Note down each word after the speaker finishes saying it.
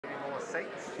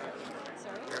seats?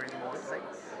 Sorry? Are there any more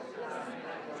seats?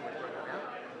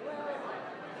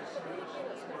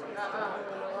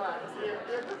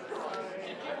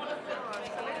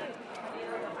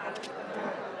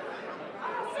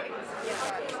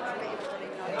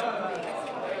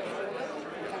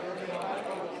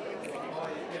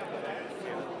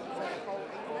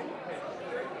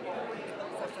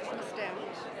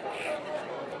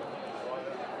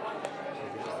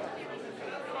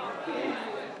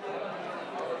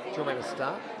 Do you want me to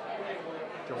start?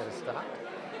 Do you want me to start?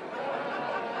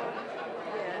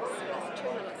 Yes, it's 2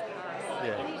 minutes past.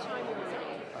 Yeah. Anytime you're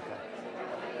ready. Okay.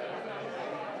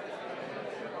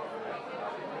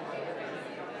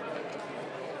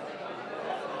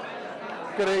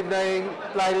 Good evening,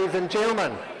 ladies and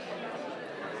gentlemen.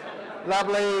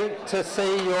 Lovely to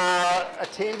see your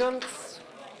attendance.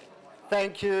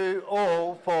 Thank you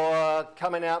all for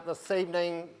coming out this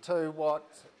evening to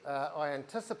what I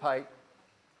anticipate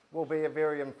will be a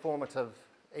very informative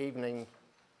evening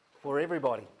for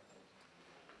everybody.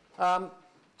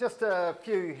 Just a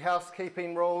few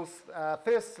housekeeping rules.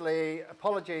 Firstly,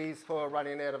 apologies for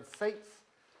running out of seats.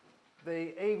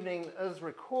 The evening is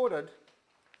recorded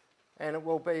and it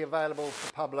will be available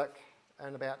for public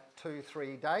in about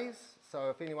 2-3 days. So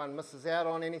if anyone misses out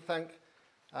on anything,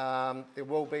 there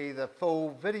will be the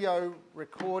full video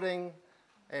recording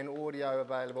and audio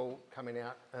available coming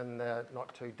out in the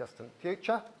not too distant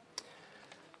future.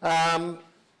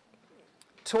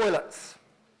 Toilets.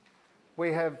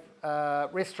 We have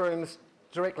restrooms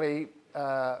directly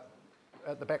at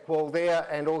the back wall there,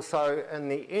 and also in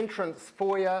the entrance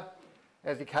foyer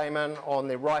as you came in on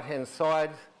the right hand side.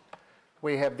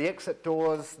 We have the exit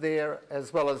doors there,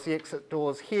 as well as the exit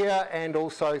doors here, and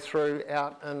also through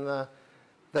out in the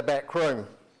back room.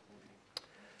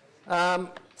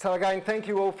 So again, thank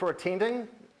you all for attending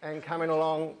and coming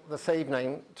along this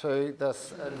evening to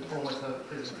this informative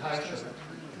presentation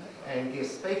and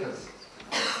guest speakers.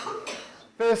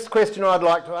 First question I'd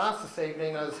like to ask this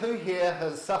evening is, who here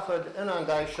has suffered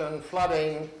inundation,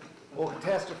 flooding or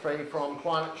catastrophe from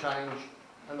climate change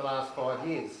in the last 5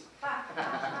 years?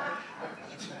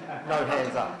 No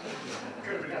hands up.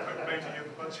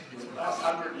 Last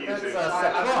 100 years. That's a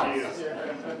surprise.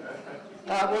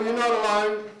 Well, you're not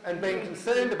alone in being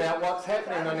concerned about what's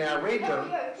happening in our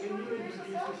region.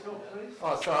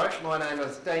 Oh, sorry, my name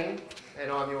is Dean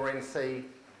and I'm your MC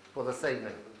for this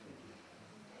evening.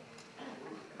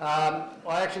 I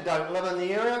actually don't live in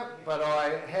the area, but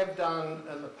I have done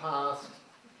in the past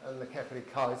in the Kapiti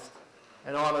coast,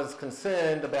 and I'm as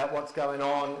concerned about what's going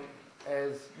on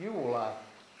as you all are.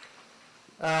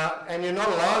 And you're not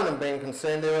alone in being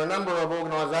concerned. There are a number of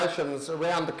organisations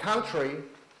around the country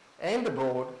and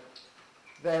abroad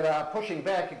that are pushing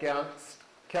back against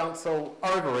council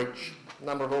overreach. A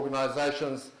number of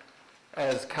organisations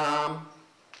as C.A.L.M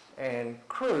and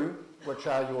CREW, which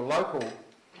are your local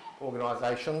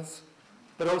organisations,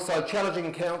 but also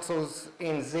challenging councils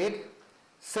NZ,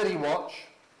 City Watch,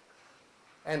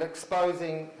 and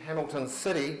exposing Hamilton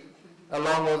City,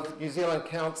 along with New Zealand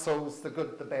councils, the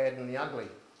good, the bad and the ugly.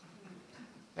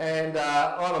 And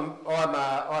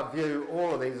I view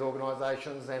all of these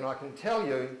organisations, and I can tell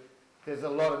you there's a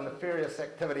lot of nefarious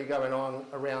activity going on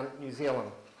around New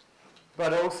Zealand.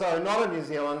 But also, not in New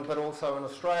Zealand, but also in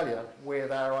Australia, where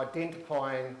they're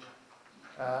identifying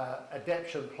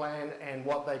adaptation plan and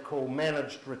what they call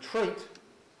managed retreat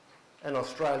in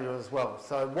Australia as well.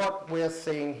 So what we're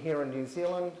seeing here in New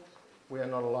Zealand, we are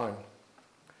not alone.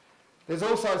 There's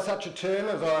also such a term,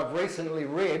 as I've recently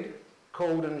read,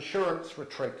 called insurance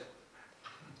retreat.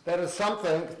 That is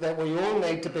something that we all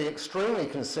need to be extremely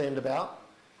concerned about,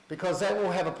 because that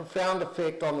will have a profound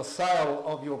effect on the sale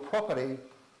of your property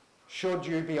should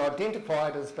you be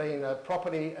identified as being a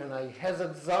property in a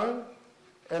hazard zone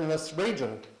in this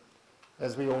region.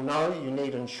 As we all know, you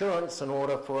need insurance in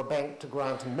order for a bank to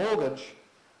grant a mortgage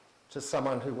to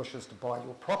someone who wishes to buy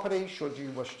your property should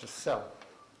you wish to sell.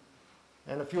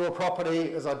 And if your property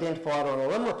is identified on a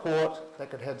LIM report, that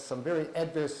could have some very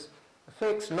adverse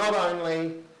effects, not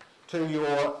only to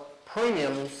your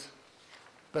premiums,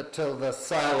 but to the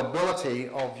saleability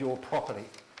of your property.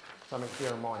 Something to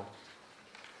bear in mind.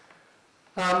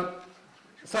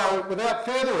 So without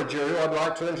further ado, I'd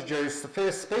like to introduce the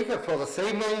first speaker for this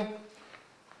evening.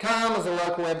 C.A.L.M is a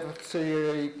local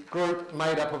advocacy group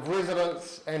made up of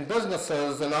residents and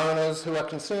businesses and owners who are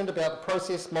concerned about the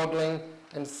process modelling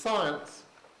and science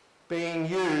being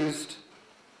used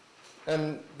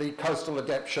in the coastal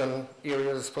adaptation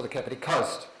areas for the Kapiti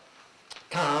coast.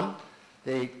 C.A.L.M,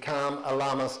 the C.A.L.M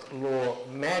Alarmist Law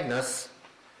Madness,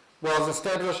 was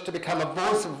established to become a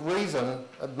voice of reason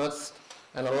amidst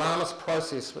an alarmist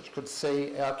process which could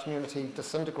see our community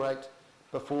disintegrate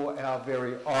before our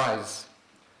very eyes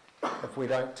if we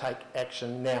don't take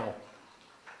action now.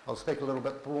 I'll speak a little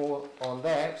bit more on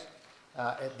that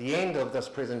at the end of this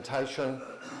presentation,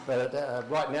 but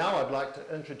right now I'd like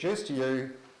to introduce to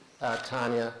you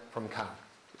Tanya from C.A.L.M.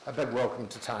 A big welcome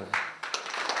to Tanya.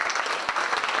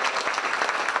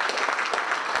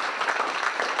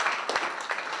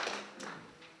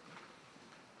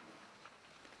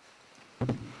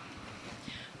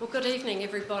 Well, good evening,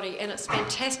 everybody, and it's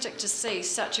fantastic to see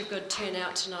such a good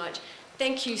turnout tonight.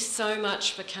 Thank you so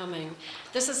much for coming.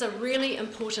 This is a really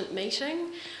important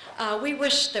meeting. We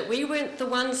wish that we weren't the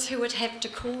ones who would have to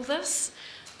call this,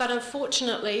 but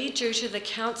unfortunately, due to the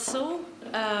council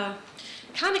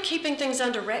kind of keeping things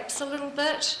under wraps a little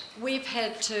bit, we've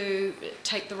had to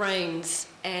take the reins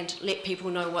and let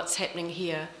people know what's happening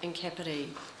here in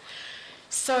Kapiti.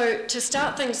 So to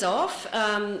start things off,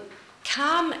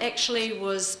 C.A.L.M actually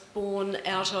was born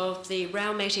out of the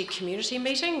Raumati community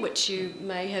meeting, which you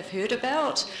may have heard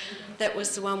about. That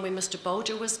was the one where Mr.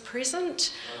 Bolger was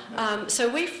present. So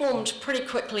we formed pretty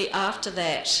quickly after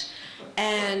that,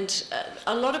 and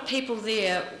a lot of people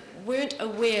there weren't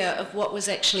aware of what was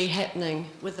actually happening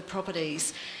with the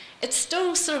properties. It's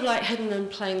still sort of like hidden in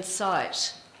plain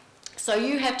sight. So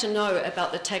you have to know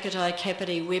about the Takatai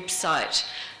Kapiti website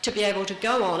to be able to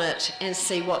go on it and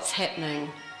see what's happening.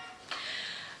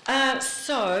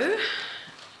 So,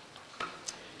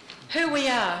 who we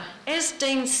are. As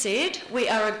Dean said, we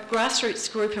are a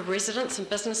grassroots group of residents and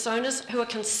business owners who are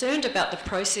concerned about the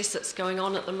process that's going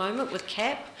on at the moment with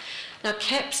CAP. Now,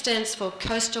 CAP stands for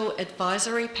Coastal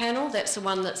Advisory Panel. That's the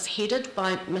one that's headed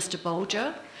by Mr.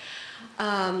 Bolger.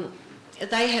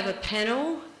 They have a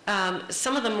panel.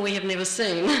 Some of them we have never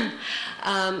seen,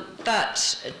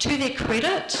 but to their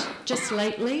credit, just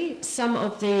lately, some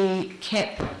of the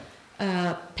CAP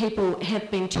people have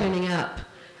been turning up,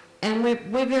 and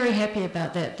we're very happy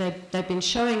about that. They've been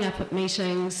showing up at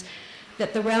meetings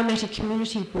that the Raumati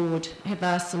Community Board have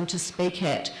asked them to speak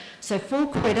at. So full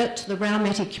credit to the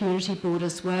Raumati Community Board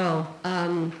as well.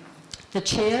 The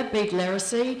chair, Bede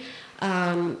Larissy,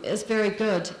 is very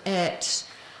good at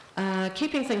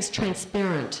keeping things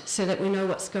transparent so that we know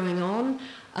what's going on.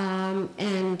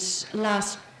 And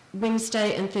last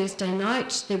Wednesday and Thursday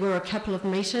night, there were a couple of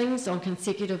meetings on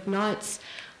consecutive nights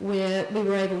where we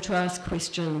were able to ask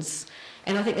questions.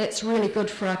 And I think that's really good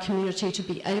for our community to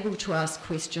be able to ask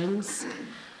questions.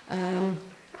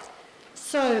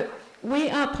 So we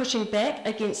are pushing back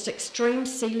against extreme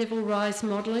sea level rise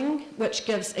modelling, which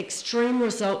gives extreme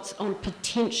results on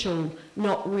potential,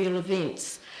 not real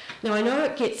events. Now I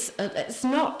know it's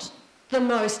not the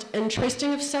most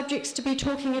interesting of subjects to be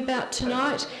talking about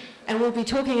tonight, and we'll be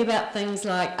talking about things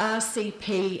like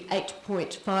RCP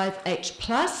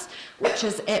 8.5H+, which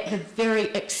is at the very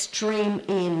extreme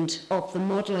end of the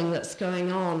modelling that's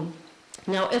going on.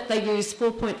 Now, if they use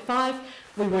 4.5,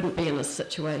 we wouldn't be in this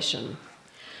situation.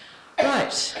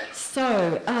 Right,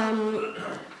 so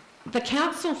the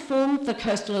council formed the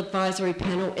Coastal Advisory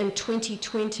Panel in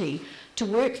 2020 to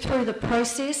work through the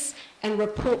process and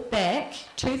report back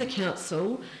to the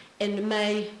council in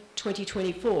May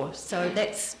 2024. So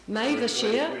that's May this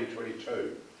year.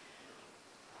 2022.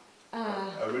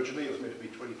 Originally it was meant to be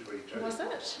 2022. Was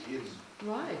it? Yes.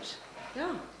 Right.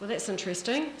 Yeah. Well, that's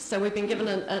interesting. So we've been given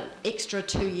an extra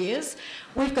 2 years.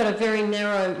 We've got a very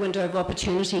narrow window of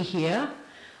opportunity here.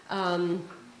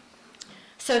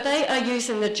 So they are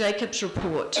using the Jacobs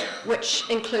report, which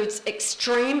includes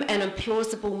extreme and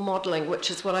implausible modelling, which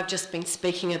is what I've just been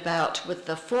speaking about with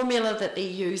the formula that they're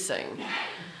using.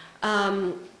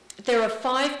 There are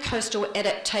 5 coastal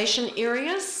adaptation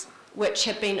areas which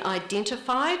have been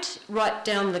identified right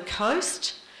down the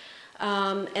coast.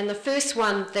 And the first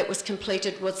one that was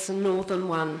completed was the northern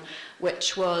one,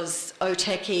 which was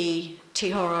Otaki,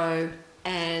 Tihoro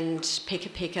and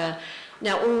Peka Peka.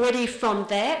 Now already from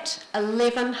that,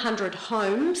 1,100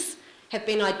 homes have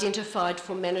been identified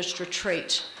for managed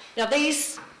retreat. Now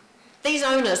these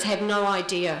owners have no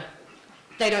idea.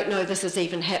 They don't know this is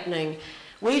even happening.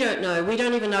 We don't know. We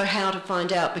don't even know how to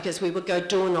find out, because we would go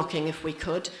door knocking if we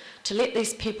could, to let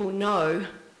these people know.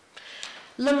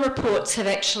 LIM reports have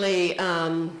actually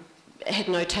had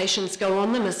notations go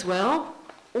on them as well.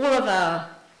 All of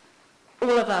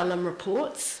our LIM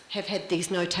reports have had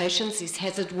these notations, these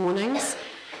hazard warnings.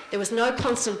 There was no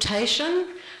consultation.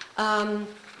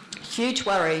 Huge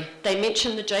worry. They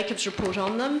mentioned the Jacobs report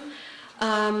on them.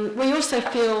 We also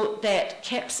feel that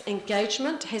CAP's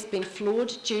engagement has been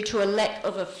flawed due to a lack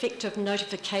of effective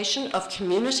notification of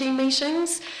community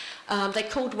meetings. They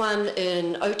called one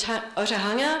in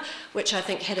Otahanga, which I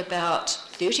think had about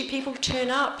 30 people turn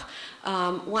up.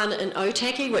 One in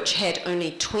Otaki, which had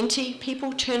only 20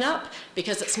 people turn up,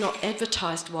 because it's not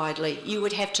advertised widely. You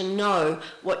would have to know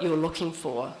what you're looking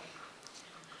for.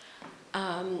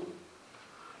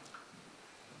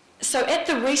 So at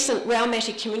the recent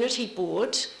Raumati Community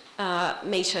Board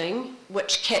meeting,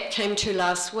 which Kat came to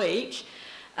last week,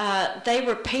 they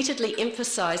repeatedly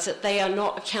emphasised that they are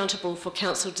not accountable for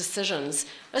council decisions.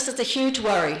 This is a huge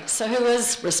worry. So who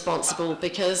is responsible?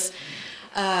 Because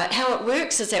how it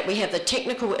works is that we have the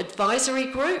technical advisory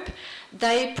group.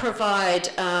 They provide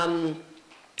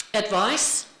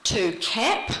advice to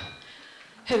CAP,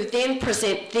 who then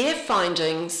present their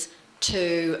findings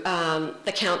to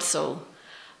the council.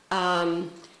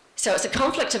 So it's a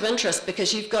conflict of interest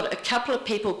because you've got a couple of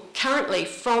people currently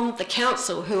from the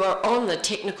council who are on the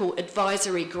technical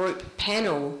advisory group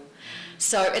panel.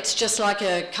 So it's just like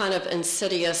a kind of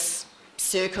insidious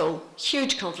circle,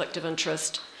 huge conflict of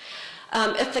interest.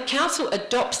 If the council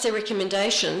adopts their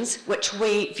recommendations, which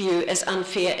we view as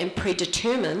unfair and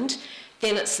predetermined,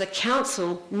 then it's the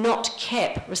council, not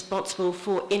CAP, responsible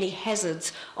for any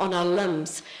hazards on our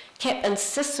limbs. CAP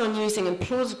insists on using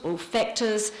implausible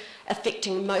factors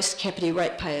affecting most Kapiti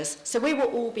ratepayers. So we will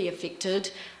all be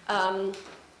affected,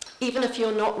 even if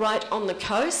you're not right on the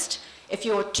coast. If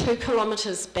you're 2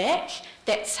 kilometres back,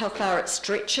 that's how far it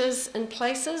stretches in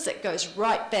places. It goes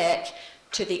right back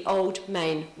to the old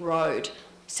main road.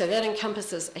 So that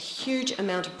encompasses a huge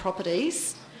amount of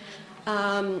properties.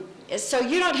 So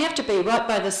you don't have to be right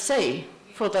by the sea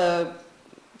for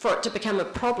it to become a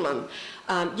problem.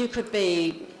 You could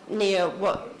be near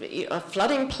a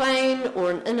flooding plain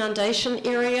or an inundation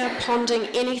area, ponding,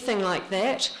 anything like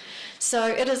that. So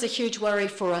it is a huge worry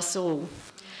for us all.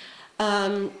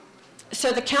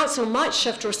 So the council might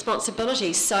shift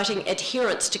responsibilities, citing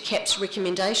adherence to CAP's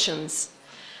recommendations.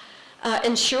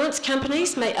 Insurance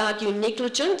companies may argue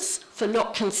negligence for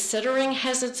not considering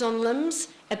hazards on limbs,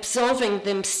 absolving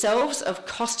themselves of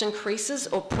cost increases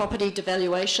or property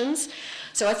devaluations.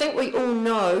 So I think we all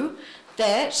know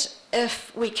that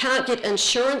if we can't get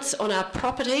insurance on our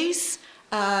properties,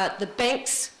 the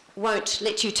banks won't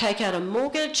let you take out a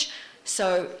mortgage,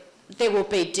 so there will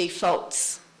be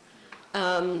defaults.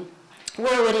 We're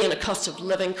already in a cost of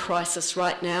living crisis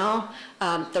right now.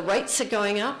 The rates are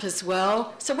going up as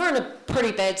well, so we're in a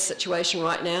pretty bad situation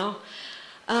right now.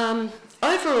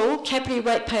 Overall, Kapiti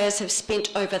ratepayers have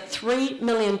spent over $3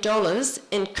 million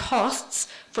in costs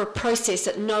for a process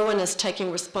that no one is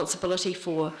taking responsibility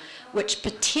for, which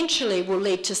potentially will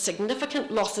lead to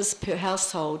significant losses per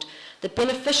household. The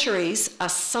beneficiaries are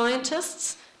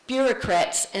scientists,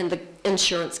 bureaucrats, and the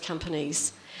insurance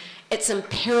companies. It's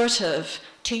imperative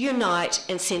to unite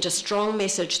and send a strong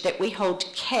message that we hold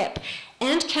CAP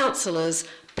and councillors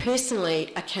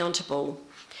personally accountable.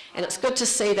 And it's good to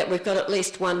see that we've got at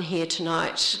least one here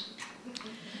tonight.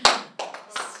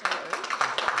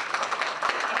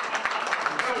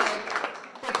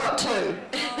 We've got 2.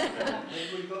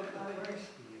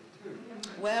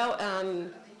 Well,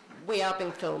 we are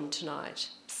being filmed tonight,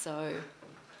 so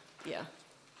yeah.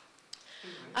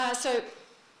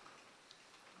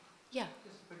 Yeah.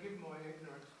 Just forgive my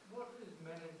ignorance. What is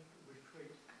managed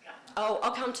retreat? Oh,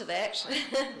 I'll come to that.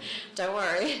 Don't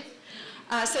worry.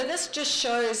 So this just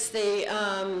shows the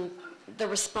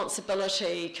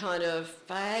responsibility kind of,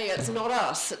 hey, it's not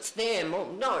us, it's them. Or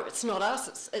no, it's not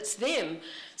us, it's them.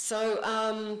 So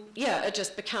yeah, it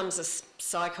just becomes a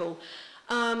cycle.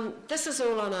 This is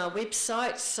all on our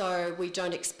website, so we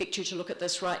don't expect you to look at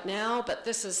this right now, but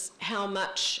this is how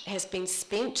much has been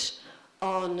spent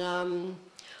on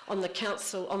the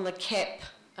council, on the CAP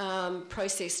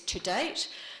process to date.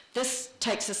 This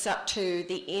takes us up to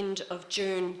the end of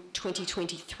June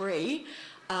 2023,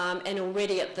 and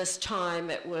already at this time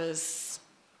it was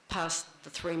past the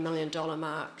 $3 million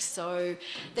mark. So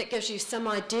that gives you some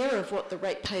idea of what the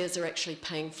ratepayers are actually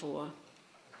paying for.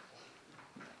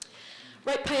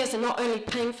 Ratepayers are not only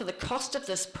paying for the cost of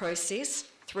this process,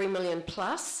 $3 million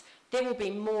plus, there will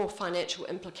be more financial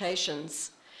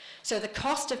implications. So the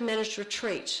cost of managed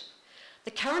retreat. The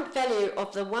current value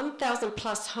of the 1,000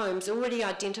 plus homes already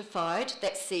identified,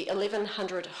 that's the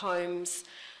 1,100 homes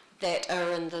that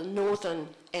are in the northern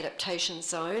adaptation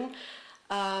zone,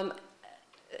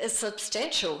 is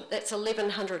substantial. That's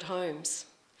 1,100 homes.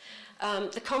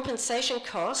 The compensation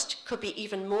cost could be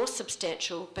even more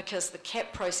substantial because the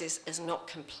CAP process is not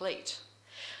complete.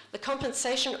 The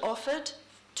compensation offered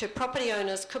to property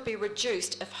owners could be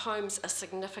reduced if homes are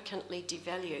significantly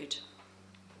devalued.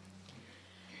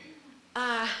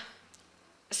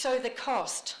 So the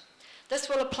cost. This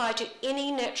will apply to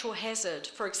any natural hazard,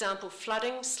 for example,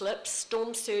 flooding, slips,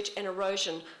 storm surge and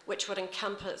erosion, which would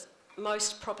encompass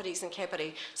most properties in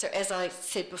Kapiti. So as I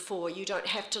said before, you don't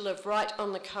have to live right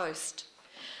on the coast.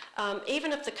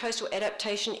 Even if the coastal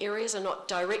adaptation areas are not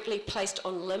directly placed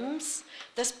on limbs,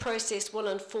 this process will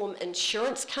inform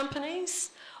insurance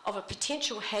companies of a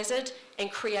potential hazard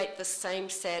and create the same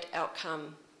sad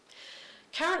outcome.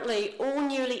 Currently, all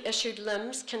newly issued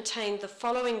limbs contain the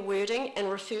following wording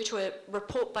and refer to a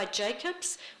report by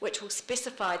Jacobs, which will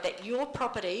specify that your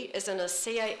property is in a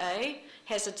CAA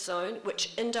hazard zone,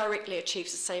 which indirectly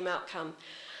achieves the same outcome.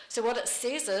 So what it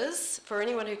says is, for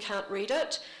anyone who can't read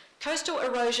it, coastal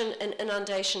erosion and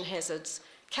inundation hazards.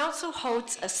 Council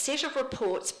holds a set of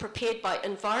reports prepared by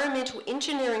environmental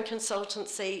engineering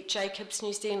consultancy Jacobs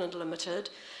New Zealand Limited,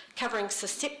 covering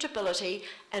susceptibility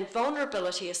and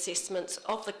vulnerability assessments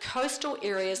of the coastal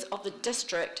areas of the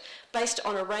district based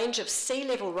on a range of sea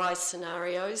level rise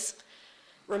scenarios,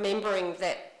 remembering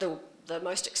that the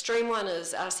most extreme one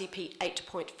is RCP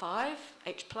 8.5,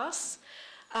 H+,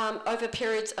 over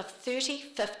periods of 30,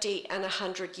 50 and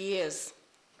 100 years.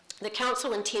 The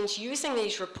Council intends using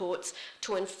these reports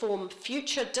to inform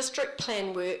future district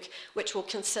plan work, which will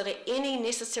consider any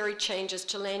necessary changes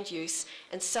to land use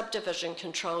and subdivision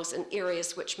controls in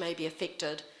areas which may be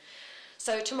affected.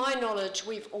 So to my knowledge,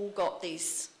 we've all got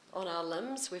these on our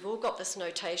limbs. We've all got this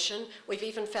notation. We've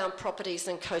even found properties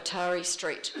in Kotari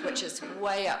Street, which is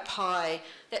way up high.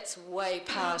 That's way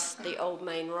past the old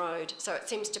main road. So it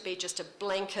seems to be just a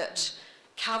blanket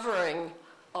covering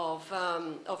of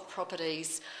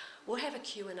properties. We'll have a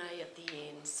Q&A at the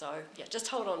end, so yeah, just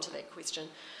hold on to that question.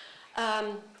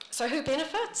 So who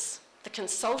benefits? The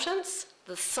consultants,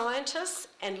 the scientists,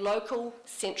 and local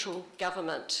central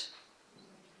government.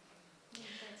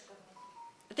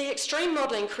 The extreme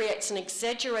modelling creates an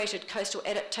exaggerated coastal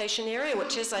adaptation area,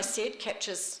 which, as I said,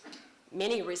 captures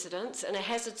many residents in a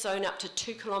hazard zone up to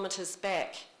 2 kilometres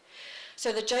back.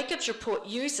 So the Jacobs report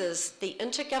uses the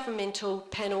Intergovernmental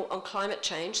Panel on Climate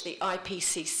Change, the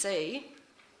IPCC,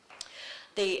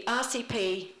 the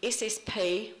RCP,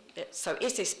 SSP, so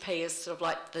SSP is sort of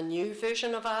like the new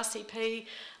version of RCP,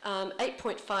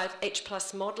 8.5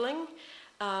 H+ modelling.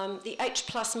 The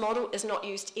H+ model is not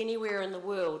used anywhere in the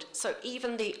world. So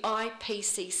even the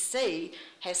IPCC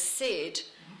has said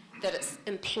that it's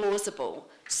implausible.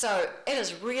 So it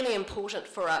is really important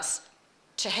for us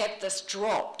to have this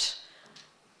dropped,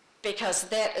 because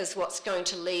that is what's going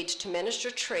to lead to managed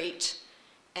retreat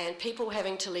and people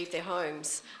having to leave their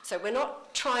homes. So we're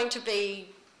not trying to be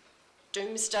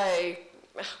doomsday.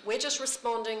 We're just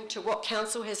responding to what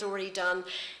Council has already done,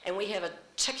 and we have a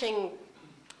ticking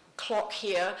clock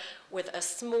here with a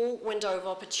small window of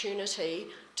opportunity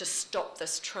to stop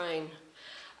this train.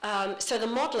 So the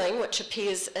modelling, which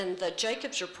appears in the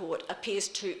Jacobs report, appears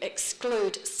to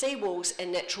exclude seawalls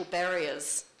and natural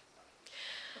barriers.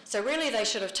 So really they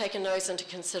should have taken those into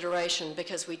consideration,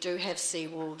 because we do have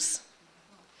seawalls.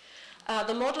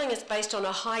 The modelling is based on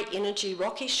a high energy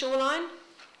rocky shoreline,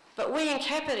 but we in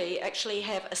Kapiti actually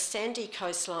have a sandy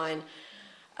coastline,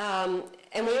 and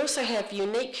we also have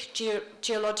unique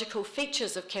geological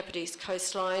features of Kapiti's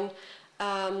coastline,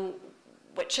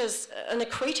 which is an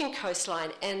accreting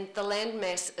coastline, and the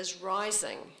landmass is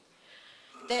rising.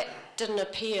 That didn't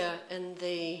appear in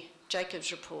the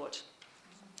Jacobs report.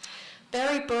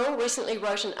 Barry Brill recently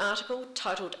wrote an article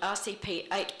titled RCP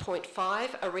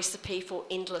 8.5, A Recipe for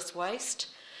Endless Waste.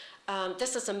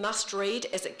 This is a must-read,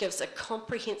 as it gives a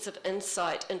comprehensive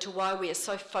insight into why we are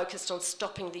so focused on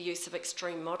stopping the use of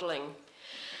extreme modelling.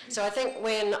 So I think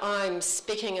when I'm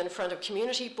speaking in front of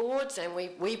community boards, and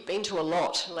we've been to a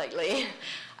lot lately,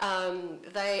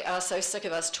 they are so sick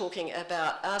of us talking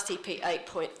about RCP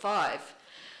 8.5.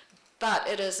 But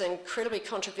it is incredibly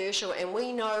controversial, and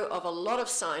we know of a lot of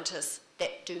scientists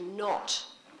that do not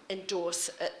endorse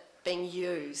it being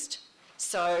used.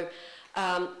 So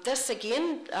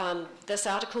this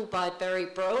article by Barry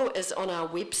Brill is on our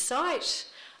website,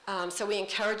 so we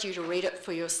encourage you to read it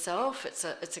for yourself.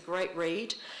 It's a great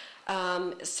read.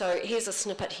 So here's a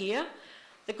snippet here.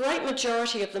 The great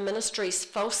majority of the ministry's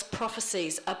false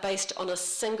prophecies are based on a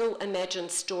single imagined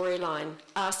storyline,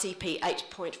 RCP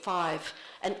 8.5,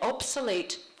 an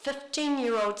obsolete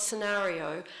 15-year-old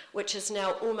scenario which is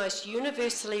now almost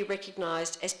universally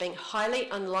recognised as being highly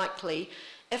unlikely,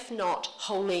 if not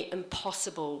wholly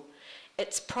impossible.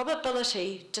 Its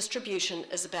probability distribution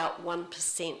is about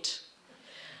 1%.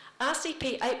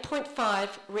 RCP 8.5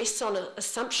 rests on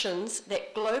assumptions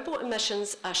that global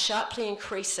emissions are sharply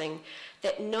increasing,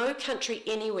 that no country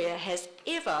anywhere has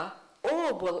ever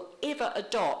or will ever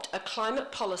adopt a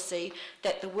climate policy,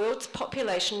 that the world's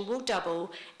population will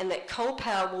double, and that coal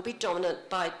power will be dominant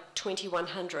by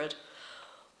 2100.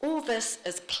 All this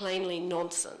is plainly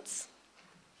nonsense.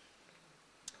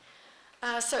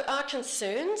 So our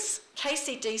concerns,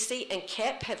 KCDC and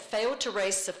CAP have failed to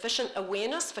raise sufficient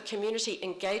awareness for community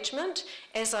engagement.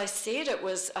 As I said, it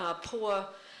was poor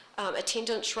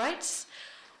attendance rates.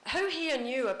 Who here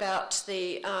knew about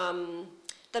the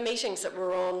meetings that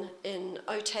were on in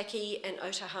Otaki and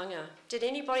Otahanga? Did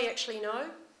anybody actually know?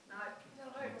 No.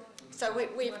 So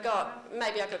we've got,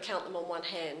 maybe I could count them on one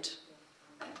hand.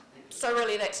 So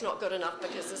really that's not good enough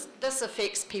because this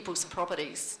affects people's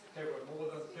properties. There were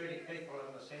more than 30 people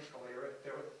in the central area.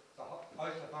 There was the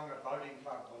Otahanga voting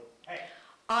club was packed.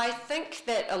 I think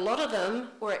that a lot of them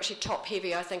were actually top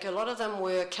heavy. I think a lot of them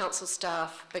were council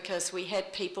staff because we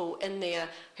had people in there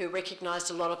who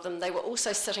recognised a lot of them. They were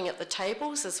also sitting at the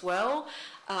tables as well,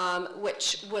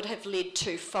 which would have led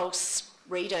to false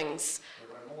readings. There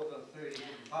were more than 30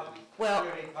 public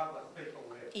people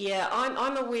there. Yeah,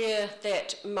 I'm aware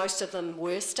that most of them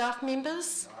were staff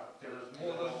members. There was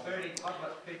more than 30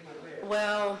 public people there.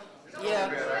 Well, yeah.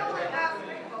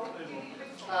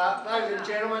 Ladies and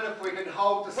gentlemen, if we can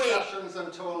hold discussions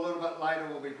until a little bit later,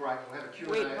 will be great. We'll have a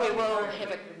Q&A. We will have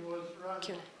a It was run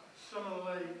Q&A.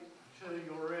 similarly to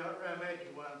your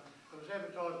Raumati one. It was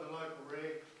advertised in the local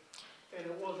rag and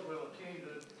it was well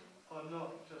attended. I'm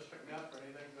not just sticking up for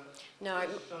anything, but No.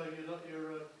 so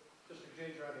you're just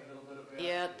exaggerating a little bit about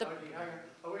Yeah, Otahanga.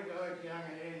 I went to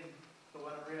Otahanga and the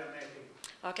one at Raumati.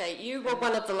 Okay, you were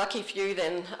one of the lucky few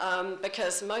then,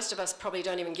 because most of us probably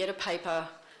don't even get a paper.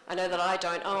 I know that I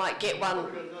don't. I might get one.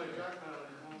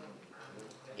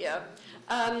 Yeah.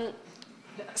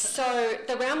 So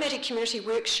the Raumati Community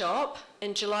Workshop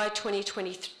in July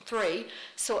 2023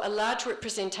 saw a large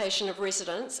representation of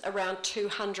residents, around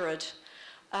 200,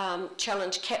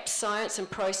 challenge CAP's science and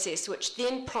process, which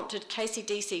then prompted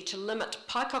KCDC to limit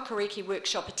Paikokariki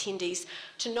workshop attendees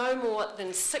to no more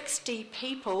than 60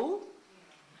 people,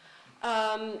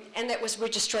 and that was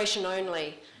registration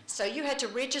only. So you had to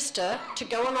register to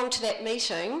go along to that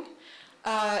meeting.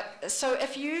 So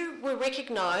if you were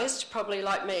recognised, probably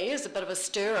like me, as a bit of a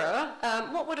stirrer,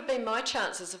 what would have been my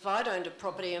chances if I'd owned a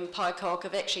property in Paikok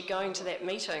of actually going to that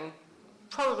meeting?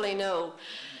 Probably nil.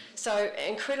 So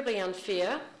incredibly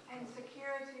unfair. And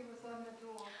security was on the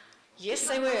door. Yes,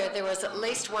 they were. There was at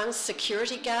least one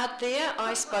security guard there.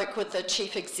 I spoke with the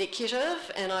chief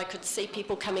executive and I could see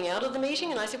people coming out of the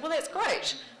meeting and I said, well, that's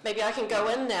great. Maybe I can go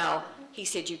in now. He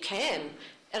said, you can.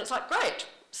 And it's like, great.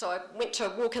 So I went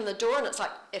to walk in the door and it's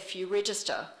like, if you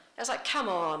register. I was like, come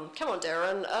on,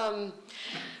 Darren.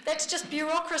 That's just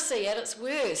bureaucracy at its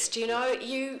worst. You know,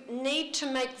 you need to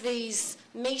make these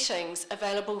meetings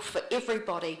available for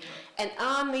everybody. And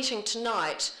our meeting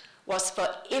tonight was for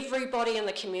everybody in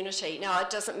the community. Now, it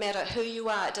doesn't matter who you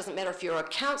are. It doesn't matter if you're a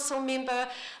council member,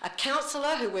 a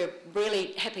councillor, who we're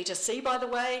really happy to see, by the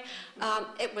way.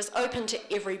 It was open to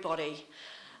everybody.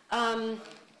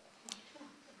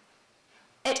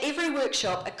 At every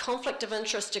workshop, a conflict of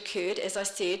interest occurred, as I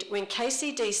said, when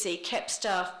KCDC CAP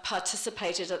staff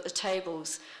participated at the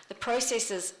tables. The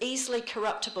process is easily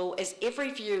corruptible as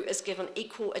every view is given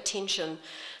equal attention.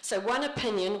 So one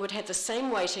opinion would have the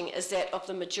same weighting as that of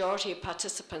the majority of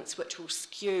participants, which will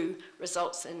skew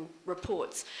results and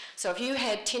reports. So if you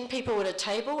had 10 people at a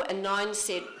table and 9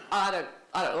 said, I don't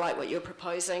like what you're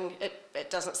proposing, it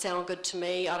doesn't sound good to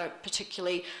me, I don't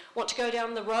particularly want to go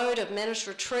down the road of managed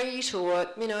retreat or,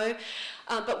 you know,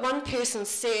 but one person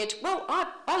said, well, I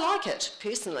like it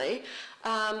personally.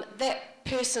 That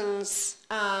person's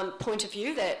point of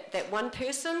view, that one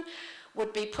person,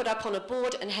 would be put up on a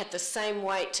board and had the same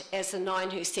weight as the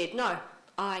 9 who said, no,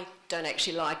 I don't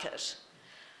actually like it.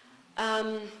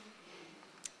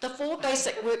 The 4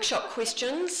 basic workshop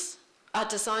questions are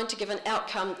designed to give an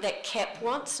outcome that CAP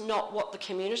wants, not what the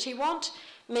community want.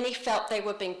 Many felt they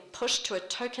were being pushed to a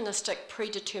tokenistic,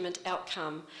 predetermined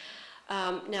outcome.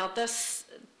 Now this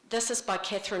is by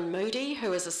Catherine Moody,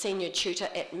 who is a senior tutor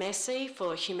at Massey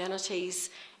for Humanities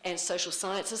and Social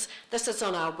Sciences. This is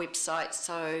on our website,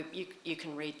 so you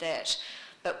can read that.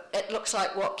 But it looks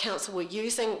like what council were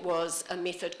using was a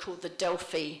method called the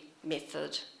Delphi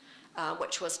method,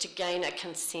 which was to gain a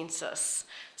consensus.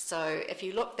 So if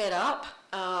you look that up,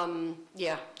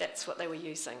 yeah, that's what they were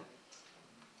using.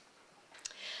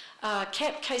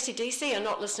 CAP, KCDC are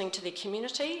not listening to their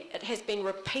community. It has been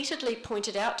repeatedly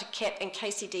pointed out to CAP and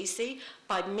KCDC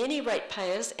by many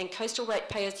ratepayers and Coastal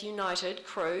Ratepayers United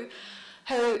crew,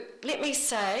 who, let me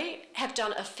say, have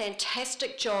done a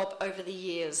fantastic job over the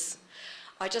years.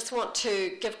 I just want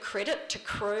to give credit to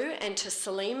crew and to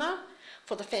Salima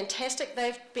for the fantastic work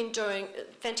they've been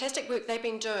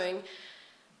doing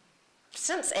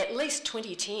since at least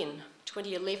 2010,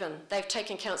 2011. They've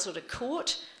taken council to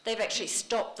court. They've actually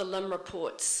stopped the LIM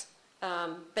reports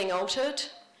being altered.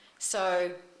 So,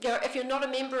 you know, if you're not a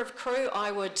member of Crew,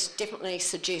 I would definitely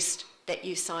suggest that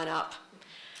you sign up.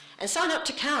 And sign up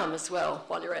to C.A.L.M as well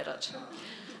while you're at it.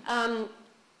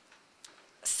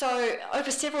 So,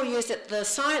 over several years, the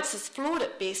science is flawed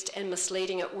at best and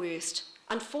misleading at worst.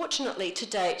 Unfortunately, to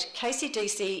date,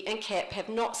 KCDC and CAP have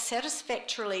not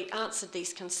satisfactorily answered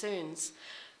these concerns.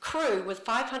 Crew, with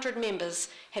 500 members,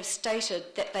 have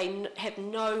stated that they have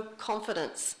no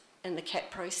confidence in the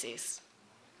CAP process.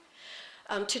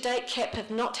 To date, CAP have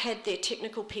not had their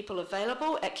technical people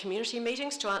available at community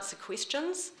meetings to answer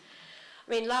questions.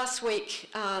 I mean, last week,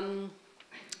 and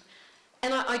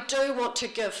I do want to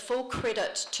give full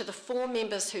credit to the 4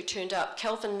 members who turned up: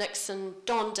 Kelvin Nixon,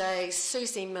 Don Day,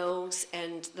 Susie Mills,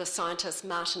 and the scientist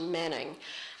Martin Manning.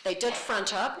 They did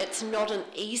front up. It's not an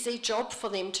easy job for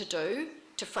them to do,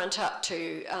 to front up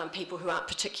to people who aren't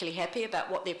particularly happy about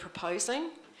what they're proposing,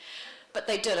 but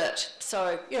they did it.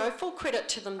 So, you know, full credit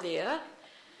to them there.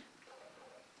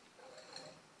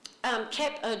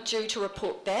 CAP are due to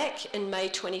report back in May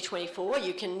 2024.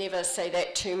 You can never say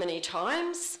that too many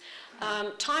times.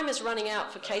 Time is running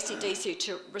out for KCDC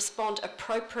to respond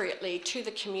appropriately to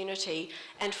the community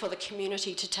and for the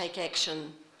community to take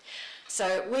action.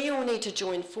 So we all need to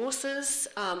join forces.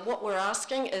 What we're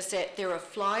asking is that there are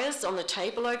flyers on the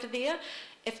table over there.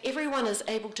 If everyone is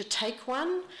able to take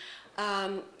one,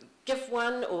 give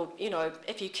one, or, you know,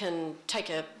 if you can take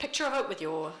a picture of it with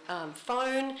your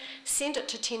phone, send it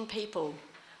to 10 people.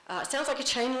 Sounds like a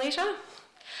chain letter,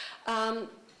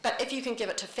 but if you can give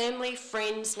it to family,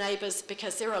 friends, neighbours,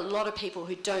 because there are a lot of people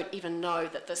who don't even know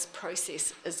that this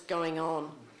process is going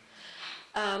on.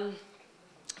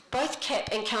 Both CAP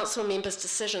and council members'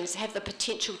 decisions have the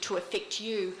potential to affect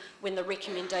you when the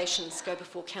recommendations go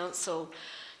before council.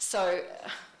 So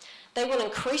they will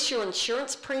increase your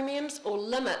insurance premiums or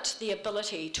limit the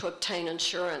ability to obtain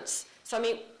insurance. So, I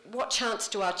mean, what chance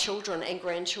do our children and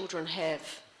grandchildren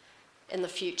have in the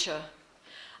future?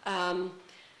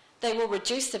 They will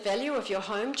reduce the value of your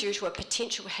home due to a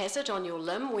potential hazard on your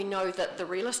limb. We know that the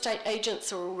real estate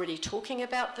agents are already talking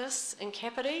about this in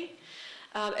Kapiti.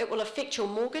 It will affect your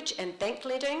mortgage and bank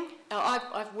lending.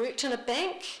 I've worked in a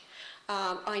bank.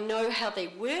 I know how they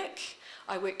work.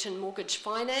 I worked in mortgage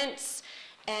finance.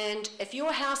 And if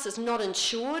your house is not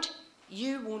insured,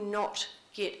 you will not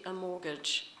get a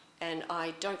mortgage. And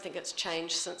I don't think it's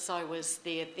changed since I was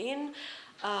there then.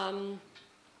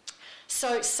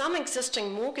 So some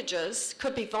existing mortgages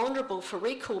could be vulnerable for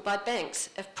recall by banks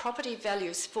if property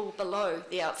values fall below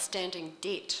the outstanding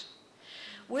debt.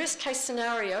 Worst case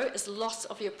scenario is loss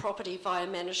of your property via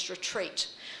managed retreat.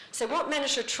 So what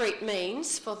managed retreat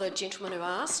means, for the gentleman who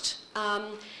asked,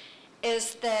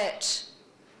 is that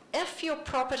if your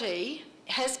property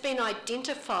has been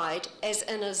identified as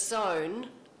in a zone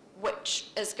which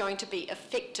is going to be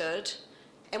affected,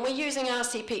 and we're using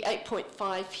RCP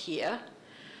 8.5 here,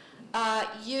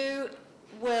 you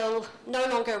will no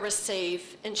longer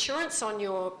receive insurance on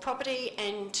your property,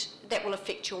 and that will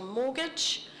affect your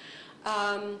mortgage.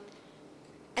 And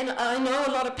I know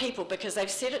a lot of people, because they've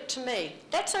said it to me,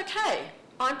 that's okay,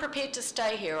 I'm prepared to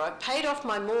stay here, I've paid off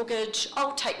my mortgage,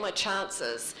 I'll take my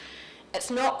chances. It's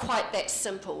not quite that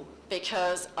simple,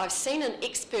 because I've seen an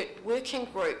expert working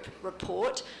group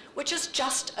report, which is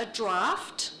just a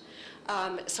draft,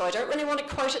 so I don't really want to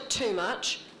quote it too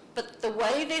much, but the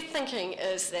way they're thinking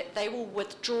is that they will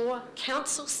withdraw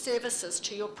council services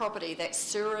to your property, that's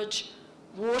sewerage,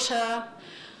 water,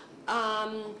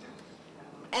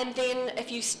 and then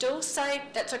if you still say,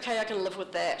 that's okay, I can live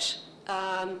with that,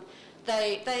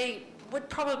 they would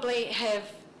probably have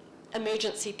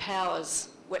emergency powers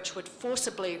which would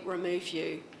forcibly remove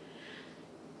you.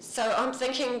 So I'm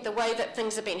thinking the way that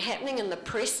things have been happening in the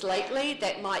press lately,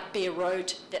 that might be a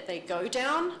road that they go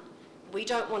down. We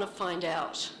don't want to find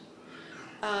out.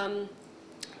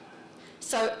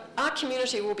 So our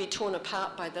community will be torn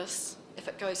apart by this if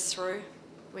it goes through.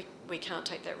 We can't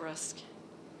take that risk.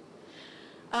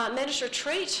 Managed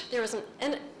retreat, there is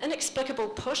an inexplicable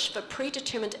push for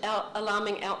predetermined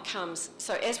alarming outcomes.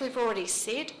 So as we've already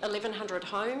said, 1,100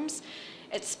 homes.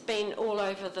 It's been all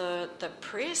over the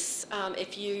press.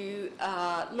 If you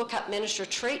look up managed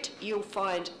retreat, you'll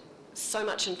find so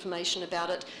much information about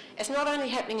it. It's not only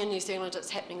happening in New Zealand, it's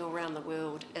happening all around the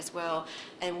world as well.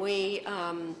 And we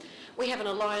have an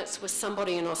alliance with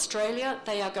somebody in Australia.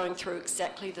 They are going through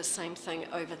exactly the same thing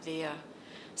over there.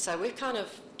 So we've kind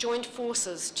of joined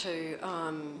forces to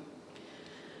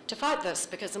fight this,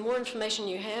 because the more information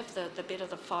you have, the better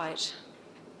the fight.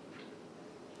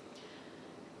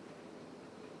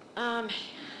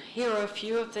 Here are a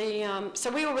few of the, so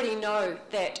we already know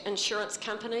that insurance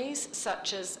companies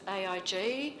such as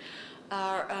AIG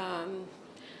are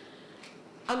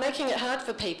are making it hard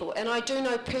for people, and I do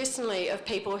know personally of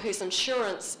people whose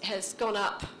insurance has gone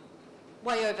up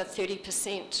way over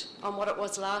 30% on what it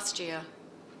was last year.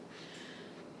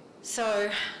 So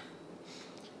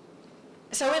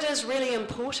it is really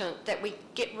important that we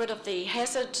get rid of the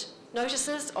hazard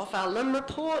notices off our LIM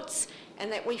reports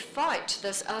and that we fight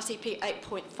this RCP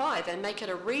 8.5 and make it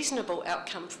a reasonable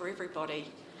outcome for everybody.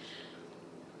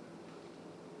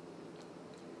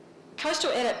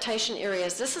 Coastal adaptation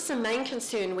areas, this is the main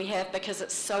concern we have because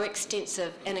it's so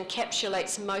extensive and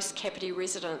encapsulates most Kapiti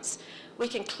residents. We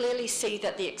can clearly see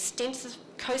that the extensive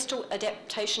coastal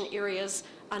adaptation areas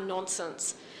are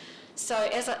nonsense. So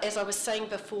as I was saying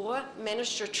before,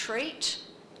 managed retreat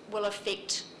will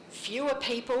affect fewer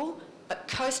people, but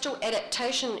coastal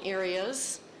adaptation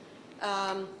areas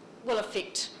will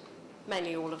affect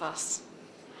mainly all of us.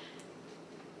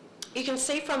 You can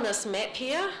see from this map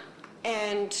here,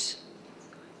 and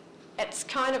it's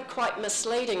kind of quite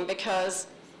misleading because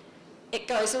it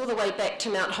goes all the way back to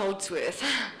Mount Holdsworth.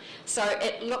 So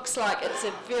it looks like it's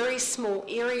a very small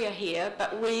area here,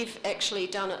 but we've actually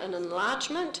done an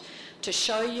enlargement to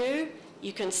show you.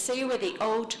 You can see where the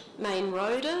old main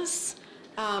road is.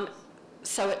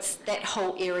 So it's that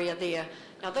whole area there.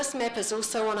 Now this map is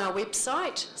also on our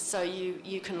website, so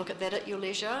you can look at that at your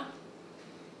leisure.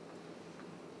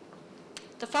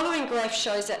 The following graph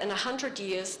shows that in 100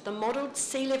 years, the modelled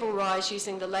sea level rise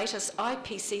using the latest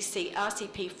IPCC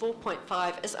RCP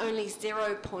 4.5 is only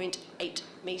 0.8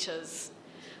 metres.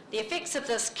 The effects of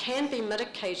this can be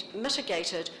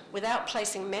mitigated without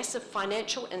placing massive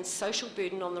financial and social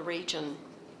burden on the region.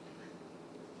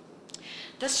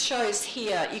 This shows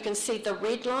here, you can see the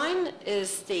red line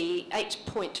is the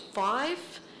 8.5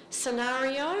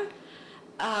 scenario.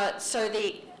 So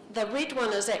the red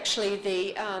one is actually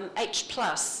the H+,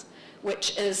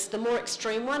 which is the more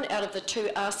extreme one out of the two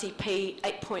RCP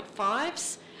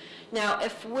 8.5s. Now,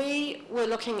 if we were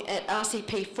looking at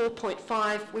RCP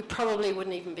 4.5, we probably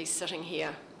wouldn't even be sitting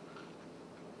here.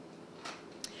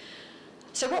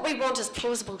 So what we want is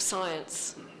plausible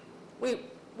science. We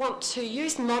want to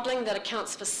use modelling that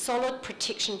accounts for solid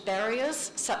protection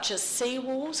barriers, such as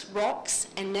seawalls, rocks,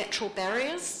 and natural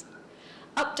barriers.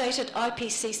 Updated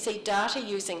IPCC data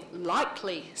using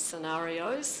likely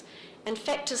scenarios, and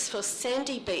factors for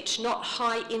sandy beach, not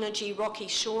high energy rocky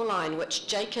shoreline, which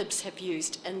Jacobs have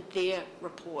used in their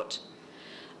report.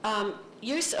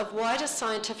 Use of wider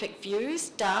scientific views,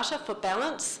 data for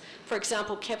balance, for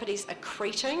example, Kapiti's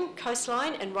accreting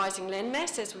coastline and rising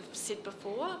landmass, as we've said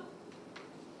before.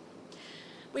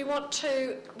 We want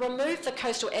to remove the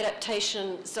coastal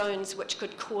adaptation zones which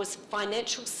could cause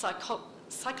financial,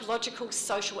 psychological,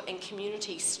 social and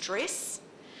community stress.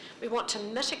 We want to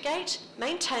mitigate,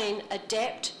 maintain,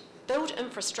 adapt, build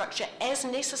infrastructure as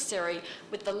necessary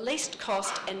with the least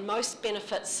cost and most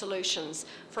benefit solutions,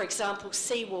 for example,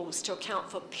 seawalls to account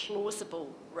for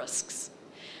plausible risks.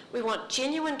 We want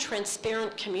genuine,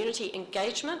 transparent community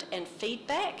engagement and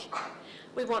feedback.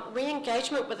 We want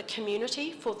re-engagement with the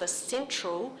community for the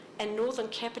central and northern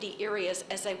Kapiti areas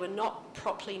as they were not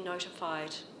properly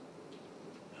notified.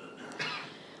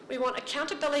 We want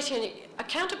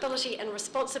accountability and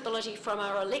responsibility from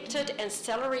our elected and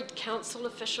salaried council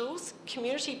officials,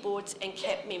 community boards and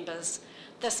CAP members.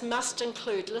 This must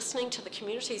include listening to the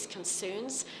community's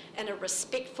concerns in a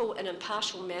respectful and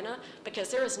impartial manner, because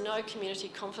there is no community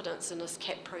confidence in this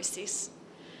CAP process.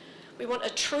 We want a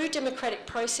true democratic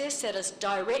process that is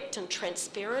direct and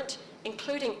transparent,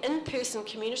 including in-person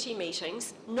community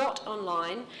meetings, not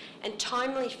online, and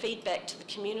timely feedback to the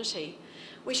community.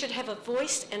 We should have a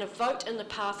voice and a vote in the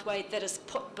pathway that is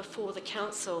put before the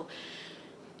council.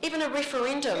 Even a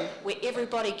referendum where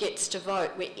everybody gets to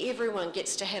vote, where everyone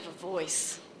gets to have a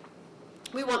voice.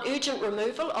 We want urgent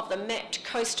removal of the mapped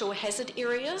coastal hazard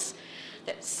areas,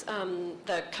 that's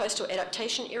the coastal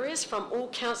adaptation areas, from all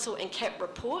council and CAP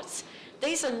reports.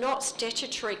 These are not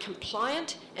statutory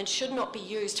compliant and should not be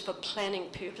used for planning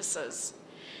purposes.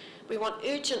 We want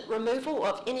urgent removal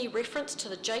of any reference to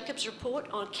the Jacobs report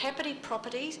on Kapiti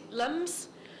property limbs.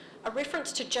 A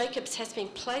reference to Jacobs has been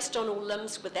placed on all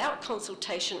limbs without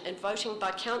consultation and voting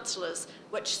by councillors,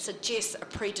 which suggests a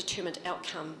predetermined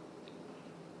outcome.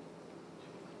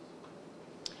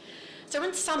 So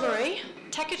in summary,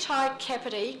 Takutai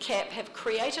Kapiti CAP have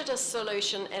created a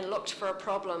solution and looked for a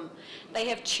problem. They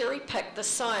have cherry-picked the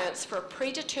science for a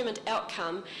predetermined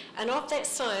outcome, and of that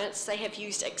science they have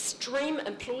used extreme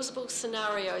and plausible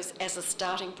scenarios as a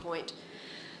starting point.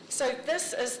 So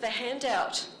this is the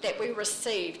handout that we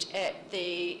received at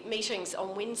the meetings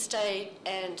on Wednesday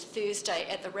and Thursday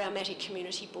at the Raumati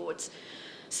community boards.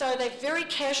 So they've very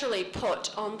casually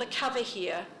put on the cover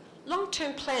here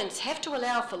Long-term plans have to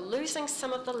allow for losing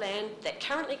some of the land that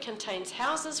currently contains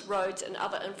houses, roads and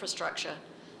other infrastructure.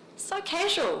 So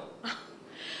casual.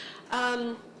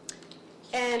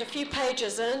 And a few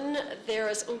pages in, there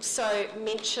is also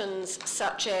mentions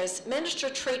such as managed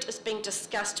retreat is being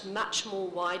discussed much more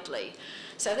widely.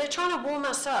 So they're trying to warm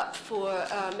us up for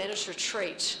managed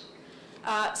retreat.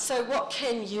 So what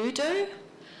can you do?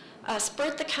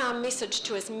 Spread the CALM message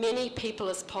to as many people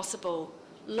as possible.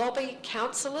 Lobby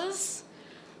councillors,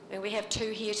 and we have 2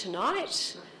 here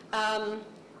tonight.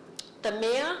 The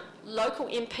Mayor, local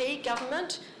MP,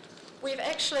 government. We've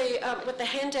actually, with the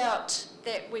handout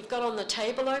that we've got on the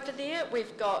table over there,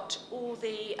 we've got all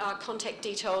the contact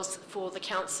details for the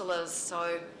councillors,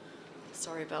 so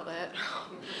sorry about that.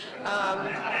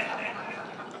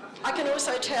 I can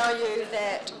also tell you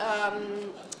that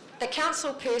the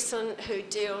council person who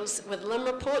deals with LIM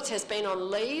reports has been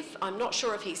on leave. I'm not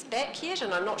sure if he's back yet,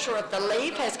 and I'm not sure if the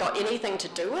leave has got anything to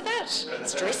do with it.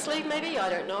 Stress leave maybe, I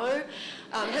don't know.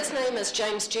 His name is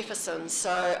James Jefferson,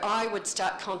 so I would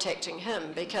start contacting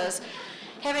him, because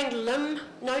having LIM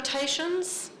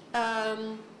notations,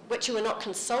 which you were not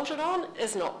consulted on,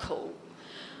 is not cool.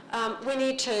 We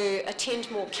need to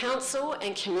attend more council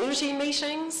and community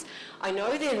meetings. I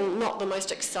know they're not the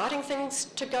most exciting things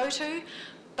to go to,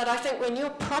 but I think when your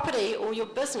property or your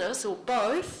business or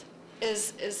both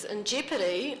is in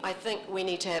jeopardy, I think we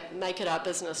need to make it our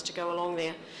business to go along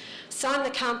there. Sign the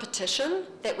CALM petition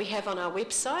that we have on our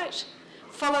website.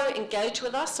 Follow, engage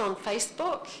with us on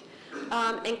Facebook,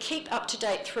 and keep up to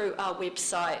date through our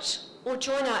website, or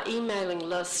join our emailing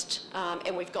list,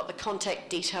 and we've got the contact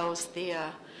details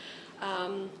there.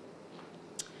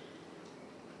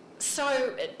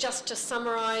 So just to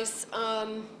summarise,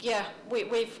 yeah,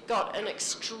 we've got an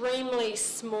extremely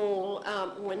small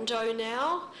window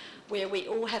now where we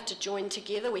all have to join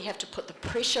together. We have to put the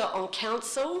pressure on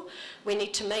council. We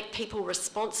need to make people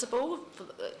responsible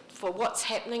for what's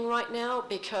happening right now,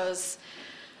 because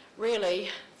really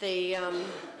the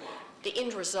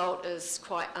end result is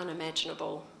quite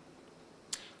unimaginable.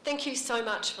 Thank you so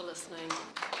much for listening.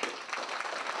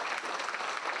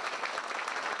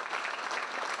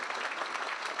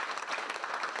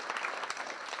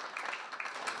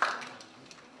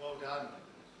 Well done.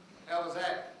 How was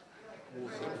that?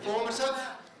 Informative?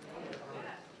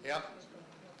 Yep.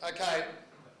 Okay.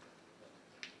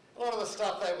 A lot of the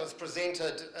stuff that was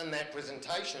presented in that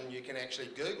presentation you can actually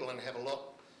Google and have a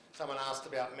look. Someone asked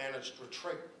about managed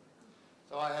retreat.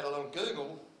 So I had a little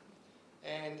Google,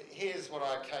 and here's what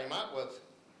I came up with.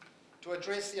 To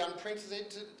address the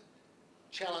unprecedented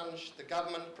challenge, the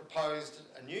government proposed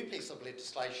a new piece of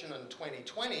legislation in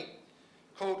 2020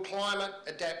 called Climate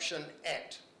Adaptation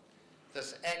Act.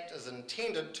 This act is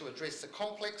intended to address the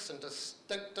complex and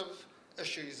distinctive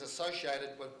issues associated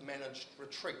with managed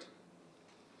retreat,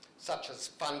 such as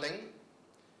funding,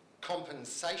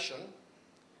 compensation,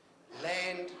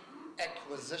 land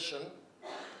acquisition,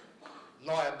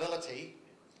 liability,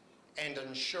 and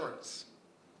insurance.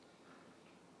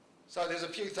 So there's a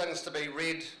few things to be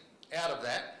read out of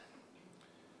that.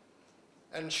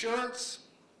 Insurance,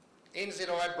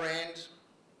 NZI brand,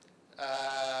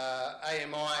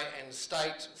 AMI and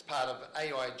state, as part of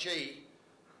AIG,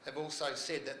 have also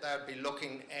said that they would be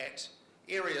looking at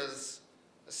areas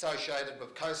associated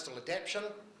with coastal adaptation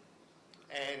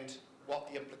and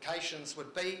what the implications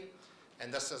would be,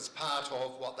 and this is part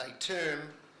of what they term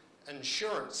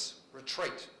insurance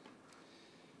retreat.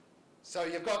 So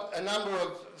you've got a number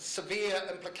of severe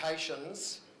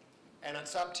implications, and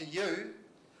it's up to you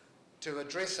to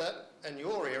address it in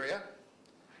your area,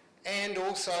 and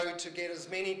also to get as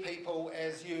many people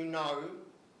as you know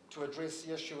to address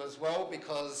the issue as well,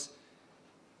 because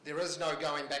there is no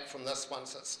going back from this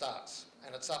once it starts,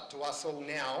 and it's up to us all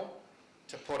now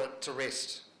to put it to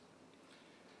rest.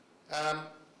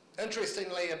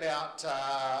 Interestingly about,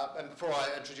 and before I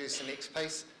introduce the next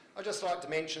piece, I'd just like to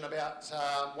mention about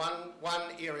one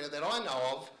area that I know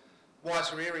of,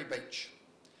 Waitariri Beach.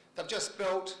 They've just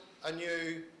built a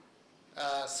new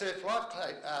surf life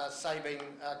saving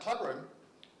club room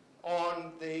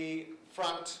on the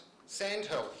front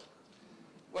sandhill,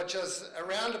 which is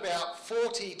around about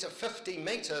 40 to 50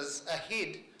 metres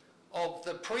ahead of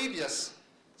the previous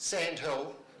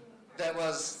sandhill that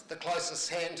was the closest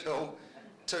sandhill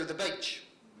to the beach.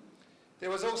 There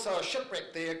was also a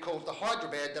shipwreck there called the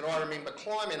Hyderabad that I remember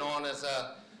climbing on as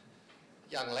a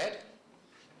young lad,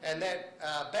 and that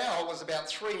bow was about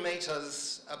 3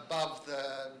 metres above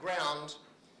the ground,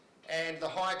 and the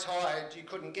high tide, you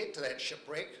couldn't get to that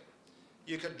shipwreck.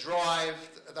 You could drive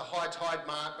the high tide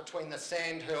mark between the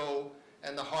sandhill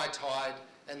and the high tide,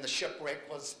 and the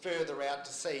shipwreck was further out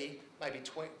to sea, maybe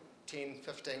 10,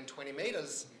 15, 20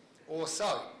 metres or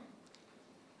so.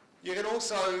 You can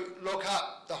also look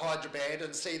up the Hyderabad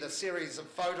and see the series of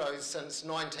photos since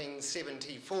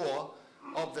 1974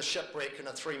 of the shipwreck in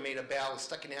a 3-metre bow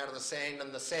sticking out of the sand,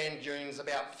 and the sand dunes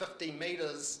about 50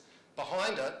 metres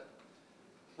behind it.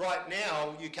 Right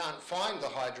now you can't find the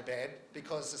Hyderabad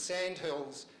because the sand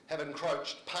hills have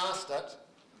encroached past it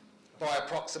by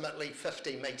approximately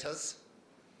 50 metres.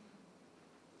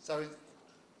 So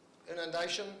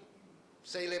inundation,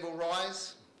 sea level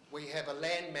rise, we have a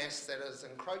land mass that is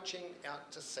encroaching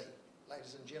out to sea,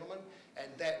 ladies and gentlemen, and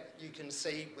that you can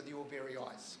see with your very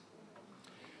eyes.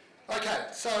 Okay,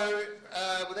 so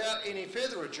without any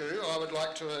further ado, I would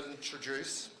like to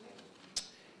introduce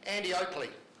Andy Oakley.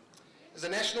 He's a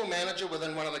national manager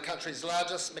within one of the country's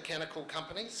largest mechanical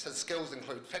companies. His skills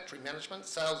include factory management,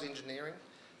 sales engineering,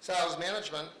 sales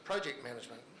management, project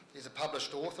management. He's a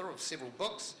published author of several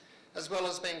books, as well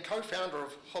as being co-founder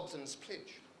of Hobson's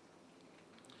Pledge.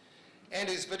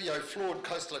 Andy's video, Flawed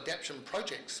Coastal Adaptation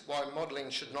Projects, Why Modelling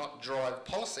Should Not Drive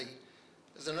Policy,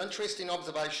 is an interesting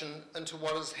observation into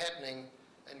what is happening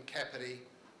in Kapiti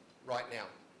right now.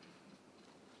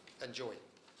 Enjoy.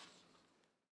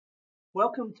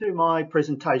 Welcome to my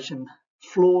presentation,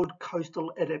 Flawed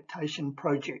Coastal Adaptation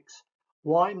Projects,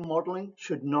 Why Modelling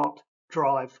Should Not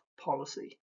Drive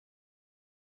Policy.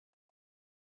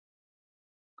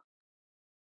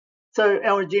 So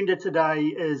our agenda today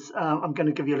is, I'm going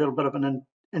to give you a little bit of an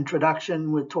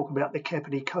introduction. We'll talk about the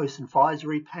Kapiti Coast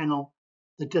Advisory Panel,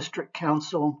 the District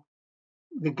Council,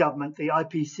 the government, the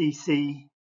IPCC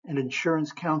and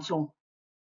Insurance Council.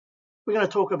 We're going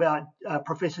to talk about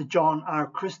Professor John R.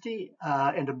 Christie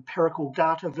and empirical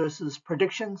data versus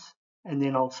predictions, and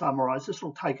then I'll summarise. This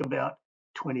will take about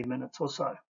 20 minutes or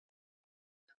so.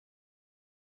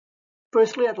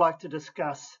 Firstly, I'd like to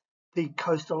discuss the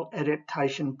coastal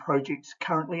adaptation projects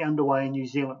currently underway in New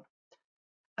Zealand.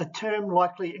 A term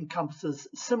likely encompasses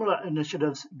similar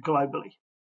initiatives globally.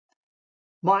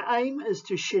 My aim is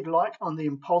to shed light on the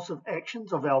impulsive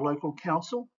actions of our local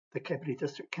council, the Kapiti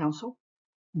District Council,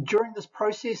 during this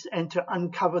process and to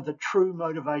uncover the true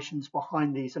motivations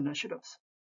behind these initiatives.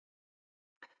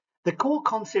 The core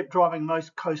concept driving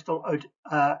most coastal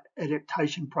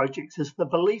adaptation projects is the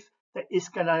belief that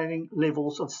escalating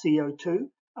levels of CO2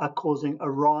 are causing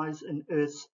a rise in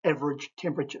Earth's average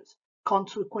temperatures,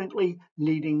 consequently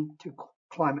leading to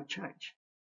climate change.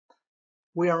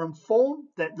 We are informed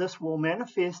that this will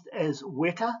manifest as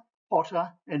wetter,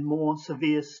 hotter, and more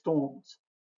severe storms.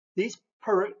 These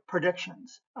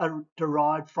predictions are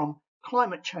derived from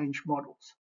climate change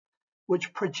models,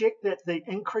 which project that the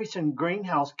increase in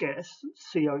greenhouse gas,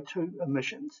 CO2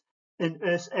 emissions, in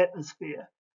Earth's atmosphere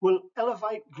will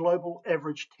elevate global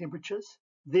average temperatures,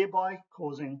 thereby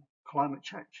causing climate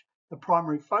change. The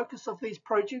primary focus of these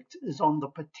projects is on the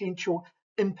potential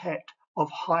impact of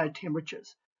higher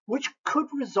temperatures, which could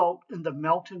result in the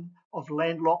melting of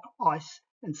landlocked ice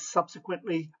and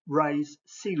subsequently raise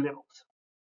sea levels.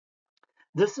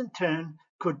 This in turn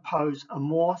could pose a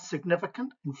more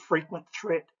significant and frequent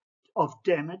threat of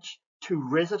damage to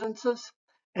residences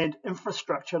and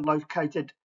infrastructure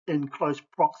located in close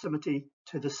proximity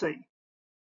to the sea.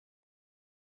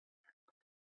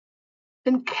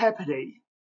 In Kapiti,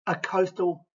 a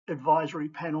coastal advisory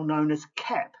panel known as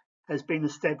CAP has been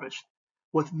established,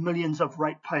 with millions of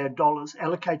ratepayer dollars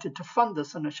allocated to fund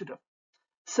this initiative.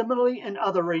 Similarly, in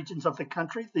other regions of the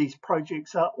country, these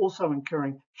projects are also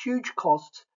incurring huge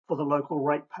costs for the local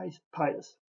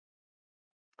ratepayers.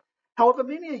 However,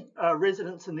 many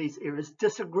residents in these areas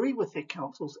disagree with their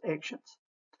council's actions.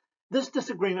 This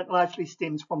disagreement largely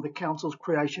stems from the council's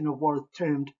creation of what is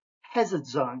termed hazard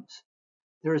zones.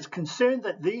 There is concern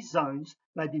that these zones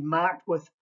may be marked with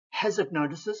hazard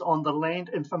notices on the Land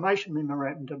Information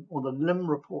Memorandum or the LIM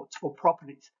reports for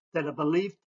properties that are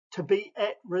believed to be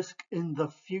at risk in the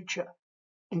future,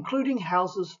 including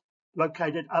houses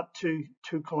located up to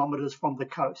 2 kilometres from the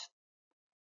coast.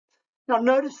 Now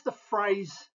notice the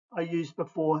phrase I used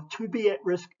before, to be at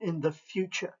risk in the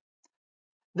future.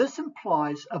 This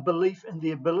implies a belief in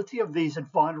the ability of these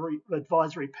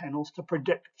advisory panels to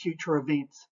predict future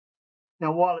events.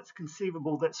 Now, while it's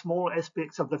conceivable that small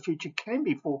aspects of the future can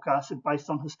be forecasted based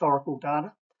on historical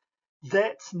data,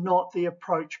 that's not the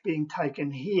approach being taken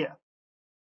here.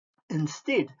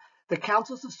 Instead, the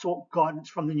councils have sought guidance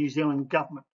from the New Zealand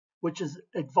government, which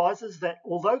advises that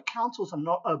although councils are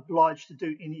not obliged to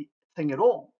do anything at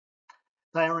all,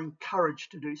 they are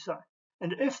encouraged to do so.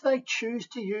 And if they choose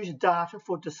to use data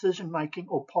for decision-making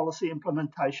or policy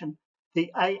implementation,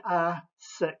 the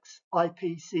AR6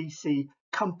 IPCC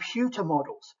computer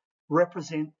models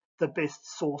represent the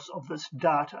best source of this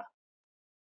data.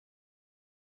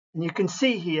 And you can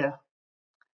see here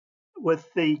with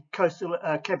the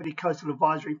Kapiti Coastal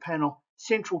Advisory Panel,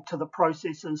 central to the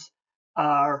processes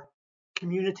are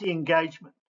community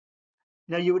engagement.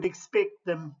 Now, you would expect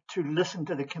them to listen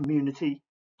to the community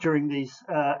during these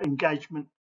engagement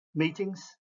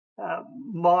meetings.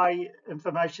 My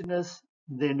information is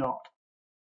they're not.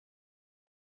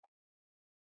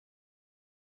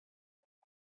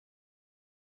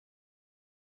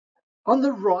 On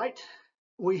the right,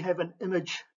 we have an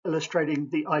image illustrating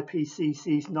the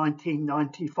IPCC's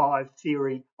 1995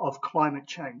 theory of climate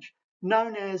change,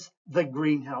 known as the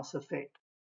greenhouse effect.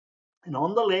 And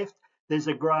on the left, there's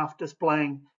a graph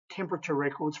displaying temperature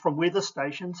records from weather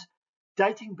stations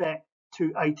dating back to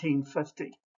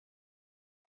 1850.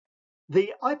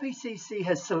 The IPCC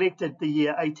has selected the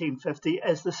year 1850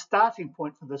 as the starting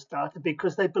point for this data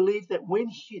because they believe that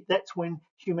that's when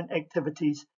human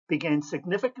activities began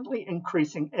significantly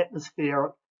increasing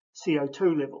atmospheric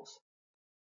CO2 levels.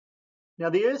 Now,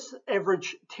 the Earth's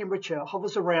average temperature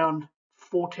hovers around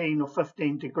 14 or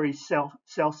 15 degrees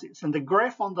Celsius, and the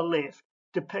graph on the left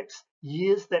depicts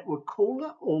years that were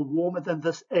cooler or warmer than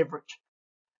this average.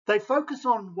 They focus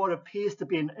on what appears to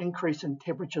be an increase in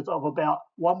temperatures of about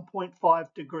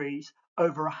 1.5 degrees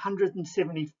over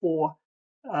 174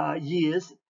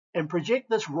 years and project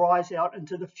this rise out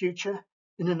into the future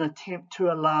in an attempt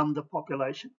to alarm the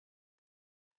population.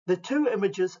 The two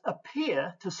images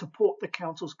appear to support the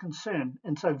Council's concern,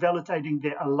 and so validating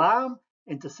their alarm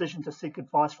and decision to seek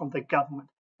advice from the government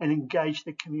and engage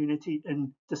the community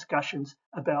in discussions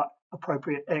about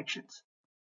appropriate actions.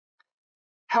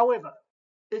 However,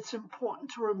 it's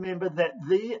important to remember that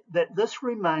this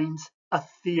remains a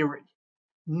theory.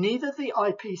 Neither the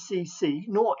IPCC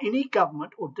nor any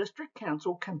government or district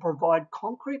council can provide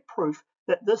concrete proof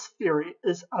that this theory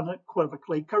is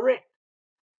unequivocally correct.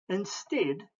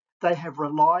 Instead, they have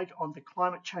relied on the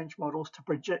climate change models to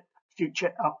project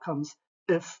future outcomes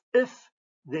if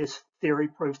this theory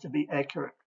proves to be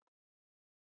accurate.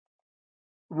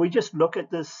 We just look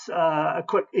at this, a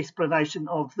quick explanation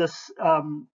of this,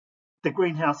 the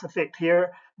greenhouse effect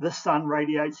here. The sun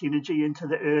radiates energy into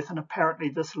the earth, and apparently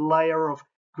this layer of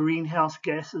greenhouse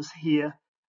gases here,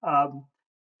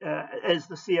 as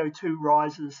the CO2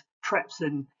 rises, traps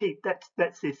in heat.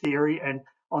 That's their theory. And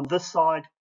on this side,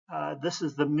 this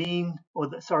is the mean, or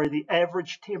the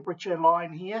average temperature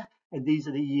line here, and these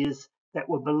are the years that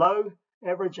were below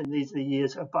average, and these are the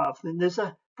years above. Then there's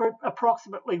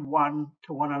approximately 1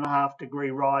 to 1.5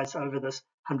 degree rise over this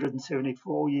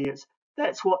 174 years.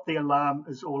 That's what the alarm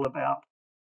is all about.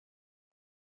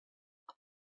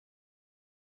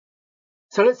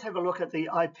 So let's have a look at the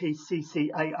IPCC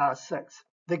AR6.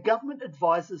 The government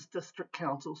advises district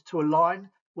councils to align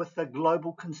with the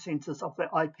global consensus of the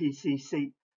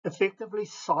IPCC, effectively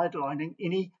sidelining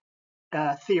any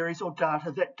theories or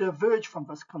data that diverge from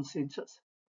this consensus.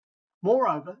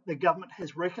 Moreover, the government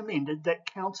has recommended that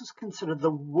councils consider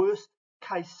the worst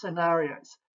case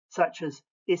scenarios, such as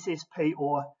SSP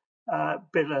or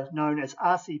better known as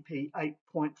RCP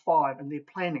 8.5 in their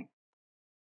planning.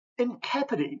 In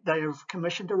Kapiti, they have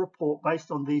commissioned a report based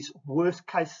on these worst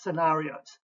case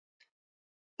scenarios.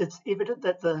 It's evident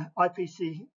that the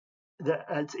IPC,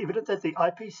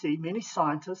 many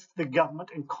scientists, the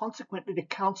government, and consequently the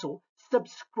council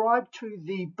subscribe to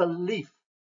the belief.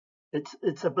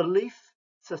 It's a belief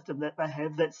system that they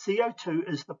have that CO2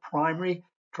 is the primary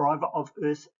driver of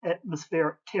Earth's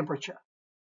atmospheric temperature.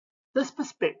 This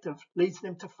perspective leads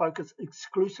them to focus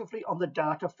exclusively on the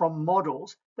data from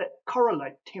models that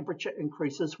correlate temperature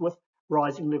increases with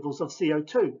rising levels of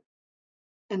CO2.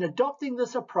 In adopting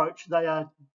this approach, they are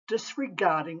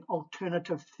disregarding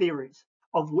alternative theories,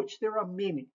 of which there are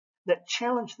many, that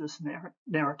challenge this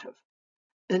narrative.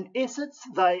 In essence,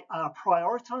 they are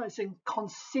prioritizing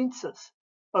consensus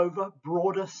over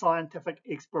broader scientific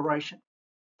exploration,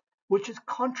 which is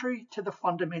contrary to the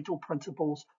fundamental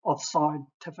principles of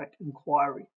scientific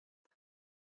inquiry.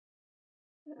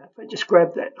 If I just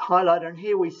grab that highlighter, and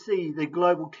here we see the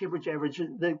global temperature average.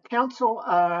 The council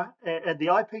at the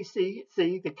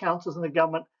IPCC, the councils and the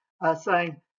government are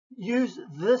saying, use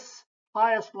this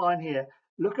highest line here.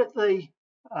 Look at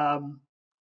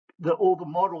all the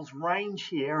models range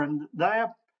here, and they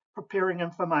are preparing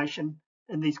information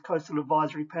in these coastal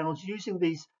advisory panels using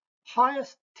these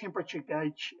highest temperature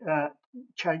gauge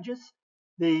changes,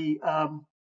 the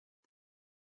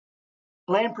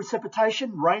land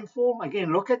precipitation, rainfall.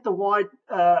 Again, look at the wide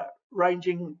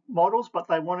ranging models, but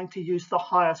they're wanting to use the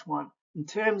highest one. In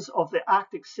terms of the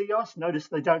Arctic sea ice, notice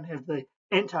they don't have the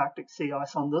Antarctic sea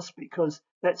ice on this because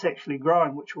that's actually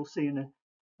growing, which we'll see in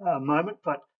a moment,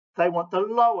 but they want the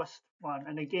lowest one.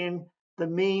 And again, the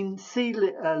mean sea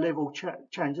level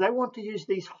change. They want to use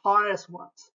these highest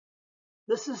ones.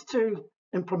 This is to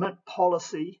implement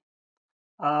policy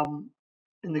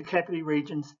in the Kapiti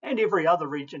regions, and every other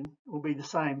region will be the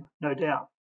same, no doubt.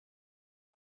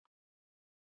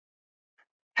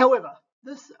 However,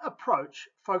 this approach,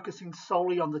 focusing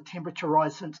solely on the temperature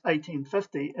rise since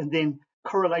 1850 and then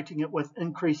correlating it with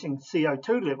increasing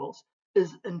CO2 levels,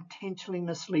 is intentionally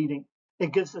misleading.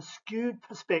 It gives a skewed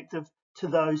perspective to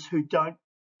those who don't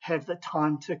have the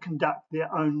time to conduct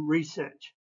their own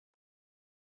research.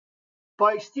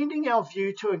 By extending our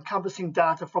view to encompassing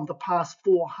data from the past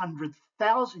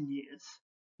 400,000 years,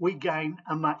 we gain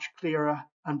a much clearer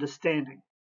understanding.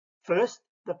 First,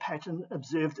 the pattern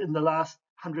observed in the last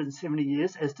 170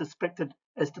 years, as depicted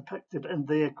in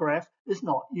their graph, is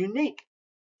not unique.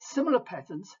 Similar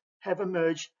patterns have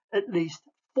emerged at least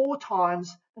 4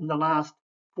 times in the last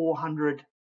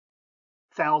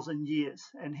 400,000 years.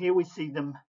 And here we see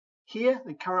them here,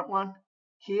 the current one,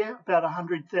 here, about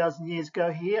 100,000 years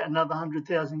ago, here, another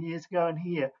 100,000 years ago, and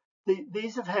here.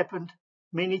 These have happened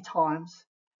many times.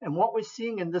 And what we're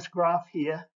seeing in this graph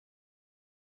here,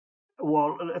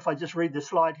 well, if I just read the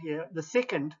slide here, the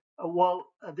second, while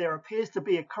there appears to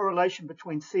be a correlation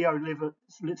between CO2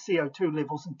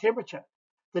 levels and temperature,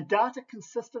 the data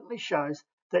consistently shows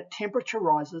that temperature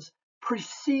rises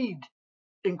precede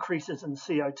increases in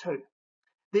CO2.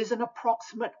 There's an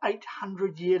approximate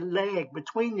 800-year lag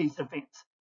between these events.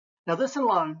 Now, this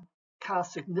alone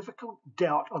casts significant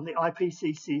doubt on the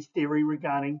IPCC's theory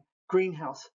regarding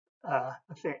greenhouse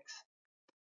effects.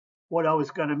 What I was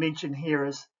going to mention here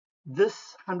is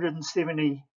this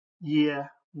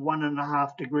 170-year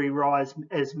 1.5 degree rise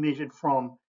as measured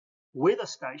from weather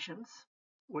stations,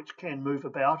 which can move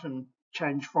about and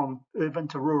change from urban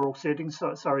to rural settings,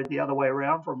 so sorry, the other way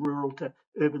around, from rural to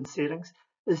urban settings,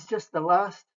 is just the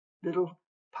last little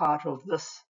part of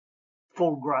this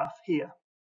full graph here.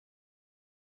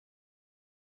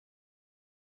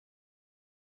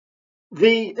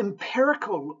 The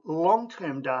empirical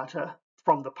long-term data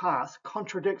from the past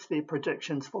contradicts their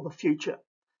predictions for the future.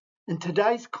 In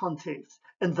today's context,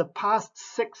 in the past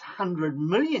 600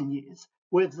 million years,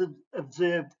 we've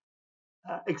observed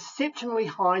exceptionally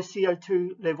high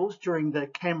CO2 levels during the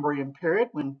Cambrian period,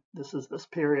 when this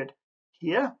period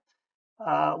here,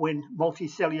 when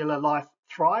multicellular life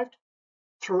thrived.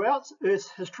 Throughout Earth's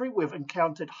history, we've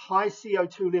encountered high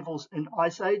CO2 levels in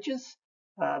ice ages.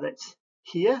 That's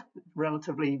here,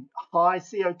 relatively high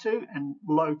CO2 and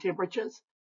low temperatures.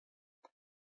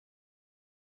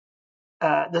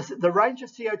 The range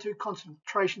of CO2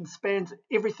 concentration spans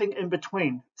everything in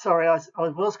between. Sorry, I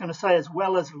was going to say as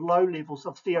well as low levels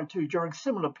of CO2 during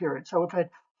similar periods. So we've had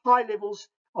high levels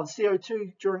of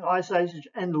CO2 during ice ages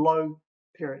and low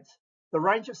periods. The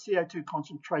range of CO2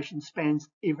 concentration spans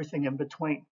everything in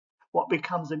between. What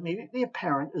becomes immediately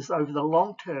apparent is over the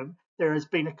long term, there has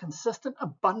been a consistent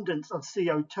abundance of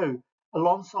CO2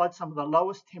 alongside some of the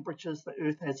lowest temperatures the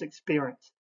Earth has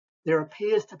experienced. There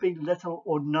appears to be little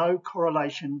or no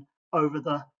correlation over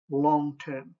the long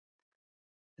term.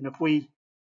 And if we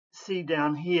see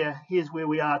down here, here's where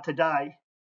we are today.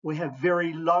 We have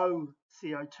very low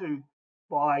CO2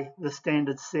 by the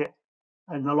standards set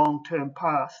in the long-term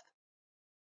past.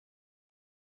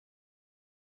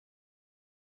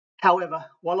 However,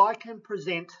 while I can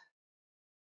present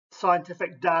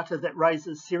scientific data that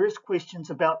raises serious questions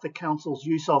about the Council's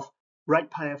use of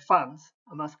ratepayer funds,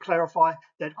 I must clarify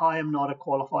that I am not a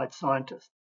qualified scientist.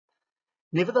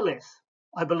 Nevertheless,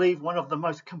 I believe one of the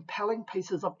most compelling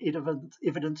pieces of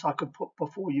evidence I could put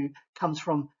before you comes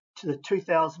from the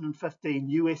 2015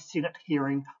 US Senate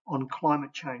hearing on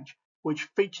climate change, which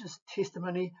features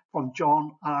testimony from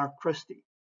John R. Christie.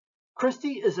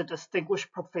 Christie is a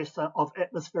distinguished professor of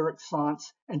atmospheric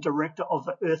science and director of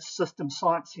the Earth System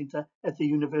Science Center at the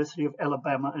University of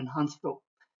Alabama in Huntsville.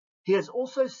 He has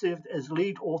also served as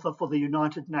lead author for the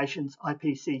United Nations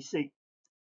IPCC.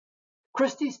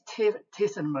 Christie's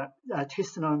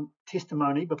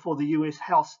testimony before the US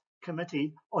House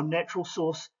Committee on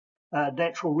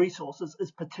Natural Resources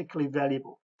is particularly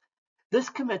valuable. This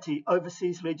committee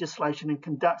oversees legislation and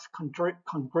conducts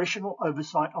congressional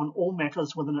oversight on all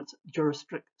matters within its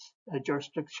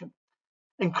jurisdiction,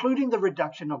 including the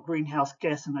reduction of greenhouse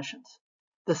gas emissions.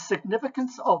 The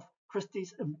significance of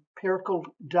Christie's empirical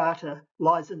data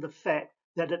lies in the fact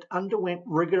that it underwent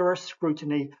rigorous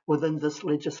scrutiny within this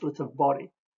legislative body.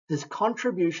 His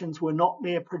contributions were not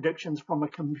mere predictions from a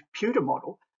computer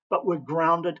model, but were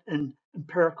grounded in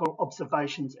empirical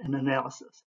observations and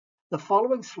analysis. The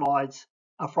following slides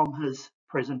are from his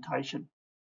presentation.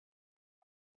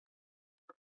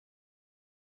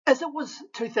 As it was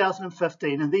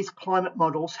 2015 and these climate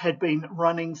models had been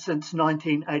running since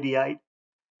 1988,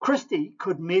 Christie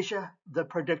could measure the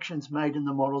predictions made in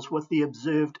the models with the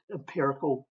observed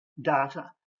empirical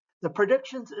data. The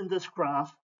predictions in this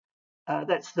graph,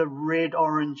 that's the red,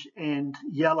 orange and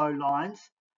yellow lines,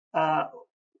 they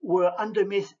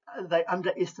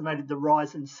underestimated the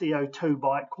rise in CO2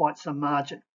 by quite some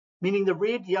margin, meaning the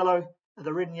red and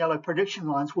yellow prediction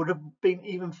lines would have been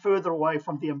even further away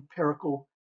from the empirical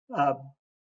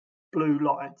blue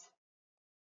lines.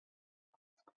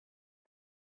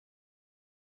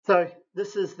 So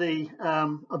this is the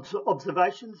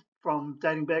observations from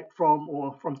dating back from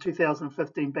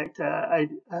 2015 back to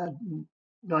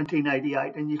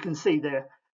 1988, and you can see they're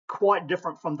quite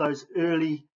different from those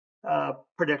early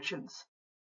predictions.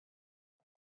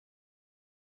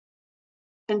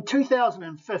 In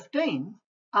 2015,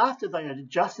 after they had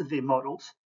adjusted their models,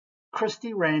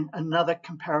 Christie ran another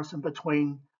comparison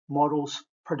between models'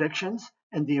 predictions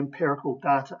and the empirical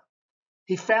data.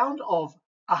 He found of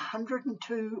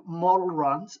 102 model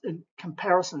runs in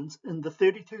comparisons in the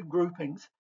 32 groupings,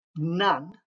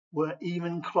 none were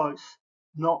even close,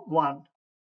 not one.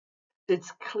 It's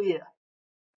clear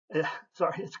then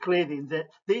that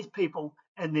these people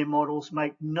and their models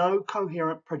make no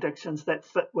coherent predictions that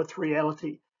fit with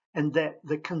reality, and that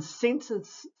the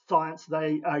consensus science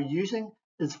they are using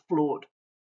is flawed.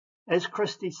 As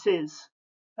Christie says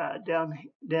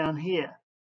down here,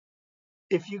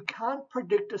 if you can't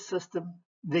predict a system,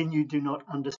 then you do not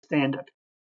understand it.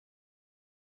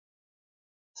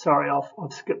 Sorry,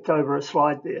 I've skipped over a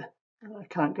slide there. I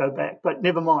can't go back, but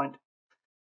never mind.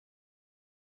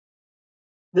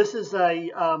 This is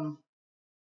a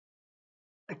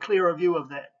clearer view of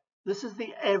that. This is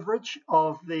the average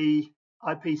of the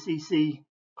IPCC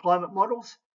climate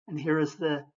models, and here is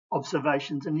the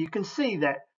observations. And you can see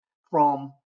that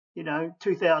from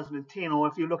 2010, or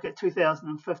if you look at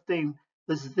 2015,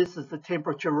 this is the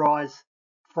temperature rise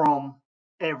from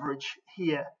average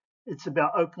here. It's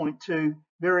about 0.2,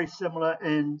 very similar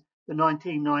in the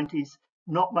 1990s.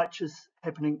 Not much is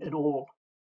happening at all.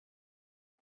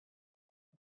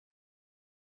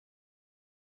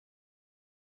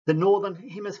 The Northern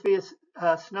Hemisphere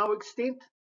snow extent,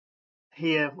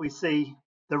 here we see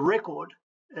the record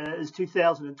is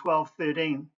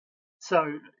 2012-13.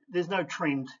 So there's no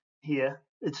trend here.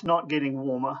 It's not getting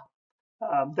warmer.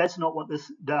 That's not what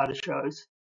this data shows.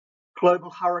 Global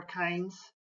hurricanes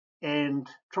and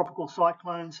tropical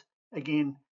cyclones,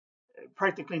 again,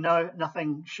 practically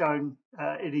nothing shown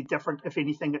any different. If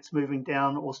anything, it's moving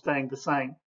down or staying the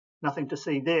same. Nothing to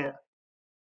see there.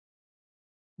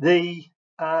 The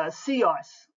sea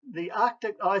ice, the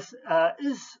Arctic ice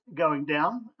is going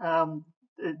down.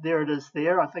 There it is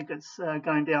there. I think it's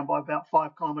going down by about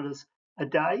 5 kilometres a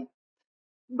day.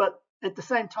 But at the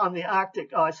same time, the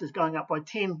Arctic ice is going up by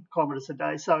 10 kilometres a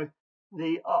day. So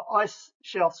the ice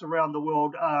shelves around the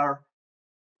world are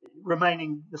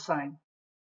remaining the same.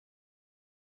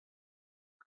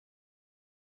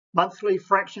 Monthly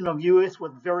fraction of US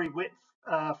with very wet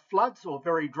floods or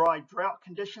very dry drought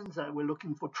conditions. We're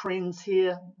looking for trends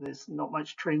here. There's not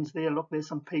much trends there. Look, there's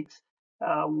some peaks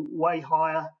way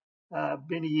higher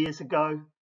many years ago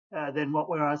than what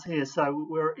we're at here. So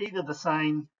we're either the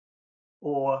same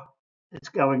or it's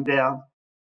going down.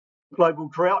 Global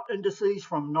drought indices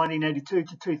from 1982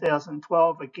 to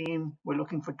 2012. Again, we're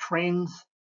looking for trends.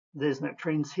 There's no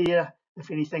trends here. If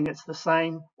anything, it's the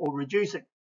same or reducing.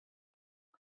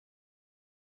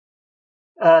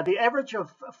 The average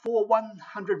of 4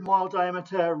 100-mile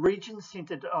diameter regions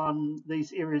centered on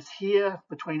these areas here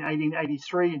between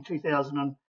 1883 and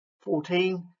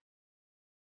 2014.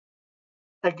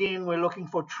 Again, we're looking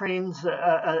for trends.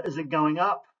 Is it going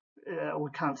up? We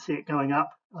can't see it going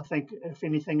up. I think, if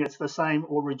anything, it's the same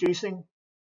or reducing.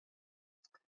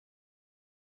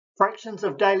 Fractions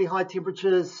of daily high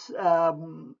temperatures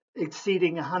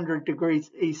exceeding 100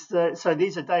 degrees east. So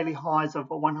these are daily highs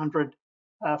of 100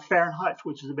 Fahrenheit,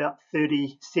 which is about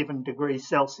 37 degrees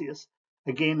Celsius.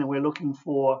 Again, and we're looking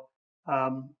for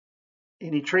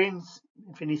any trends.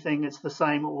 If anything, it's the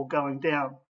same or going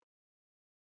down.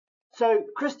 So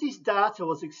Christie's data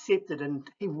was accepted and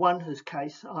he won his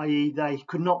case, i.e. they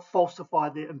could not falsify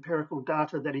the empirical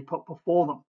data that he put before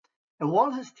them. And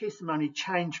while his testimony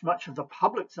changed much of the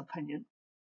public's opinion,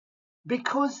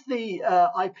 because the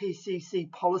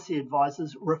IPCC policy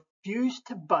advisors refused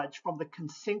to budge from the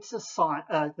consensus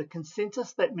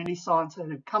that many scientists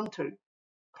had come to,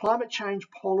 climate change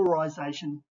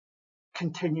polarization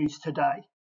continues today.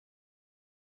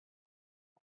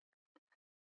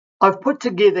 I've put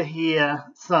together here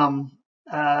some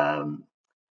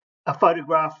a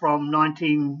photograph from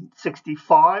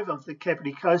 1965 of the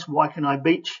Kapiti Coast, Waikanae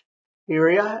Beach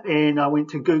area, and I went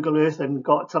to Google Earth and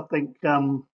got something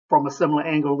from a similar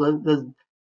angle.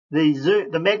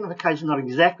 The magnification not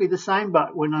exactly the same,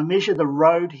 but when I measure the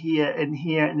road here, and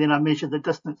then I measure the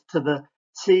distance to the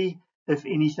sea, if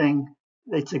anything,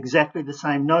 it's exactly the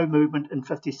same. No movement in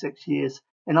 56 years.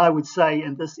 And I would say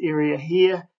in this area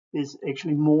here, there's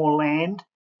actually more land,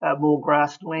 more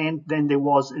grassed land than there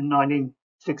was in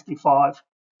 1965.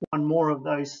 One more of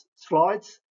those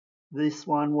slides. This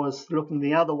one was looking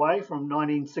the other way from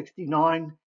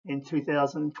 1969 and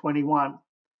 2021.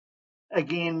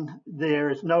 Again, there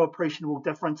is no appreciable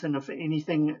difference, and if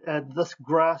anything, this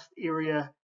grassed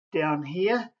area down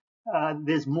here,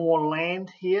 there's more land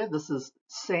here. This is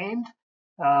sand,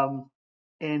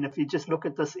 and if you just look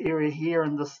at this area here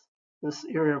and this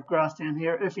area of grass down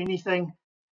here, if anything,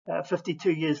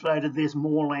 52 years later, there's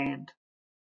more land.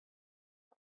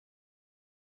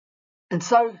 And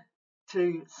so,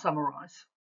 to summarise,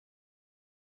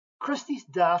 Christie's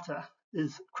data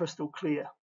is crystal clear.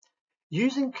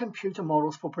 Using computer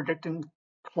models for predicting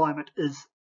climate is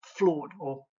flawed,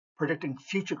 or predicting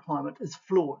future climate is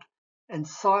flawed, and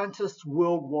scientists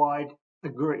worldwide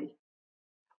agree.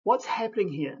 What's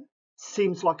happening here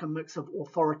seems like a mix of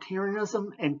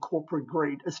authoritarianism and corporate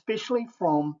greed, especially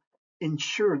from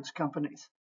insurance companies.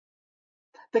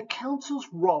 The council's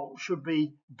role should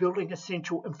be building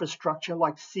essential infrastructure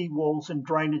like seawalls and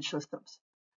drainage systems,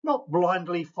 not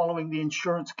blindly following the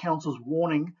insurance council's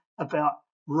warning about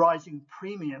rising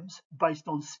premiums based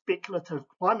on speculative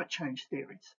climate change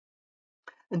theories.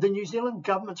 And the New Zealand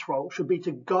government's role should be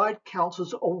to guide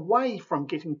councils away from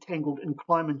getting tangled in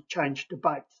climate change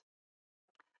debates.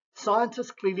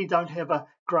 Scientists clearly don't have a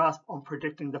grasp on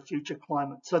predicting the future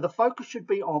climate, so the focus should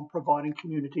be on providing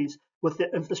communities with the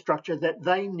infrastructure that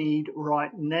they need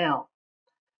right now.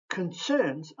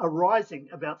 Concerns are rising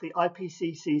about the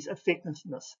IPCC's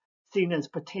effectiveness, seen as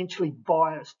potentially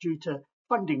biased due to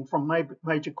funding from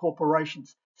major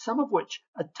corporations, some of which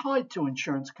are tied to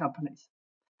insurance companies.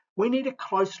 We need a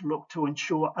close look to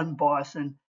ensure unbiased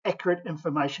and accurate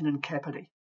information in Kapiti.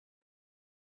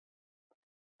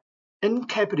 In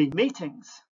Kapiti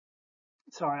meetings,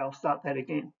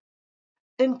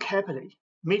 In Kapiti,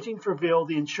 meetings reveal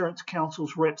the Insurance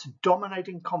Council's reps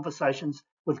dominating conversations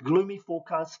with gloomy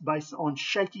forecasts based on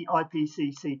shaky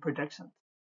IPCC predictions.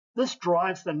 This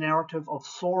drives the narrative of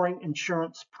soaring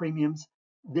insurance premiums.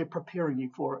 They're preparing you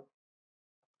for it.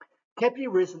 Kapiti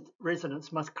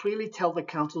residents must clearly tell the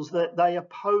councils that they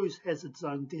oppose hazard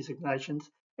zone designations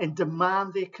and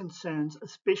demand their concerns,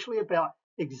 especially about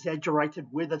exaggerated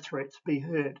weather threats, be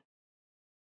heard.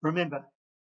 Remember,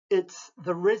 it's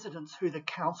the residents who the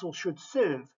council should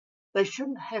serve. They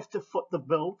shouldn't have to foot the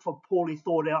bill for poorly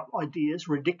thought out ideas,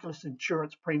 ridiculous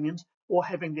insurance premiums, or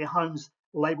having their homes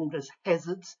labelled as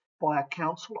hazards by a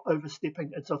council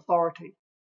overstepping its authority.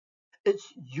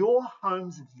 It's your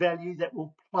home's value that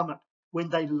will plummet when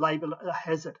they label it a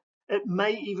hazard. It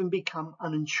may even become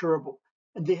uninsurable.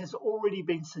 And there has already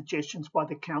been suggestions by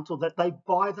the council that they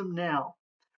buy them now,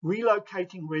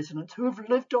 relocating residents who have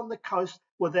lived on the coast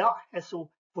without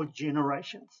hassle for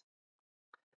generations.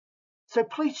 So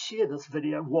please share this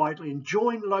video widely and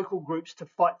join local groups to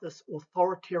fight this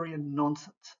authoritarian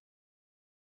nonsense.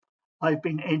 I've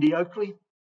been Andy Oakley.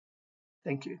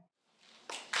 Thank you.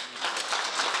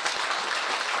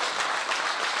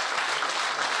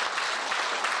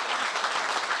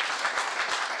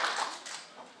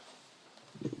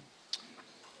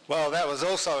 Well, that was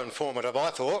also informative, I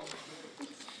thought.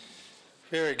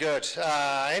 Very good.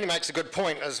 Andy makes a good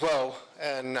point as well,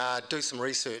 and do some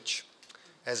research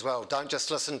as well. Don't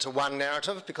just listen to one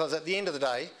narrative, because at the end of the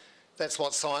day, that's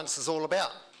what science is all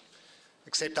about.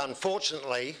 Except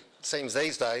unfortunately, it seems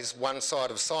these days, one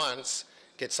side of science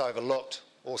gets overlooked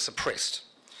or suppressed.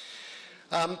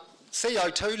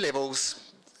 CO2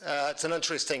 levels, it's an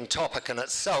interesting topic in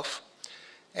itself.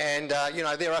 And, you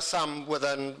know, there are some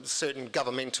within certain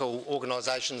governmental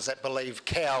organisations that believe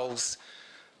cows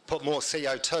put more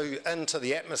CO2 into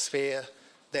the atmosphere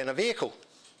than a vehicle.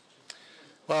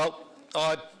 Well,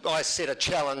 I set a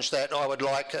challenge that I would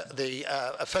like the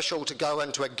official to go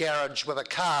into a garage with a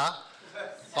car.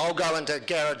 I'll go into a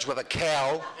garage with a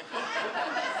cow,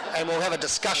 and we'll have a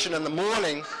discussion in the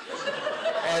morning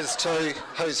as to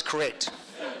who's correct.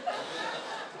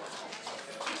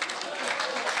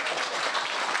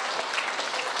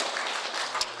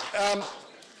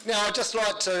 Now, I'd just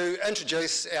like to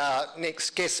introduce our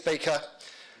next guest speaker.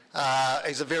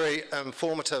 He's a very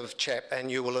informative chap,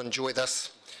 and you will enjoy this.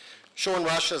 Sean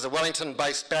Rush is a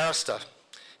Wellington-based barrister.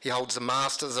 He holds a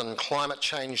Master's in Climate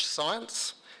Change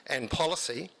Science and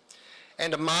Policy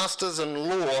and a Master's in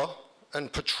Law in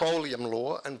Petroleum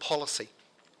Law and Policy.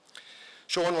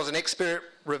 Sean was an expert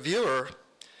reviewer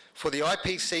for the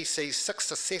IPCC's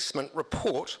sixth assessment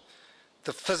report,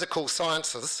 The Physical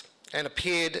Sciences, and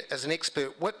appeared as an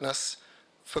expert witness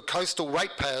for Coastal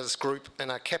Ratepayers Group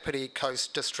in our Kapiti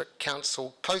Coast District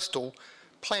Council coastal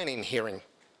planning hearing.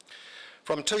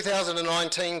 From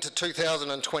 2019 to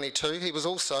 2022, he was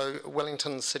also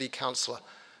Wellington City Councillor.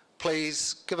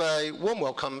 Please give a warm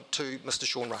welcome to Mr.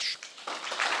 Sean Rush.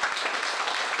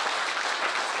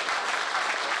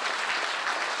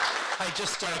 Hey,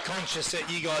 just conscious that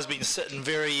you guys have been sitting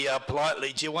very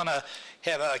politely. Do you want to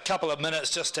have a couple of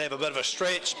minutes just to have a bit of a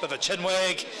stretch, bit of a chin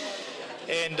wag?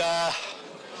 And I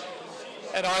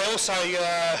also,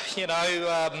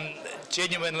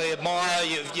 genuinely admire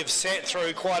you've sat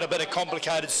through quite a bit of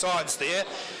complicated science there.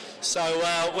 So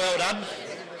well done.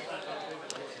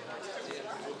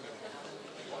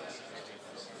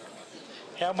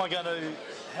 How am I going to change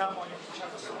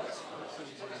the slides?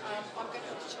 I'm going to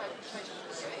change it.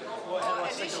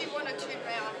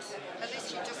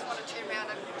 Unless you just want to turn around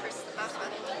and press the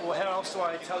button. Well, how else do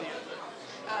I tell you?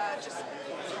 Just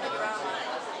put your arm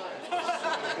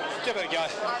up. Give it a go.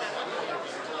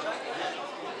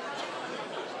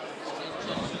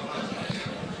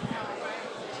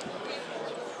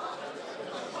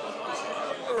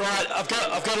 Right, I've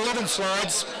got 11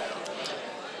 slides.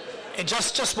 And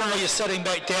just while you're sitting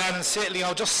back down and settling,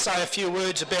 I'll just say a few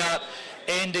words about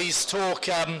Andy's talk.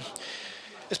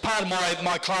 As part of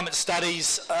my climate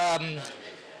studies,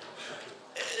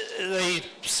 the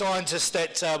scientist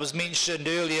that was mentioned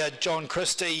earlier, John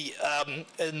Christie,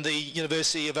 in the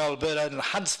University of Alberta in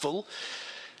Huntsville,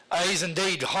 he's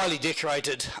indeed highly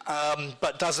decorated,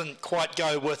 but doesn't quite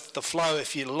go with the flow,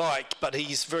 if you like, but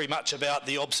he's very much about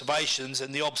the observations,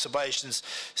 and the observations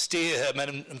steer him.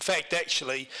 And in fact,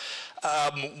 actually,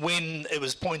 when it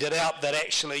was pointed out that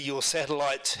actually your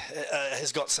satellite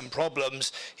has got some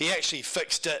problems, he actually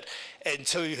fixed it, and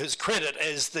to his credit,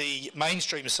 as the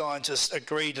mainstream scientists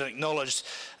agreed and acknowledged,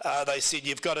 they said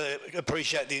you've got to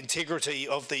appreciate the integrity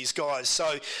of these guys.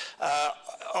 So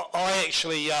I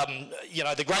actually,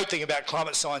 the great thing about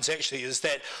climate science actually is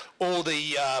that all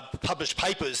the published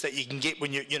papers that you can get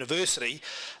when you're at university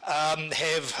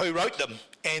have who wrote them,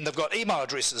 and they've got email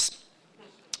addresses.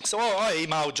 So I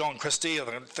emailed John Christie, and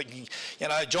I'm thinking,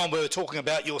 John, we were talking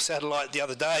about your satellite the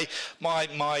other day. My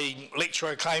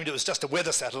lecturer claimed it was just a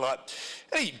weather satellite.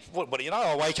 And what do you know,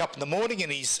 I wake up in the morning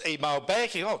and he's emailed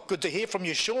back, oh, good to hear from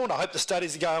you, Sean. I hope the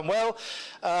studies are going well.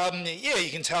 Yeah, you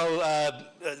can tell, I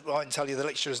won't tell you the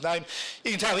lecturer's name,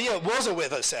 you can tell, yeah, it was a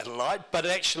weather satellite, but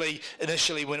actually,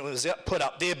 initially when it was put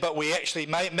up there, but we actually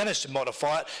managed to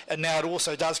modify it, and now it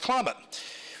also does climate.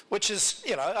 Which is,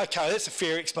 okay, that's a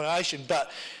fair explanation, but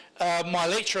my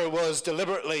lecturer was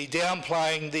deliberately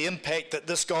downplaying the impact that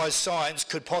this guy's science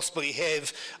could possibly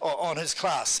have on his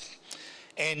class.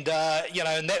 And,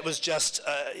 and that was just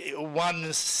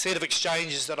one set of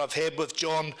exchanges that I've had with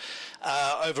John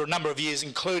over a number of years,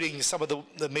 including some of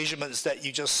the measurements that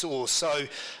you just saw. So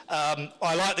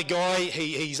I like the guy.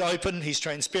 He's open, he's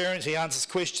transparent, he answers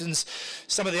questions.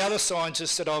 Some of the other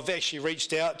scientists that I've actually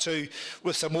reached out to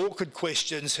with some awkward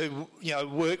questions who,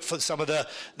 work for some of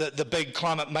the big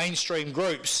climate mainstream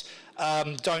groups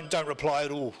don't reply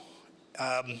at all.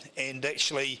 And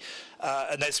actually,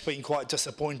 and that's been quite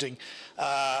disappointing.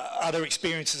 Other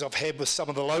experiences I've had with some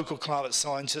of the local climate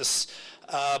scientists,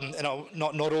 and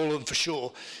not all of them for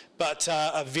sure, but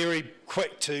are very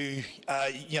quick to,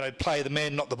 play the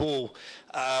man, not the ball,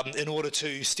 in order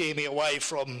to steer me away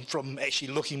from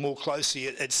actually looking more closely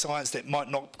at science that might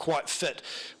not quite fit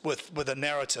with a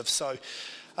narrative. So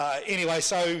anyway,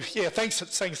 yeah, thanks for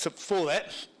that.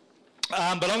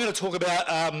 But I'm going to talk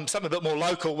about something a bit more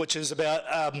local, which is about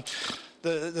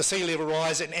the sea level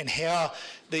rise and how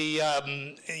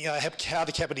how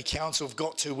the Kapiti Council have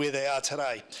got to where they are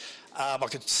today. I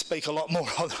could speak a lot more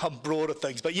on broader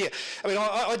things, but yeah, I mean,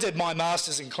 I did my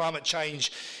Masters in Climate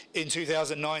Change in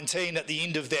 2019. At the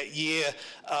end of that year,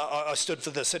 I stood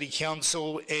for the City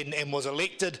Council and was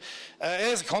elected.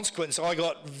 As a consequence, I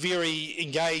got very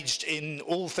engaged in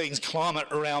all things climate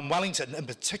around Wellington, in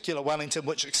particular Wellington,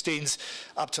 which extends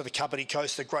up to the Kapiti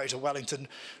Coast, the Greater Wellington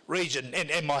region,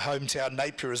 and my hometown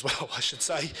Napier as well, I should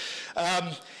say.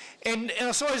 And I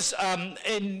suppose,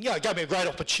 it gave me a great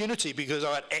opportunity because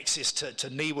I had access to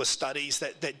NIWA studies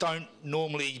that don't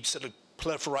normally sort of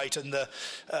proliferate in the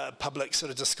public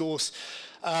sort of discourse.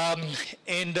 One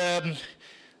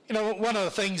of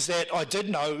the things that I did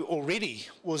know already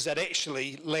was that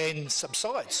actually land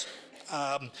subsides.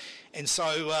 And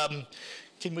so,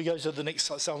 can we go to the next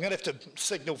slide? So I'm going to have to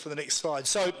signal for the next slide.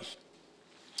 So,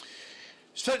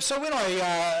 So when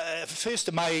I, 1st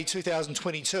of May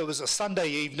 2022, it was a Sunday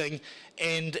evening,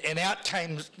 and out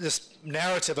came this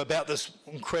narrative about this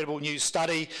incredible new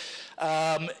study,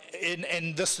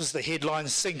 and this was the headline,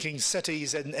 Sinking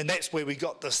Cities, and that's where we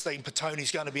got this thing,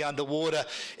 Petoni's going to be underwater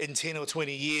in 10 or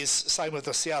 20 years, same with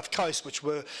the South Coast, which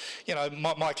were, you know,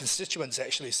 my constituents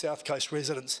actually, South Coast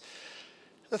residents.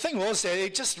 The thing was that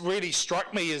it just really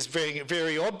struck me as very,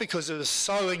 very odd because it was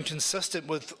so inconsistent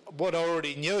with what I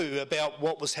already knew about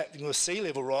what was happening with sea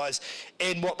level rise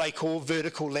and what they call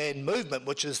vertical land movement,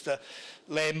 which is the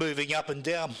land moving up and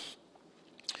down.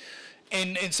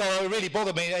 And so it really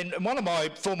bothered me. And in one of my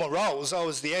former roles, I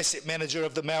was the asset manager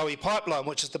of the Maui pipeline,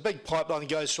 which is the big pipeline that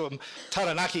goes from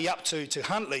Taranaki up to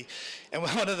Huntly. And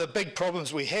one of the big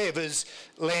problems we have is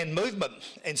land movement.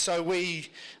 And so we,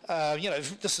 you know,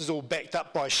 this is all backed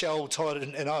up by Shell, Todd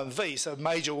and OMV, so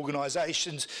major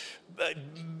organisations,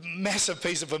 massive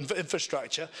piece of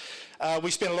infrastructure.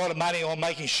 We spent a lot of money on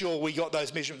making sure we got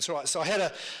those measurements right. So I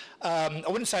had I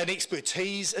wouldn't say an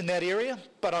expertise in that area,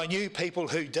 but I knew people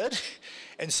who did.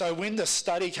 And so when the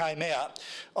study came out,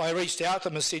 I reached out to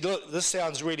them and said, look, this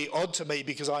sounds really odd to me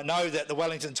because I know that the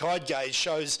Wellington tide gauge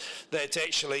shows that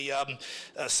actually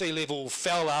sea level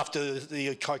fell after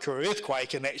the Kaikoura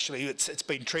earthquake, and actually it's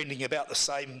been trending about the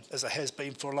same as it has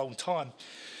been for a long time.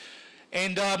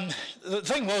 And the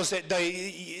thing was that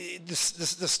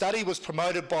the study was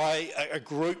promoted by a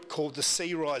group called the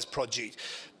Sea Rise Project.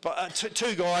 But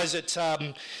two guys at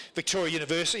Victoria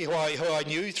University who I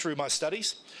knew through my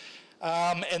studies,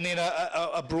 and then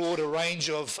a broader range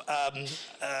of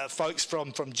folks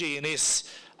from GNS,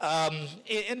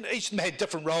 and each of them had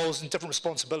different roles and different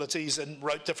responsibilities and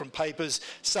wrote different papers,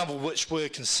 some of which were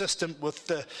consistent with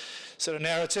the sort of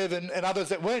narrative and others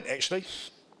that weren't actually.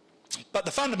 But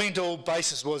the fundamental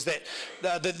basis was that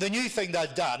the new thing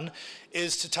they'd done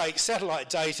is to take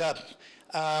satellite data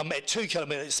at 2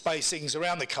 kilometre spacings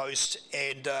around the coast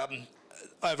and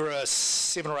over a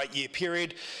 7 or 8 year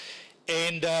period.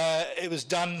 And it was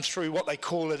done through what they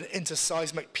call an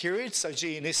interseismic period. So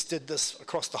GNS did this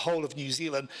across the whole of New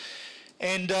Zealand.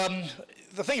 And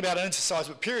the thing about an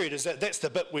interseismic period is that that's the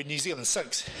bit where New Zealand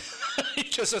sinks.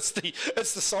 Because it's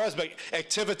the seismic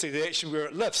activity that actually where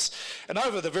it lifts. And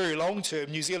over the very long term,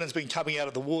 New Zealand's been coming out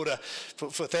of the water for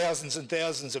thousands and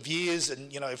thousands of years,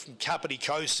 and you know, from Kapiti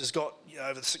coast has got, you know,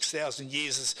 over 6,000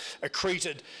 years has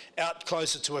accreted out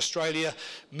closer to Australia.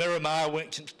 Miramar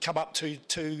can come up to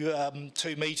 2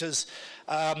 metres.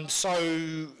 So,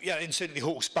 you know, and certainly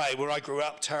Hawke's Bay, where I grew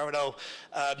up, Taranaki,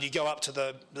 you go up to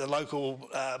the local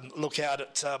lookout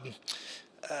at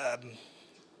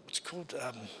what's it called?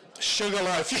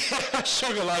 Sugarloaf, yeah,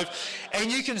 Sugarloaf,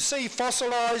 and you can see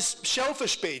fossilised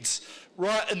shellfish beds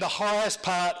right in the highest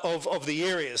part of the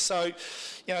area. So,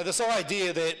 you know, this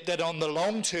idea that on the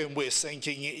long term we're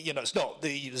sinking, you know, it's not.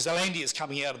 The Zealandia is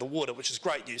coming out of the water, which is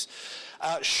great news.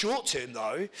 Short term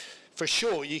though, for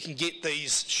sure, you can get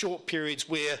these short periods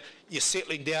where you're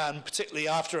settling down, particularly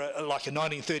after like a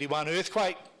 1931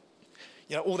 earthquake.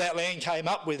 You know, all that land came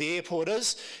up where the airport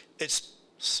is. It's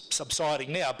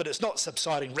subsiding now, but it's not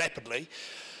subsiding rapidly.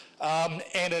 And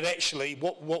it actually,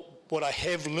 what I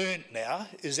have learnt now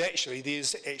is actually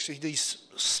there's actually these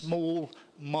small,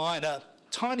 minor,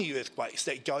 tiny earthquakes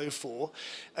that go for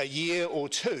a year or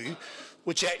two,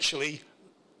 which actually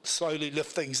slowly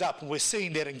lift things up. And we're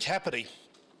seeing that in Kapiti,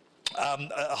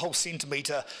 a whole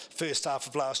centimetre first half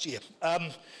of last year.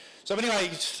 So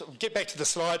anyway, get back to the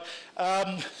slide.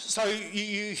 So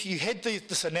you had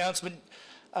this announcement.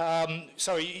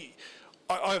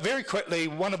 I very quickly,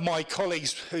 one of my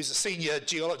colleagues who's a senior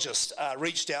geologist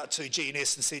reached out to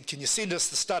GNS and said, can you send us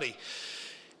the study?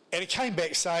 And it came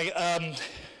back saying,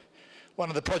 one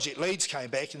of the project leads came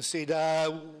back and said,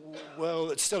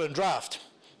 well, it's still in draft.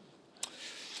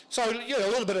 So, you know,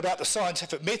 a little bit about the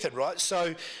scientific method, right?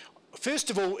 So, first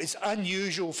of all, it's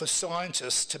unusual for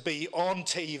scientists to be on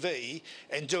TV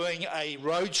and doing a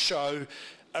roadshow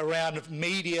around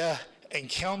media and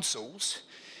councils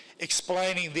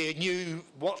explaining their new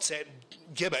WhatsApp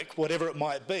gimmick, whatever it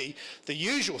might be. The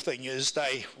usual thing is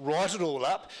they write it all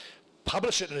up,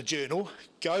 publish it in a journal,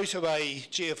 go to a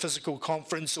geophysical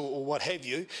conference or what have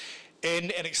you,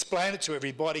 and explain it to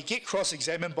everybody, get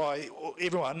cross-examined by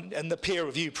everyone in the peer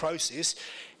review process,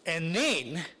 and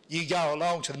then you go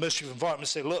along to the Ministry of Environment and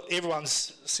say, look,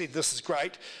 everyone's said this is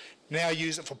great, now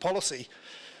use it for policy.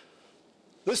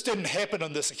 This didn't happen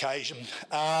on this occasion.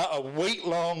 A week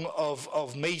long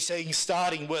of meetings,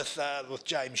 starting with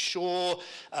James Shaw,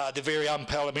 the very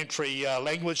unparliamentary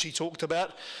language he talked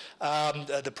about,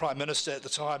 the Prime Minister at the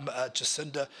time,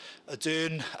 Jacinda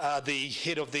Ardern, the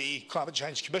head of the Climate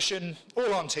Change Commission,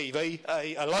 all on TV,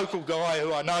 a local guy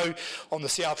who I know on the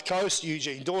South Coast,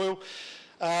 Eugene Doyle.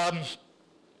 And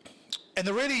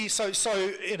they're really, so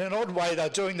in an odd way, they're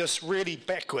doing this really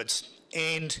backwards.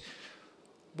 And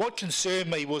what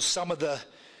concerned me was some of the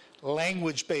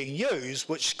language being used,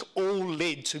 which all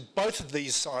led to both of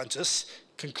these scientists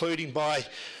concluding by,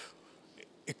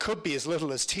 it could be as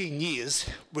little as 10 years,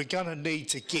 we're going to need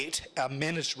to get our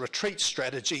managed retreat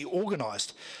strategy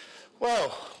organised.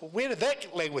 Well, where did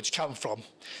that language come from?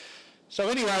 So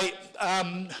anyway,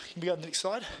 can we go to the next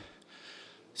slide?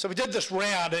 So we did this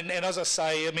round, and as I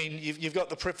say, I mean, you've got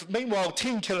the... Meanwhile,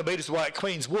 10 kilometres away at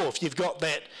Queen's Wharf, you've got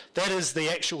that is the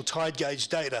actual tide gauge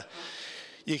data.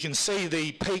 You can see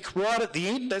the peak right at the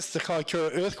end, that's the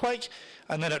Kaikoura earthquake,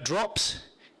 and then it drops,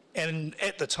 and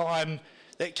at the time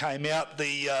that came out,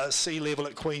 the sea level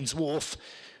at Queen's Wharf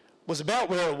was about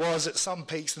where it was at some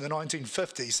peaks in the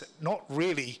 1950s, not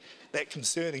really that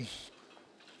concerning.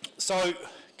 So,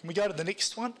 can we go to the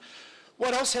next one?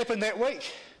 What else happened that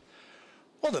week?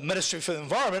 Well, the Ministry for the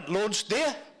Environment launched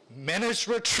their Managed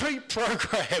Retreat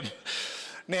program.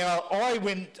 Now, I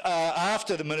went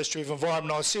after the Ministry of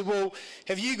Environment, I said, well,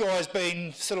 have you guys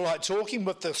been sort of like talking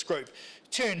with this group?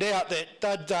 Turned out that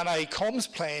they'd done a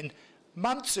comms plan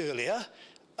months earlier,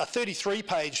 a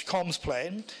 33-page comms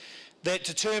plan, that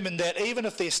determined that even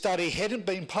if their study hadn't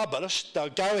been published, they'll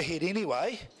go ahead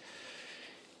anyway.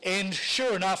 And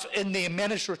sure enough, in their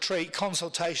Managed Retreat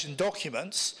consultation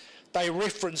documents, they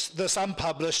referenced this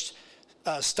unpublished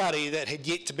study that had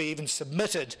yet to be even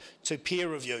submitted to peer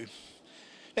review.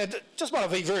 Now, just want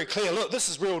to be very clear, look, this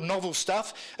is real novel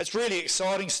stuff, it's really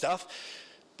exciting stuff,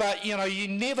 but you know, you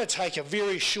never take a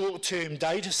very short-term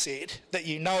data set that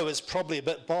you know is probably a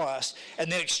bit biased and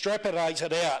then extrapolate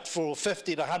it out for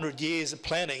 50 to 100 years of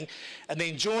planning and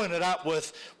then join it up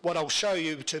with what I'll show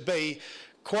you to be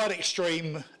quite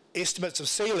extreme estimates of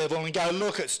sea level and go,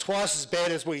 look, it's twice as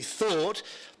bad as we thought.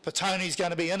 Petoni's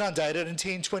going to be inundated in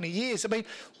 10, 20 years. I mean,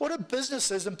 what are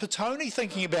businesses in Petone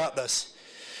thinking about this?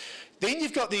 Then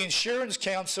you've got the Insurance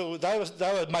Council. They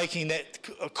were making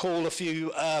that call a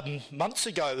few months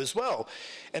ago as well.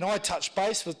 And I touched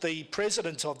base with the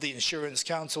president of the Insurance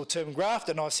Council, Tim Graft,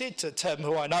 and I said to Tim,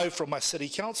 who I know from my city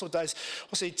council days,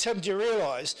 I said, Tim, do you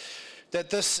realise that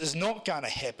this is not going to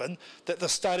happen, that the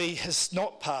study has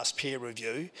not passed peer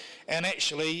review, and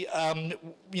actually,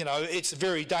 you know, it's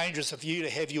very dangerous of you to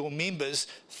have your members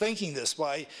thinking this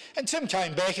way. And Tim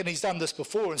came back, and he's done this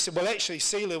before, and said, well, actually,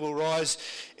 sea level rise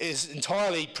is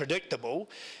entirely predictable.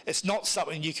 It's not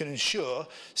something you can ensure,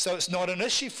 so it's not an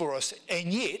issue for us.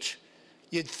 And yet,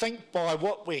 you'd think by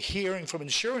what we're hearing from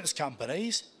insurance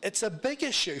companies, it's a big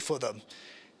issue for them.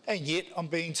 And yet, I'm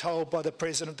being told by the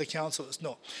president of the council it's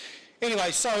not.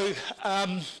 Anyway, so,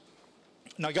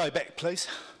 no, go back, please.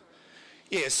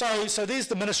 Yeah, so there's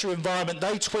the Ministry of Environment.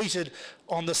 They tweeted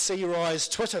on the Sea Rise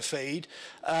Twitter feed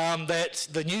that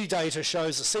the new data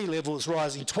shows the sea level is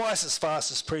rising twice as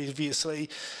fast as previously.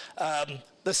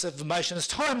 This information is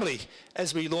timely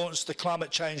as we launched the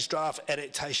Climate Change Draft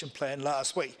Adaptation Plan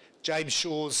last week. James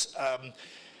Shaw's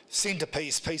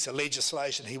centrepiece piece of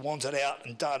legislation he wanted out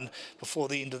and done before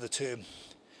the end of the term.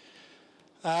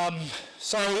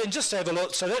 So, and just to have a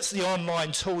look, so that's the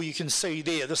online tool you can see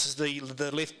there. This is the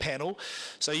left panel.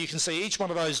 So you can see each one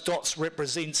of those dots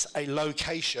represents a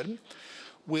location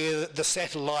where the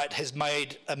satellite has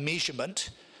made a measurement,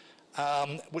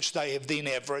 which they have then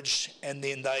averaged, and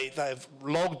then they've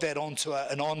logged that onto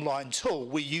an online tool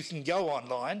where you can go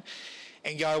online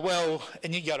and go, well,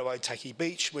 and you can go to Otaki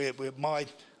Beach where my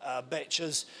batch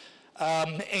is,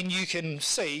 and you can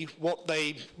see what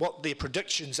their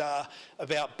predictions are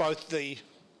about both the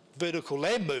vertical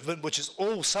land movement, which is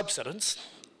all subsidence,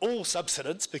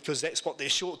 because that's what their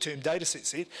short-term data set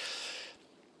said,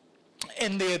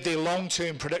 and their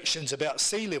long-term predictions about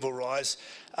sea level rise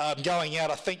going out,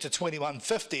 I think, to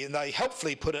 2150, and they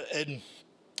helpfully put it in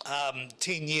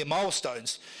 10-year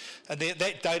milestones. And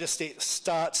that data set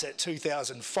starts at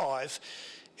 2005,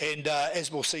 and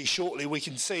as we'll see shortly, we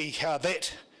can see how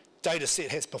that data set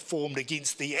has performed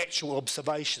against the actual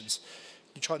observations.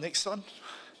 Can you try the next one?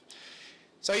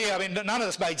 So yeah, I mean, none of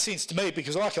this made sense to me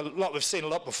because like we've seen a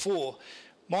lot before,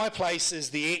 my place is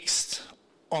the X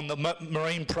on the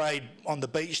marine parade on the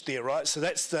beach there, right? So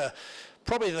that's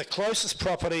probably the closest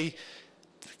property.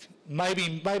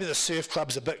 Maybe the surf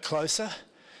club's a bit closer.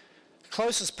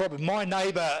 Closest property, my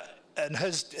neighbour and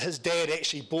his dad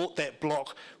actually bought that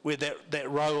block where that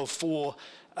row of 4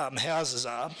 houses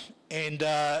are, and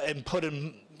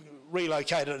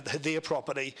relocated their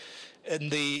property in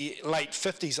the late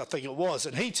 50s, I think it was.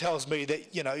 And he tells me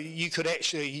that, you know, you could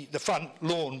actually, the front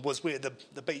lawn was where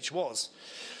the beach was.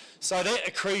 So that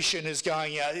accretion is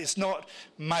going out. It's not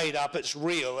made up, it's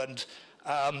real. And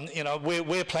you know,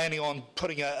 we're planning on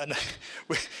putting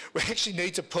we actually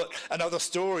need to put another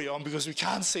story on because we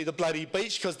can't see the bloody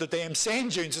beach because the damn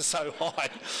sand dunes are so high.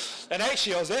 And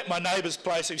actually I was at my neighbour's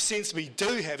place who since we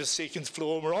do have a second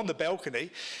floor and we're on the balcony,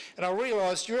 and I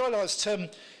realised, Tim,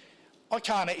 I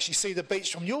can't actually see the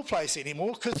beach from your place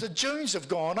anymore because the dunes have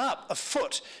gone up a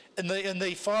foot in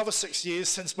the 5 or 6 years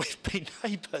since we've been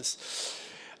neighbours.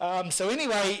 So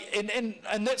anyway,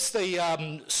 and that's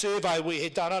the survey we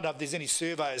had done. I don't know if there's any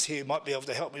surveyors here who might be able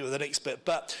to help me with the next bit,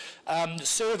 but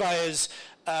surveyors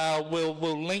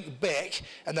will link back,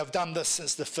 and they've done this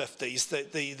since the 50s.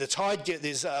 The tide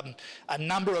there's a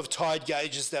number of tide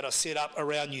gauges that are set up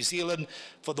around New Zealand.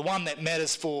 For the one that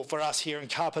matters for us here in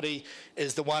Kapiti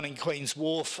is the one in Queen's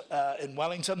Wharf in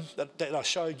Wellington that I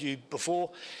showed you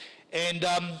before. And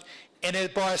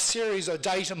by a series of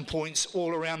datum points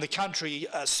all around the country,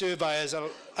 surveyors are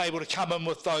able to come in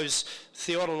with those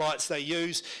theodolites they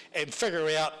use and figure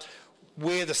out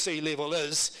where the sea level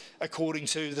is according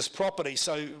to this property.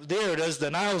 So there it is, the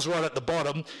nail's right at the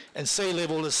bottom, and sea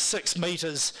level is 6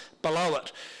 metres below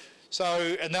it.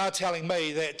 So, and they're telling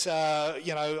me that,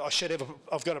 you know,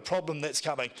 I've got a problem that's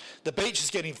coming. The beach is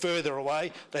getting further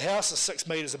away. The house is 6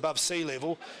 metres above sea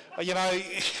level. You know,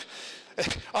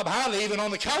 I'm hardly even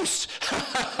on the coast.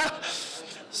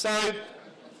 So,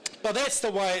 but that's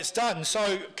the way it's done.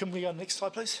 So, can we go next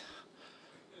slide, please?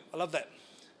 I love that.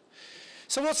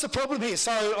 So what's the problem here?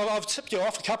 So I've tipped you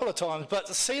off a couple of times, but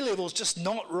the sea level is just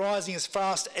not rising as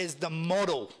fast as the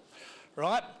model,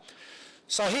 right?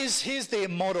 So here's their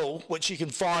model, which you can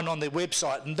find on their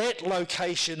website, and that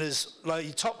location is like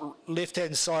the top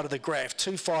left-hand side of the graph,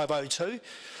 2502.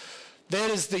 That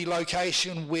is the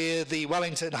location where the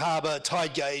Wellington Harbour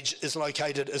tide gauge is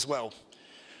located as well.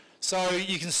 So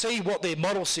you can see what their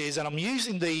model says, and I'm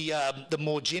using the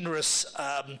more generous,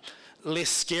 less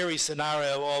scary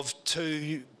scenario of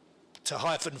 2 to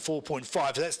hyphen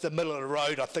 4.5. That's the middle of the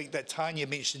road, I think, that Tanya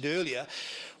mentioned earlier.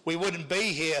 We wouldn't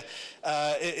be here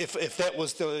if that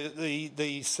was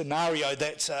the scenario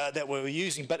that we were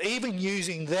using. But even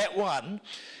using that one,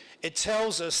 it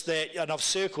tells us that, and I've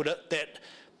circled it, that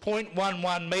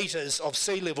 0.11 metres of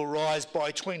sea level rise by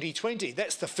 2020.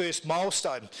 That's the first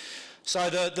milestone.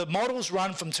 So the models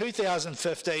run from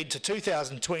 2015 to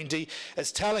 2020.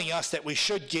 It's telling us that we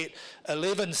should get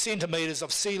 11 centimetres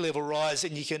of sea level rise,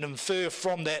 and you can infer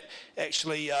from that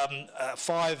actually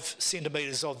 5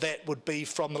 centimetres of that would be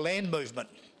from the land movement.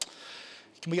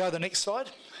 Can we go to the next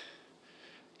slide?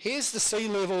 Here's the sea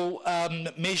level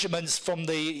measurements from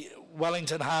the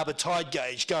Wellington Harbour tide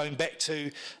gauge going back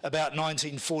to about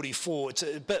 1944. It's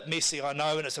a bit messy, I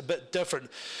know, and it's a bit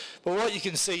different. But what you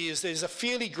can see is there's a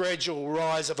fairly gradual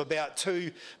rise of about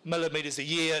 2 millimetres a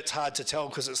year. It's hard to tell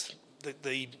because it's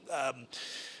the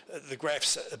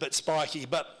graph's a bit spiky,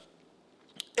 but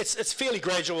it's fairly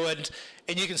gradual, and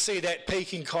you can see that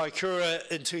peak in Kaikoura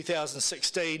in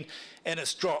 2016, and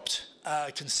it's dropped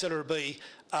considerably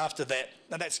after that,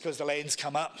 and that's because the land's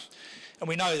come up. And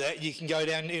we know that. You can go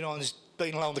down, you know, and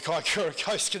been along the Kaikoura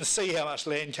coast, can see how much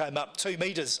land came up, 2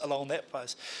 metres along that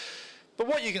place. But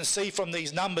what you can see from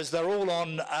these numbers, they're all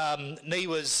on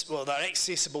NIWA's, well, they're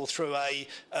accessible through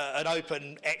an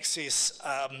open access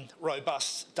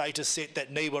robust data set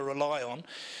that NIWA rely on,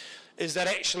 is that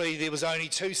actually there was only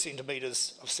 2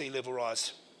 centimetres of sea level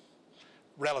rise,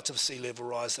 relative sea level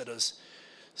rise that is.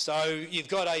 So you've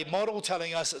got a model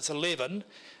telling us it's 11,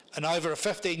 and over a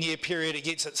 15-year period it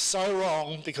gets it so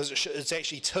wrong because it's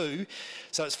actually 2,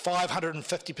 so it's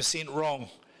 550% wrong.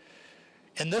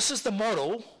 And this is the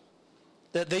model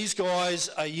that these guys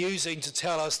are using to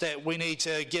tell us that we need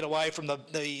to get away from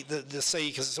the sea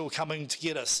because it's all coming to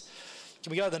get us.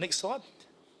 Can we go to the next slide?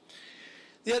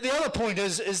 The other point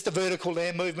is the vertical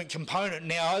land movement component.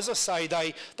 Now, as I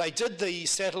say, they did the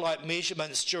satellite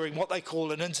measurements during what they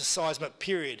call an interseismic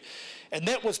period. And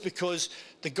that was because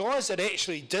the guys that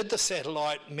actually did the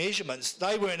satellite measurements,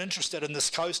 they weren't interested in this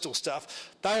coastal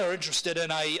stuff. They are interested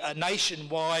in a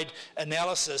nationwide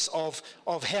analysis of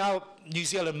how New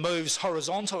Zealand moves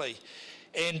horizontally.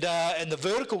 And the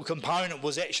vertical component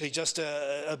was actually just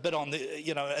a bit on the,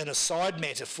 you know, in a side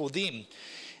matter for them.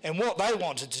 And what they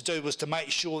wanted to do was to make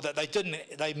sure that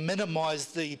they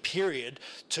minimised the period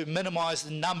to minimise the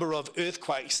number of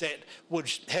earthquakes that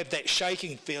would have that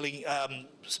shaking feeling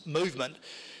movement,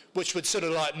 which would sort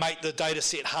of like make the data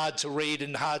set hard to read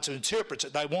and hard to interpret.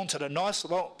 They wanted a nice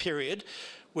long period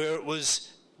where it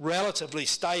was relatively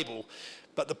stable.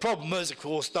 But the problem is, of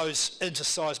course, those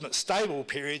interseismic stable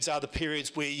periods are the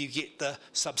periods where you get the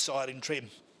subsiding trend.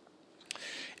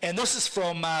 And this is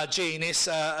from GNS,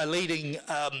 a leading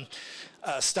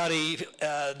study.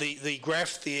 The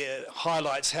graph there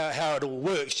highlights how it all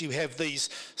works. You have these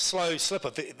slow slip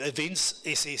events,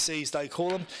 SSEs they call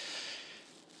them.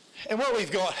 And what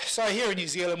we've got, so here in New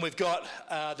Zealand, we've got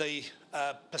the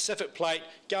Pacific plate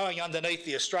going underneath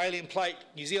the Australian plate.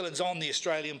 New Zealand's on the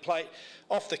Australian plate,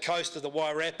 off the coast of the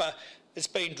Wairarapa. It's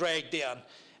been dragged down.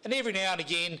 And every now and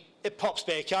again, it pops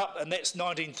back up, and that's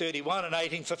 1931 and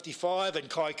 1855 and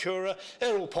Kaikoura.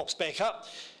 It all pops back up.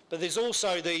 But there's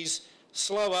also these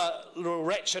slower little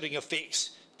ratcheting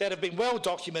effects that have been well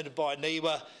documented by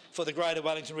NIWA for the Greater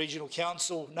Wellington Regional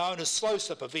Council, known as slow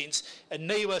slip events. And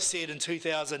NIWA said in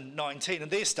 2019 in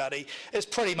their study, it's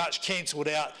pretty much cancelled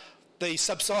out the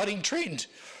subsiding trend,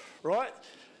 right?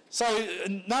 So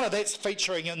none of that's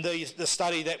featuring in the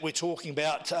study that we're talking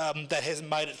about that hasn't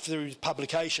made it through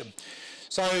publication.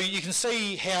 So you can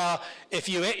see how if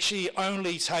you actually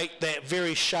only take that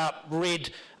very sharp red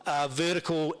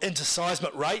vertical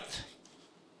interseismic rate,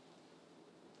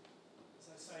 as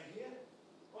I say here,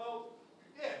 well,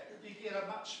 yeah, you get a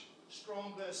much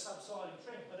stronger subsiding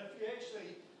trend. But if you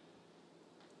actually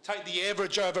take the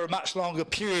average over a much longer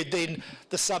period, then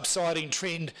the subsiding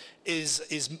trend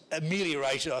is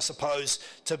ameliorated, I suppose,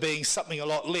 to being something a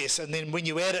lot less. And then when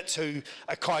you add it to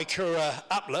a Kaikoura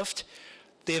uplift,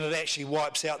 then it actually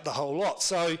wipes out the whole lot.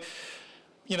 So,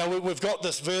 you know, we've got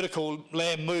this vertical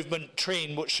land movement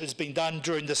trend which has been done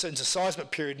during this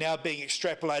interseismic period now being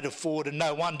extrapolated forward, and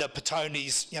no wonder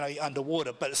Petoni's, you know,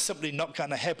 underwater, but it's simply not going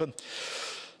to happen.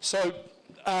 So,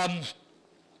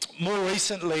 more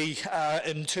recently,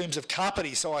 in terms of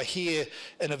Kapiti, so I hear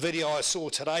in a video I saw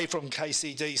today from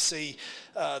KCDC,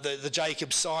 the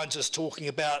Jacob scientists talking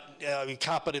about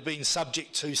Kapiti being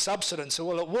subject to subsidence.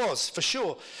 Well, it was, for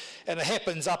sure, and it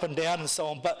happens up and down and so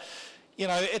on, but you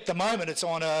know, at the moment it's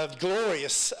on a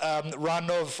glorious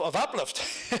run of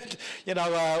uplift, you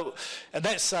know, and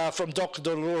that's from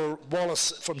Dr. Laura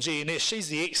Wallace from GNS. She's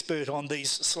the expert on these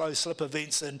slow slip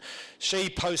events, and she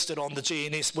posted on the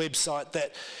GNS website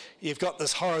that you've got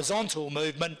this horizontal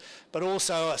movement, but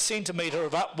also a centimetre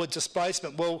of upward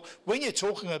displacement. Well, when you're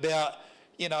talking about,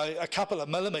 you know, a couple of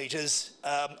millimetres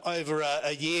over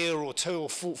a year or two or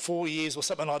 4 years or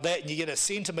something like that, and you get a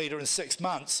centimetre in 6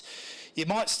 months, you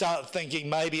might start thinking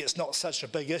maybe it's not such a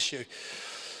big issue.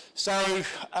 So,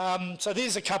 so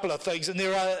there's a couple of things, and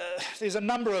there's a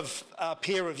number of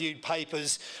peer-reviewed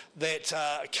papers that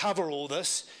cover all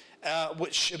this,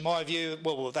 which in my view,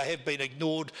 well, they have been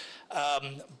ignored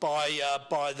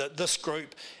by this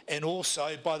group and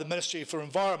also by the Ministry for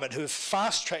Environment, who have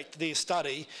fast-tracked their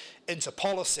study into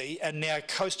policy, and now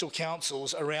coastal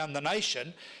councils around the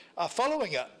nation are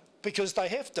following it because they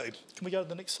have to. Can we go to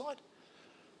the next slide?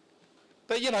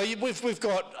 But, you know, we've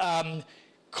got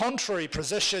contrary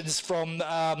positions from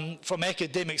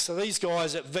academics. So these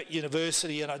guys at Vic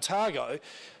University in Otago,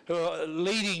 who are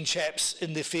leading chaps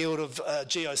in the field of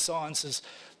geosciences,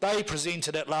 they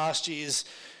presented at last year's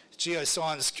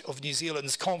Geoscience of New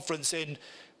Zealand's conference, and,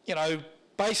 you know,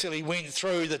 basically went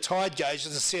through the tide gauges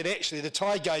and said actually the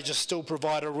tide gauges still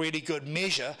provide a really good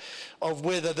measure of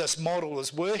whether this model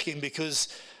is working, because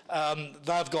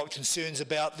they've got concerns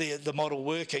about the model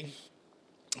working.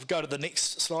 We'll go to the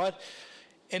next slide.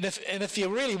 And if you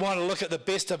really want to look at the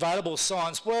best available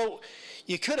science, well,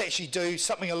 you could actually do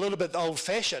something a little bit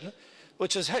old-fashioned,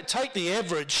 which is take the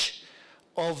average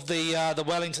of the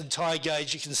Wellington tide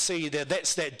gauge. You can see there,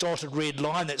 that's that dotted red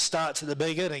line that starts at the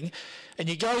beginning, and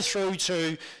you go through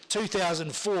to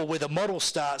 2004 where the model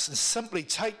starts, and simply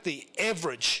take the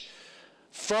average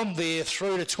from there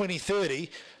through to 2030,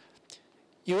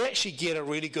 you actually get a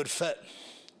really good fit.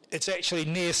 It's actually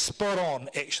near spot on,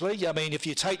 actually. I mean, if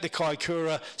you take the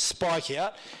Kaikoura spike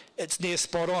out, it's near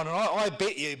spot on. And I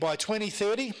bet you by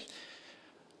 2030,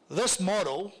 this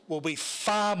model will be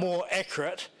far more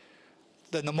accurate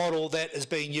than the model that is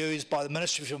being used by the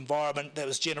Ministry of Environment that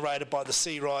was generated by the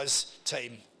Searise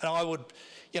team. And I would,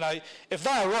 you know, if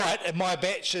they're right and my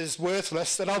batch is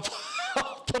worthless, then I'll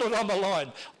put it on the line.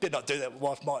 I better not do that, my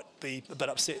wife might be a bit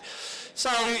upset. So,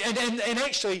 and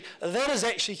actually, that is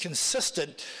actually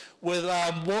consistent with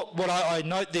what I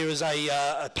note there is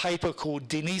a paper called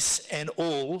Denise and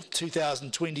al.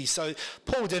 2020. So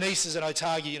Paul Denise is an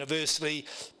Otago University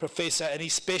professor and he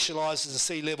specialises in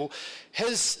sea level.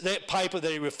 That paper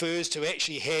that he refers to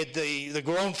actually had the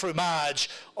grand fromage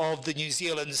of the New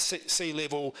Zealand sea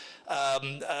level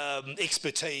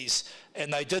expertise,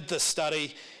 and they did this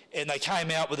study and they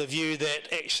came out with a view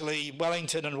that actually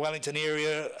Wellington and Wellington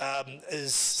area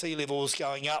is sea levels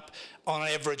going up on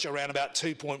average around about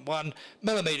 2.1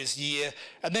 millimetres a year,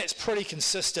 and that's pretty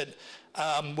consistent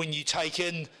when you take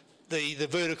in the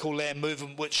vertical land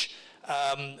movement, which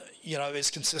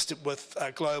is consistent with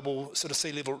global sort of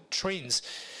sea level trends.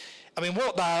 I mean,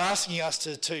 what they're asking us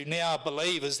to now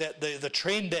believe is that the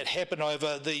trend that happened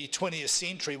over the 20th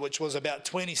century, which was about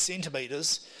 20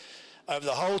 centimetres, over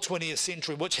the whole 20th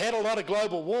century, which had a lot of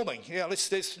global warming. Let's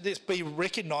be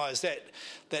recognised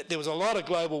that there was a lot of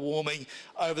global warming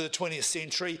over the 20th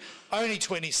century, only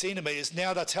 20 centimetres.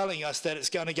 Now they're telling us that it's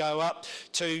going to go up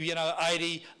to,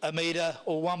 80 a metre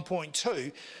or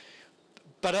 1.2.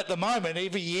 But at the moment,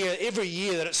 every year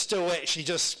that it's still actually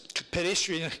just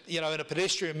pedestrian, in a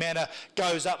pedestrian manner,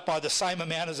 goes up by the same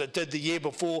amount as it did the year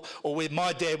before, or when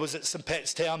my dad was at St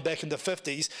Pat's Town back in the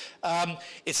 50s,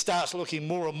 it starts looking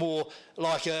more and more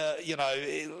like a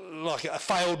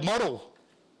failed model.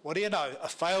 What do you know? A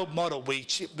failed model. We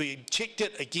checked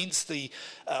it against the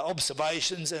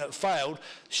observations and it failed.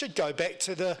 Should go back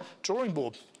to the drawing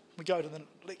board. We go to the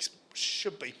next,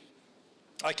 should be.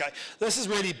 Okay, this is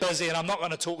really busy and I'm not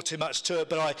going to talk too much to it,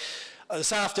 but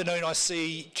this afternoon I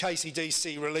see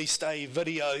KCDC released a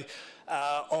video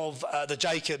of the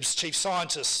Jacobs chief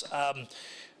scientist,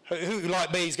 who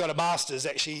like me, he's got a master's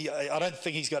actually. I don't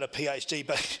think he's got a PhD,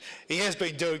 but he has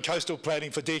been doing coastal planning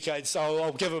for decades, so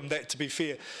I'll give him that, to be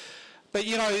fair. But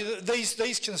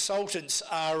these consultants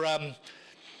are,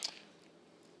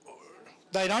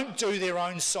 they don't do their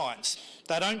own science.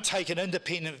 They don't take an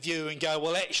independent view and go,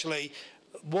 well, actually,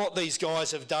 what these guys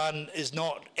have done is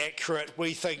not accurate.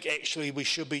 We think actually we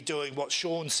should be doing what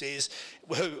Sean says,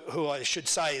 who I should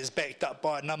say is backed up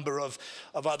by a number of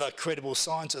other credible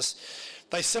scientists.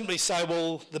 They simply say,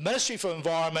 well, the Ministry for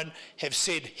Environment have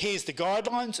said, here's the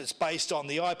guidelines, it's based on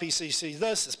the IPCC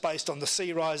this, it's based on the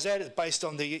sea rise that, it's based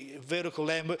on the vertical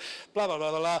land, blah, blah, blah,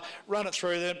 blah, blah, run it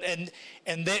through them,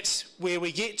 and that's where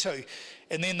we get to.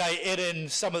 And then they add in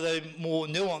some of the more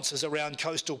nuances around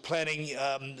coastal planning,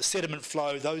 sediment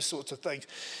flow, those sorts of things.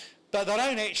 But they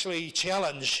don't actually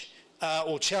challenge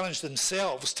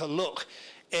themselves to look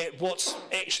at what's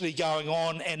actually going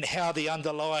on and how the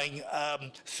underlying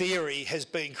theory has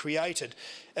been created.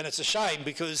 And it's a shame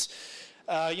because,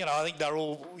 I think they're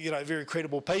all, very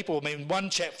credible people. I mean, one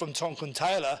chap from Tonkin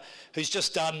Taylor, who's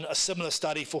just done a similar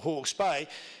study for Hawke's Bay,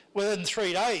 within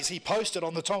 3 days, he posted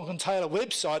on the Tonkin Taylor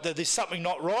website that there's something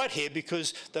not right here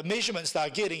because the measurements they're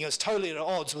getting is totally at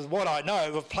odds with what I know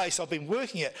of a place I've been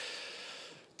working at.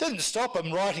 Didn't stop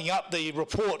him writing up the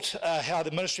report how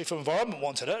the Ministry for Environment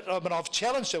wanted it. I mean, I've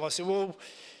challenged him. I said, well,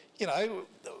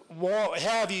 how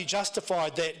have you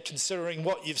justified that considering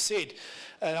what you've said?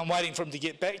 And I'm waiting for him to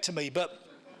get back to me. But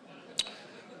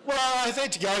well, I've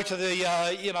had to go to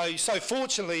the, so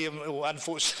fortunately, or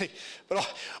unfortunately, but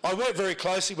I work very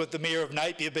closely with the Mayor of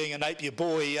Napier, being a Napier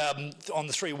boy, on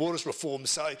the Three Waters reform,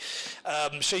 so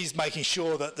she's making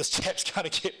sure that this chap's going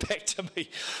to get back to me,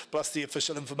 plus the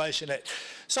Official Information Act.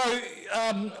 So,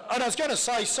 and I was going to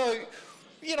say,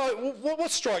 what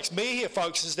strikes me here,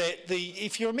 folks, is that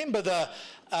if you remember the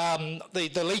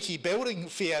leaky building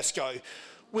fiasco,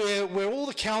 where all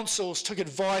the councils took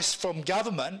advice from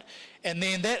government and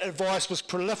then that advice was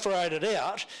proliferated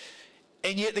out,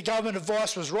 and yet the government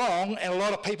advice was wrong and a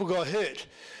lot of people got hurt.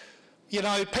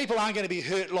 People aren't going to be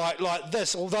hurt like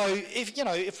this, although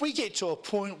if we get to a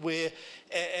point where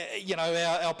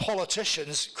our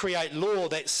politicians create law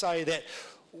that say that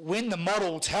when the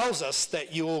model tells us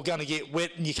that you're going to get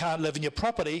wet and you can't live in your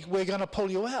property, we're going to pull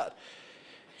you out.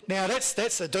 Now,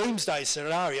 that's a doomsday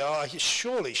scenario.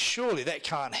 Surely that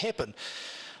can't happen.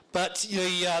 But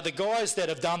the guys that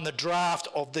have done the draft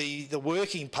of the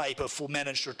working paper for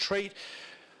managed retreat,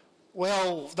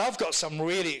 well, they've got some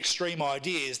really extreme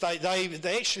ideas. They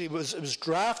actually it was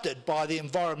drafted by the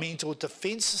Environmental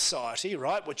Defence Society,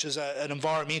 right, which is an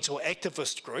environmental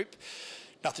activist group.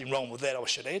 Nothing wrong with that, I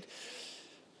should add.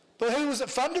 But who was it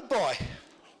funded by?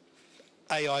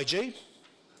 AIG.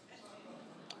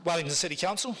 Wellington City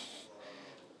Council,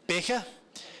 Becker,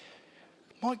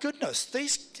 my goodness,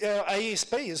 these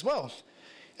ASB as well.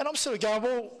 And I'm sort of going,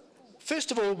 well,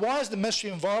 first of all, why is the Ministry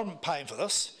of Environment paying for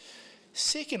this?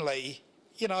 Secondly,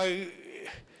 when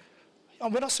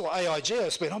I saw AIG, I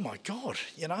just went, oh my God,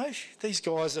 these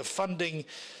guys are funding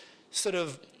sort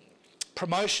of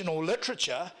promotional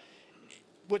literature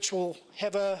which will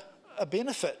have a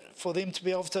benefit for them to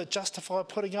be able to justify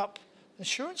putting up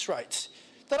insurance rates.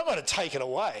 They're not going to take it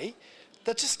away.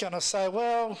 They're just going to say,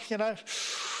 well, you know,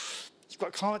 you've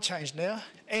got climate change now.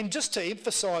 And just to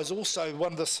emphasise also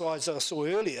one of the slides that I saw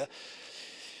earlier,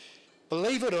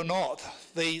 believe it or not,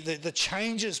 the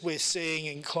changes we're seeing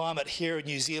in climate here in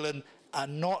New Zealand are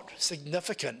not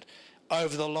significant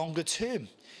over the longer term.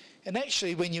 And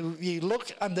actually, when you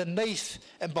look underneath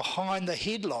and behind the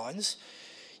headlines,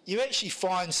 you actually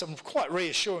find some quite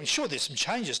reassuring. Sure, there's some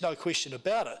changes, no question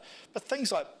about it, but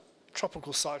things like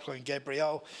Tropical Cyclone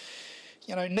Gabrielle,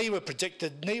 you know,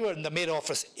 NIWA and the Met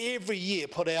Office every year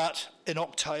put out in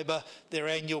October their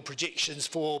annual projections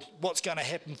for what's going to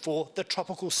happen for the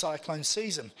tropical cyclone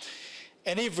season.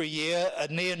 And every year, a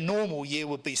near normal year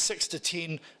would be 6 to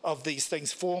 10 of these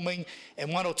things forming,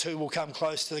 and 1 or 2 will come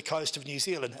close to the coast of New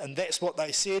Zealand. And that's what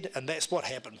they said, and that's what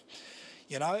happened.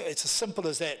 You know, it's as simple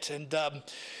as that. And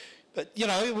but, you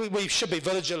know, we should be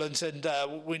vigilant. And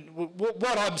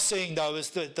what I'm seeing, though,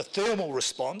 is the thermal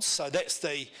response. So that's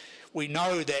we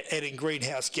know that adding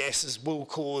greenhouse gases will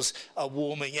cause a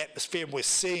warming atmosphere, and we're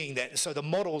seeing that. And so the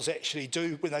models actually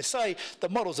do, when they say the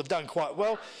models have done quite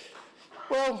well,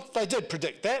 well, they did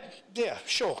predict that. Yeah,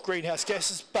 sure, greenhouse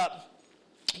gases, but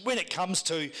when it comes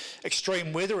to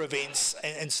extreme weather events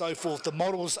and so forth, the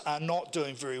models are not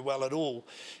doing very well at all.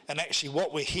 And actually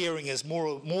what we're hearing is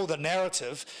more the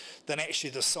narrative than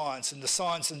actually the science. And the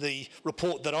science in the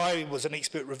report that I was an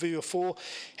expert reviewer for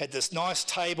had this nice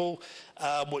table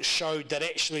which showed that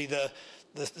actually the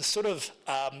sort of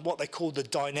what they call the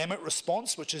dynamic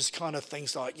response, which is kind of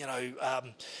things like, you know,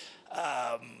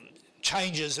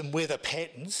 changes in weather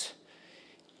patterns,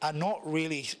 we're not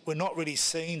really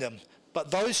seeing them. But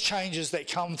those changes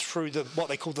that come through what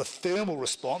they call the thermal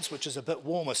response, which is a bit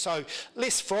warmer, so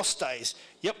less frost days,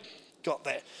 yep, got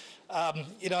that.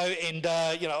 You know,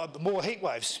 and you know, more heat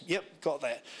waves, yep, got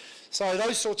that. So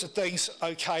those sorts of things,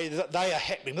 okay, they are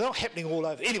happening. They're not happening all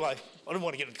over. Anyway, I don't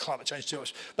want to get into climate change too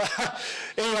much. But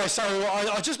anyway, so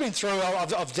I've just been through,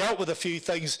 I've dealt with a few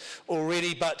things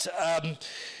already, but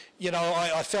you know,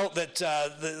 I felt that,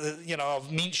 you know,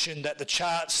 I've mentioned that the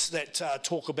charts that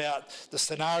talk about the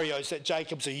scenarios that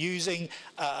Jacobs are using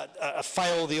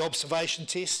fail the observation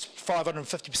test,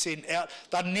 550% out.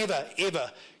 They're never, ever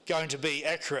going to be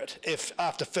accurate if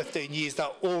after 15 years they're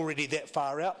already that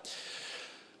far out.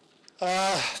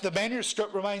 The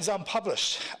manuscript remains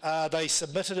unpublished. They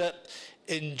submitted it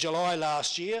in July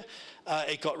last year.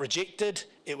 It got rejected.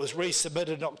 It was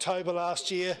resubmitted in October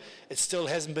last year. It still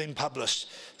hasn't been published.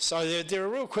 So there are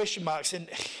real question marks in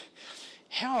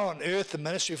how on earth the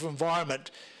Ministry for Environment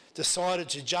decided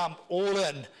to jump all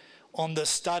in on this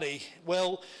study.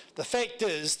 Well, the fact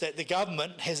is that the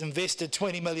government has invested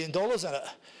 $20 million in it,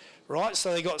 right?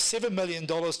 So they got $7 million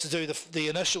to do the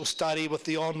initial study with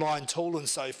the online tool and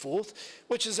so forth,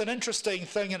 which is an interesting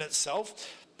thing in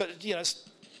itself, but you know, it's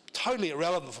totally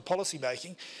irrelevant for policy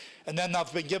making. And then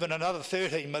they've been given another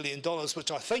 $13 million, which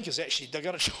I think is actually, they're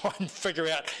going to try and figure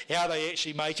out how they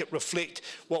actually make it reflect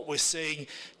what we're seeing,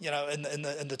 you know, in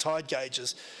the tide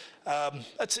gauges.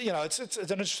 It's, you know, it's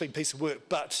an interesting piece of work,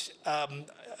 but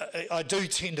I do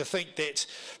tend to think that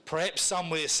perhaps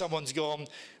somewhere someone's gone,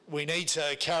 we need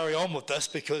to carry on with this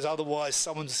because otherwise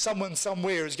someone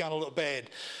somewhere is going to look bad.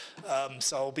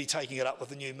 So I'll be taking it up with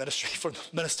the new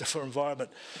Minister for Environment.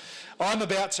 I'm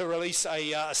about to release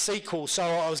a sequel, so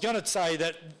I was going to say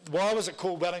that, why was it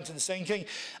called Wellington Sinking?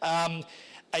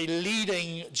 A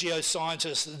leading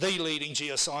geoscientist, the leading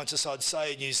geoscientist I'd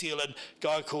say in New Zealand, a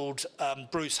guy called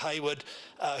Bruce Hayward,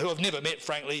 who I've never met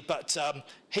frankly, but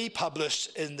he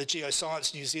published in the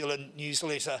Geoscience New Zealand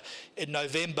newsletter in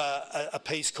November a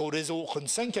piece called Is Auckland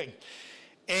Sinking?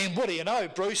 And what do you know,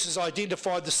 Bruce has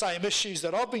identified the same issues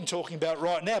that I've been talking about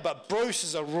right now, but Bruce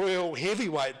is a real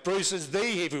heavyweight. Bruce is the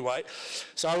heavyweight.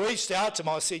 So I reached out to him,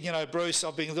 I said, you know, Bruce,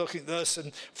 I've been looking at this,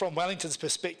 and from Wellington's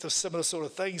perspective, similar sort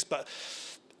of things,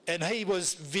 and he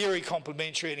was very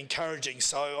complimentary and encouraging,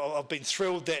 so I've been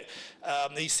thrilled that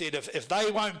he said, if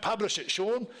they won't publish it,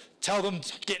 Sean, tell them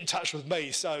to get in touch with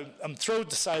me. So I'm thrilled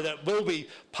to say that it will be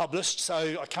published,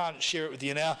 so I can't share it with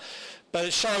you now. But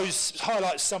it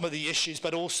highlights some of the issues,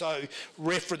 but also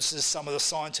references some of the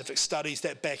scientific studies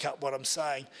that back up what I'm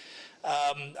saying.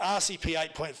 RCP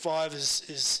 8.5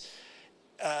 is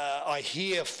I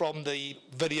hear from the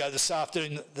video this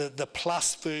afternoon, the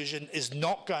plus version is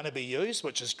not going to be used,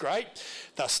 which is great.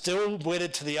 They're still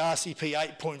wedded to the RCP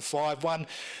 8.5 one,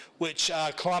 which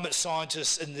climate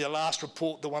scientists in their last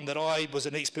report, the one that I was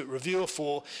an expert reviewer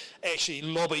for, actually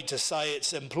lobbied to say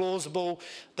it's implausible.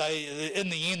 In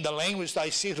the end, the language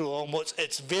they settled on was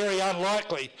it's very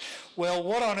unlikely. Well,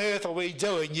 what on earth are we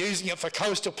doing using it for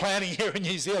coastal planning here in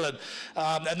New Zealand?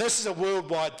 And this is a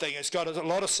worldwide thing. It's got a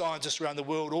lot of scientists around the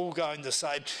world all going the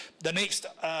same. The next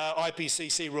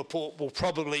IPCC report will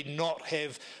probably not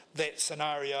have that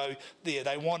scenario there.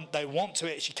 They want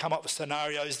to actually come up with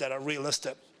scenarios that are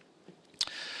realistic.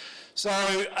 So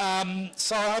I'm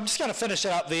just going to finish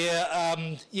it up there.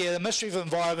 The Ministry of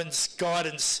Environment's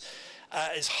guidance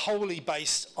is wholly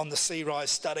based on the sea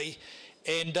rise study,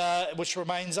 and which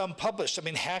remains unpublished. I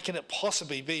mean, how can it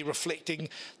possibly be reflecting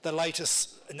the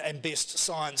latest and best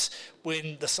science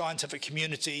when the scientific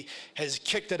community has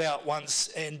kicked it out once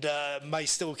and may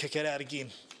still kick it out again?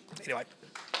 Anyway.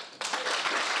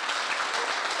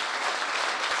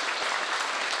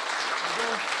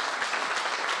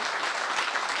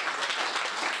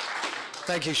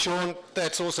 Thank you, Sean.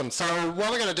 That's awesome. So what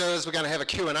we're going to do is we're going to have a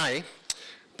Q&A,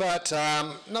 but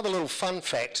another little fun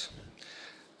fact,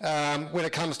 when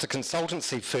it comes to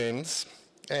consultancy firms,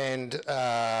 and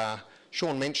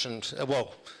Sean mentioned,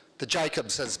 the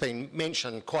Jacobs has been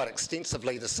mentioned quite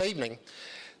extensively this evening.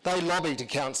 They lobby to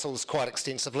councils quite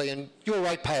extensively, and your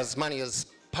ratepayers' money is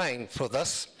paying for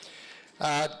this.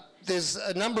 There's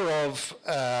a number of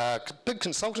big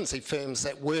consultancy firms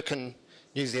that work in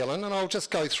New Zealand, and I'll just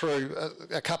go through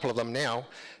a couple of them now.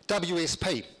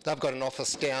 WSP, they've got an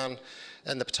office down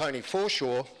in the Petone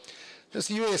foreshore. This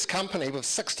US company with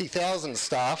 60,000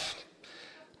 staff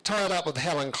tied up with the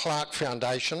Helen Clark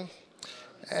Foundation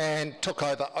and took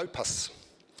over Opus.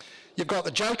 You've got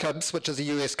the Jacobs, which is a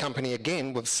US company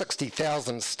again with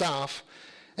 60,000 staff,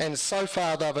 and so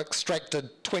far they've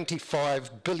extracted $25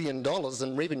 billion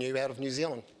in revenue out of New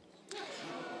Zealand.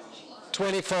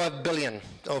 25 billion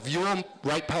of your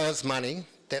ratepayers' money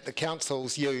that the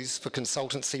councils use for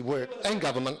consultancy work and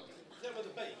government. Is that with a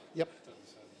B?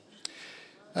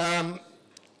 Yep.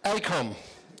 ACOM,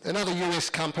 another US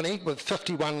company with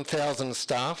 51,000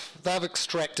 staff. They've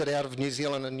extracted out of New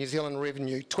Zealand and New Zealand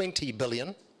revenue 20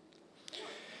 billion.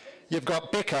 You've got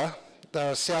Becker,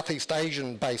 they're a Southeast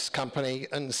Asian-based company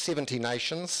in 70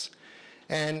 nations,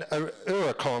 and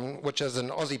Uricon, which is an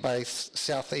Aussie-based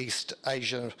Southeast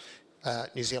Asia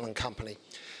New Zealand company.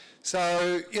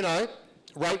 So, you know,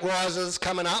 rate rises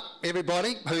coming up,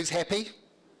 everybody. Who's happy?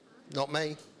 Not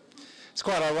me. It's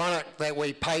quite ironic that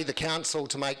we pay the council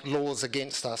to make laws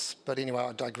against us, but anyway,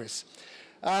 I digress.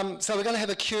 So we're going to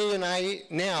have a Q&A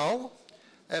now.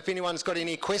 If anyone's got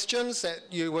any questions that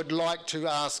you would like to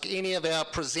ask any of our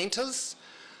presenters,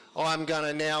 I'm going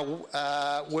to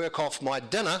now work off my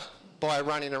dinner by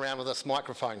running around with this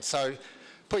microphone. So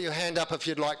put your hand up if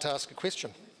you'd like to ask a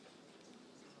question.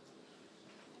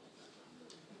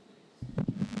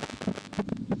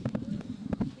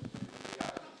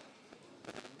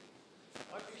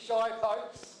 Don't be shy,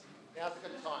 folks. Now's a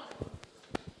good time.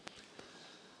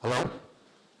 Hello?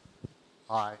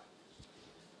 Hi.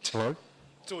 Hello?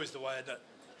 It's always the way, isn't it?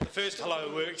 The first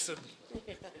hello works. And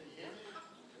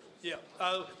yeah.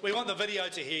 We want the video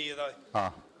to hear you,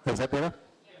 though. Is that better?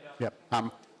 Yep.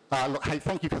 Look, hey,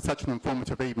 thank you for such an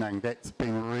informative evening. That's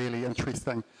been really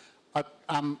interesting.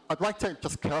 I'd like to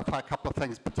just clarify a couple of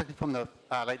things, particularly from the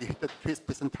lady who did the first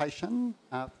presentation.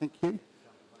 Thank you.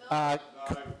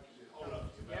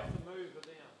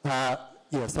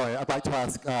 Yeah, sorry. I'd like to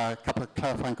ask a couple of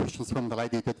clarifying questions from the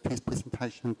lady who did the first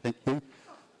presentation. Thank you.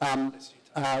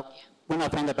 When I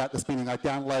found out about this meeting, I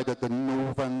downloaded the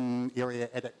Northern Area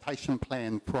Adaptation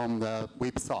Plan from the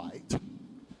website.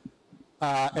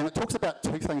 And it talks about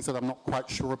two things that I'm not quite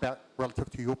sure about relative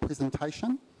to your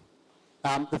presentation.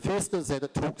 The first is that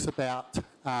it talks about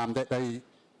that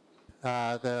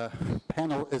the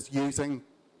panel is using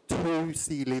 2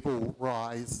 sea level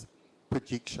rise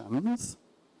projections.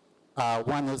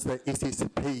 One is the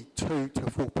SSP 2 to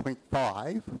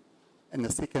 4.5, and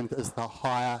the second is the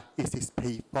higher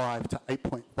SSP 5 to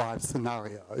 8.5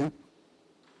 scenario.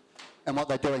 And what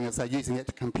they're doing is they're using it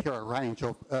to compare a range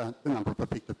of the number of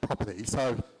affected properties.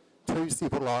 So 2 sea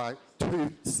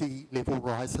level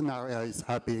rise scenarios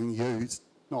are being used,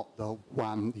 not the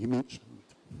one you mentioned.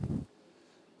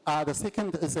 The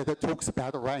second is that it talks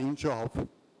about a range of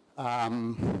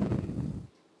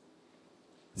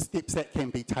steps that can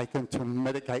be taken to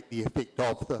mitigate the effect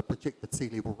of the projected sea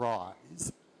level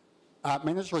rise.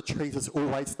 Managed retreat is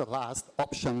always the last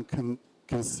option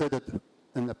considered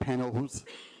in the panel's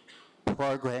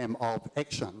program of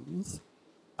actions.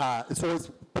 It's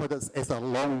always put as a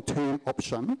long-term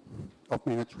option of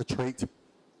managed retreat,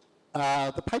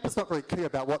 The paper's not very clear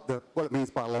about what it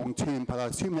means by long term, but I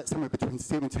assume that's somewhere between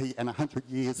 70 and 100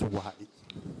 years away.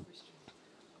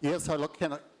 Yeah, so look,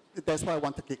 that's why I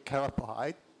want to get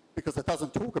clarified, because it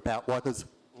doesn't talk about what is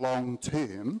long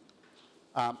term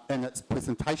in its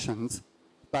presentations,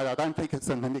 but I don't think it's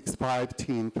in the next 5,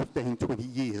 10, 15, 20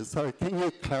 years. So can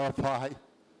you clarify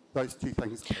those two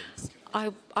things, please?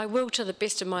 I will to the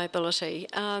best of my ability.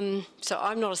 So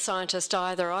I'm not a scientist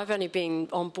either. I've only been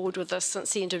on board with this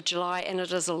since the end of July, and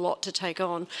it is a lot to take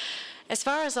on. As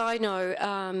far as I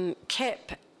know,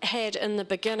 CAP had in the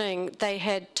beginning, they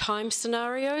had time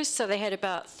scenarios, so they had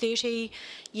about 30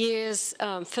 years,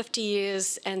 50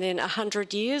 years, and then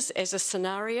 100 years as a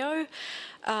scenario.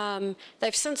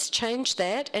 They've since changed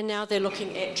that, and now they're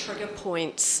looking at trigger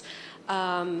points.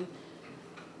 And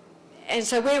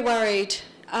so we're worried,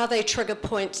 are they trigger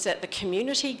points that the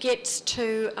community gets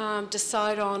to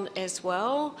decide on as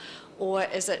well? Or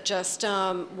is it just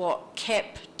what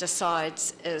CAP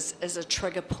decides is a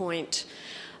trigger point?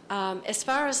 As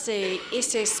far as the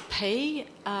SSP,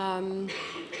 I'm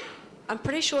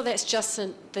pretty sure that's just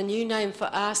the new name for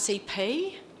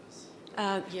RCP.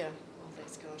 Yeah. Oh,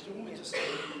 that's good.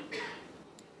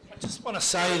 I just want to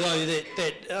say though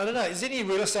that I don't know, is there any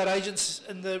real estate agents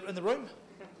in the room?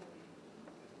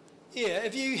 Yeah,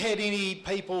 have you had any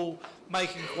people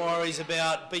make inquiries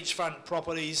about beachfront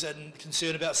properties and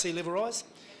concern about sea level rise?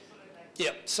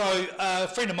 Yeah, so a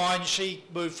friend of mine, she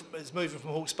is moving from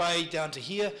Hawke's Bay down to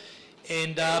here,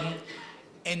 and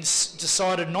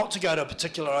decided not to go to a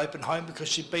particular open home because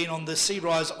she'd been on the Sea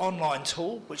Rise online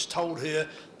tool, which told her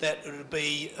that it would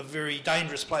be a very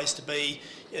dangerous place to be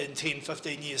in 10,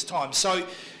 15 years' time. So,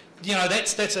 you know,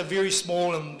 that's a very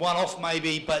small and one-off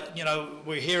maybe, but, you know,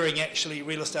 we're hearing actually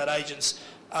real estate agents,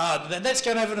 then that's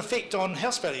going to have an effect on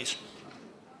house values.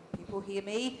 People hear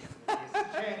me? Yes, you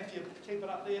can if you keep it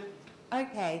up there.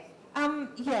 Okay.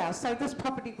 Yeah, so this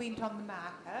property went on the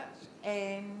market,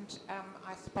 and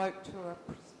I spoke to a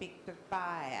prospective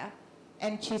buyer,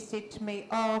 and she said to me,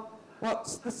 oh,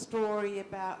 what's the story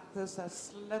about there's a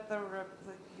slither of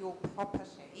your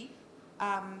property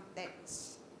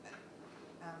that's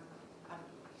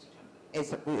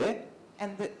as it were,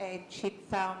 and she'd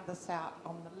found this out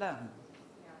on the limb.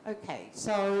 Okay,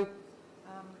 so,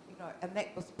 you know, and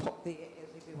that was put there,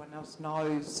 as everyone else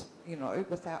knows, you know,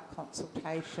 without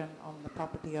consultation on the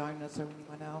property owners or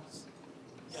anyone else.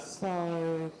 Yeah.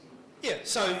 So... Yeah,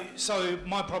 so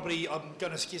my property, I'm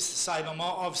going to guess the same.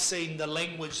 I've seen the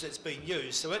language that's been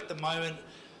used. So at the moment,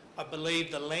 I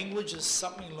believe the language is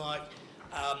something like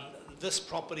this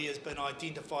property has been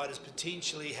identified as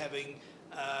potentially having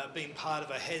been part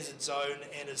of a hazard zone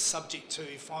and is subject to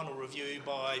final review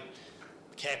by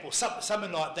CAP or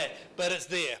something like that. But it's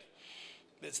there.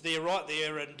 It's there, right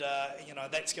there, and you know,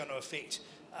 that's going to affect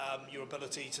your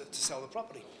ability to sell the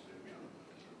property.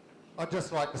 I'd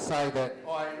just like to say that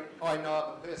I know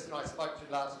of a person I spoke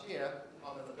to last year.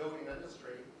 I'm in the building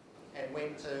industry and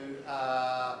went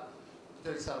to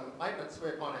do some maintenance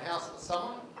work on a house for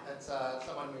someone. It's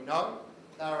someone we know.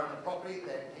 They're in a property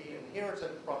that he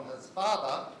inherited from his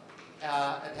father.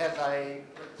 It has a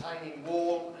retaining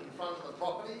wall in front of the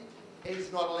property.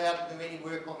 He's not allowed to do any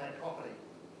work on that property.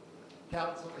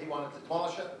 Council, he wanted to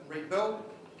demolish it and rebuild.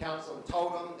 Council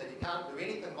told him that he can't do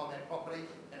anything on that property,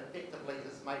 and effectively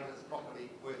has made his property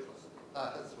worthless,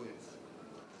 his words.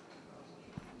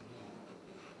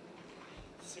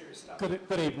 Serious stuff.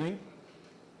 Good evening.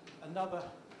 Another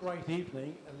great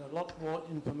evening and a lot more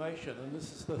information, and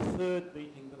this is the third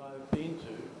meeting that I've been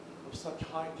to of such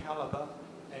high calibre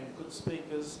and good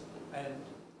speakers and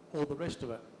all the rest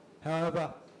of it.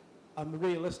 However, I'm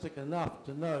realistic enough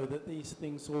to know that these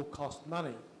things all cost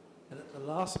money, and at the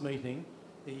last meeting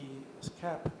the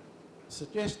CAP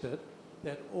suggested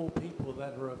that all people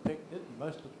that are affected,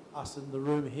 most of us in the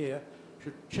room here,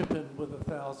 should chip in with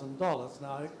 $1,000.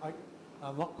 Now,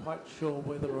 I'm not quite sure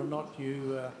whether or not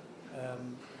you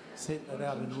sent that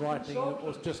out in writing. It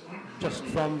was just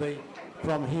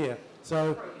from here.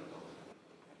 So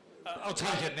I'll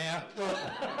take it now.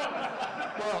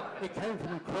 well, it came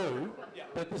from Crew,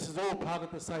 but this is all part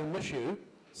of the same issue.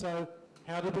 So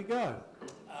how did we go?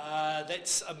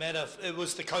 That's a matter. It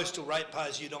was the Coastal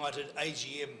Ratepayers United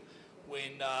AGM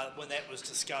when that was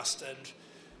discussed, and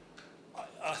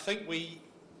I think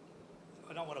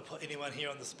I don't want to put anyone here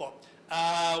on the spot.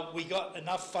 We got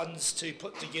enough funds to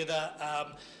put together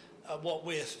what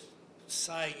we're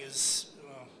saying is,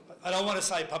 I don't want to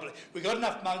say public, we got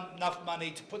enough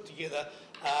money to put together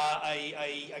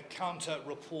a counter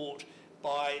report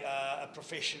by a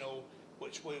professional,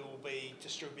 which we will be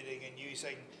distributing and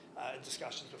using in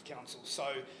discussions with council. So,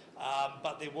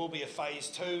 but there will be a phase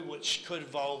 2 which could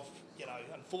involve,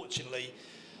 unfortunately,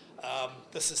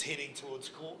 this is heading towards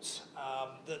courts.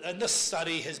 And this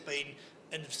study has been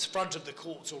in front of the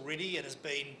courts already and has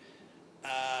been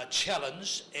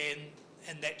challenged,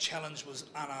 and that challenge was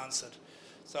unanswered.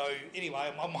 So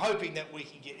anyway, I'm hoping that we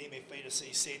can get MFB to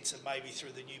see sense, and maybe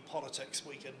through the new politics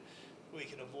we can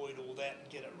avoid all that and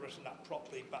get it written up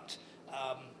properly. But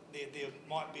there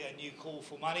might be a new call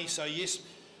for money. So yes,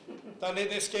 don't let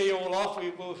that scare you all off.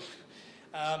 We will.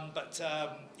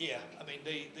 Yeah, I mean,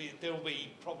 there will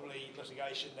be probably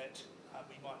litigation that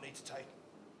we might need to take.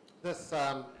 This,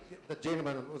 the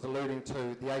gentleman was alluding to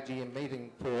the AGM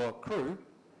meeting for Crew,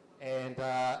 and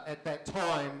at that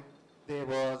time there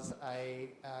was a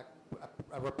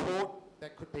report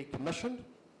that could be commissioned.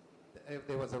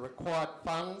 There was a required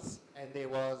funds, and there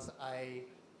was a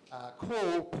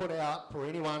call put out for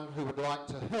anyone who would like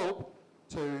to help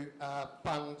to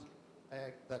fund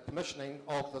the commissioning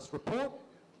of this report.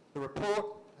 The report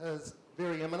is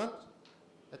very imminent.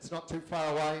 It's not too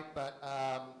far away, but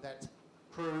that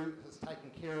Crew has taken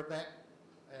care of that,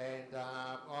 and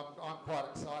I'm quite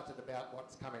excited about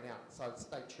what's coming out, so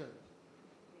stay tuned.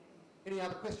 Any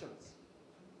other questions?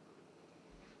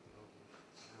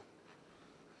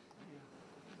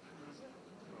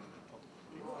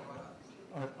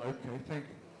 Okay, thank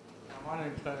you. My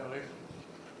name's Dale Evans.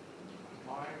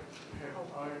 My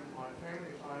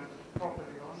family owns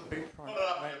property on the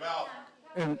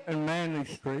beachfront in Manly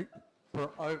Street for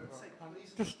over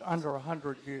just under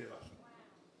 100 years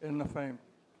in the family.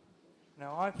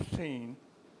 Now I've seen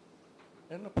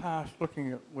in the past,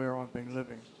 looking at where I've been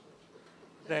living,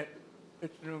 that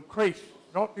it's an increase,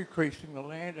 not decreasing. The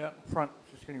land out in front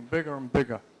is just getting bigger and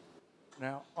bigger.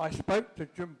 Now I spoke to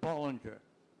Jim Bollinger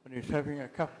when he was having a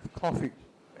cup of coffee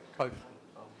at Coastal,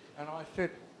 and I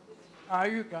said, are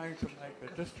you going to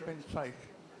make a dispensation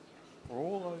for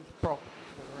all those properties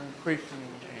that are increasing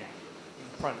in land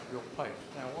in front of your place?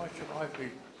 Now, why should I be?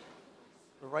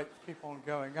 The rates keep on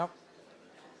going up.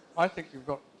 I think you've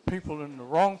got people in the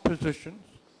wrong positions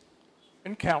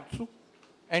in council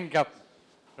and government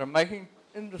that are making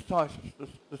indecisive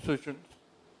decisions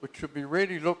which should be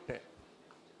really looked at.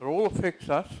 It all affects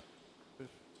us. If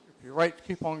your rates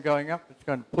keep on going up, it's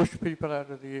going to push people out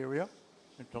of the area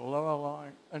into lower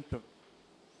lying, into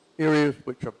areas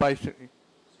which are basically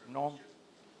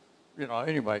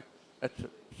anyway, that's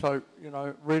it. So,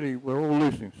 really we're all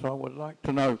losing. So I would like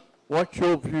to know what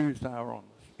your views are on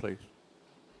this, please.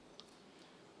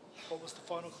 What was the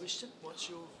final question? What's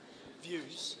your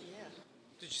views? Yeah.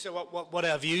 Did you say what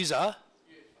our views are?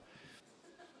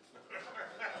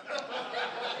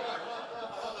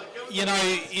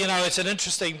 It's an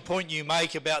interesting point you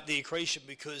make about the accretion,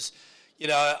 because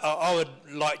I would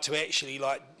like to actually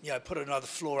put another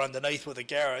floor underneath with a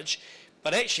garage,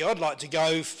 but actually I'd like to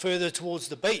go further towards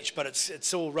the beach, but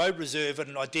it's all road reserve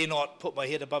and I dare not put my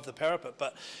head above the parapet.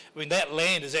 But I mean, that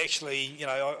land is actually,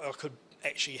 I could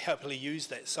actually happily use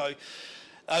that. So,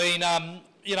 I mean,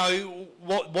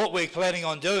 what we're planning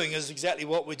on doing is exactly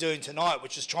what we're doing tonight,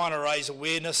 which is trying to raise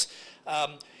awareness.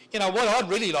 What I'd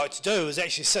really like to do is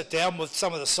actually sit down with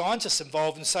some of the scientists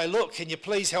involved and say, look, can you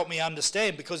please help me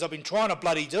understand? Because I've been trying to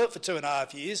bloody do it for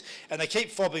 2.5 years, and they keep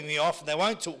fobbing me off and they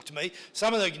won't talk to me.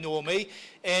 Some of them ignore me.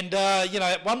 And,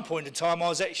 at one point in time, I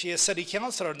was actually a city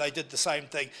councillor and they did the same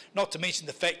thing, not to mention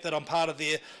the fact that I'm part of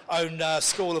their own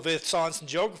School of Earth Science and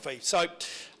Geography. So,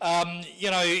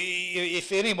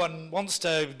 if anyone wants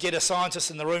to get a scientist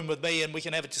in the room with me and we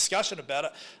can have a discussion about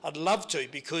it, I'd love to,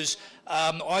 because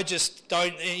I just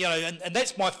don't, and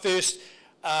that's my first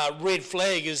red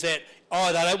flag, is that,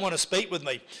 they don't want to speak with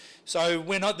me. So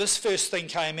when this first thing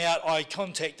came out, I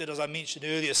contacted, as I mentioned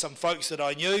earlier, some folks that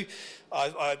I knew.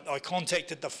 I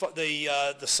contacted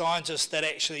the scientists that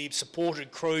actually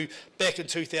supported Crew back in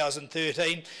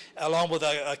 2013, along with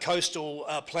a coastal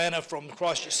planner from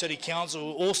Christchurch City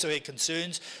Council who also had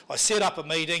concerns. I set up a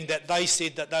meeting that they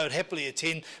said that they would happily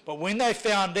attend, but when they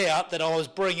found out that I was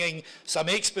bringing some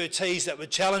expertise that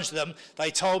would challenge them,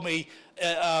 they told me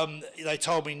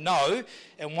no,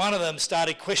 and one of them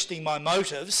started questioning my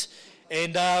motives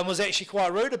and was actually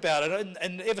quite rude about it.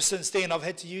 And ever since then, I've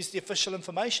had to use the Official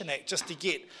Information Act just to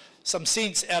get some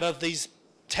sense out of these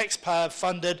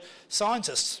taxpayer-funded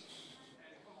scientists.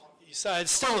 So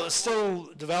it's still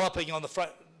developing on the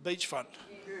beachfront.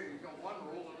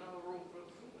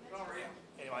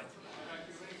 Anyway.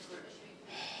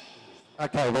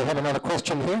 Okay, we have another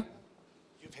question here.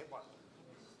 You've had one.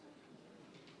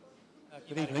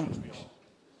 Good evening.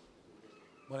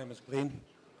 My name is Glenn.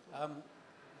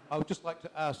 I would just like to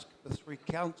ask the 3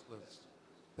 councillors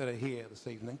that are here this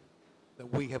evening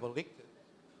that we have elected,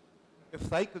 if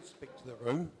they could speak to the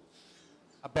room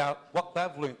about what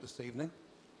they've learnt this evening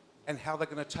and how they're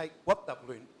going to take what they've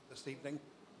learnt this evening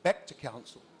back to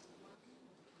council.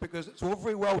 Because it's all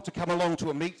very well to come along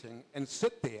to a meeting and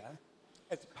sit there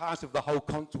as part of the whole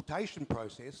consultation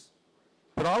process,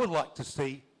 but I would like to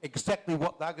see exactly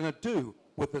what they're going to do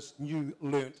with this new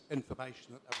learnt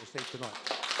information that they've received tonight.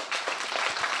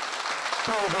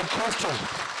 Very good question.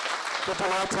 Would you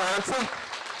like to answer?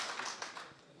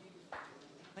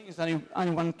 I think there's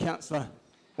only one councillor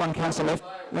left.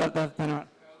 No, they've been all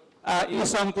right.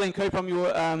 Yes, I'm Glenn Cooper. I'm your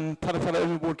Parapara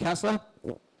Urban Board councillor.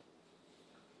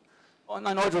 Oh,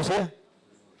 no, Nigel's here.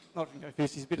 Nigel can go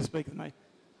first. He's a better speaker than me.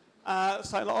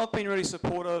 So like, I've been really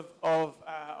supportive of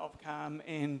C.A.L.M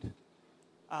and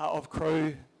of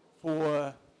Crew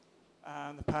for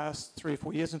the past 3 or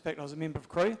 4 years. In fact, I was a member of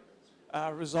Crew.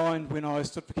 Resigned when I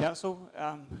stood for council,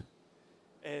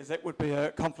 as that would be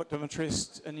a conflict of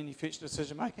interest in any future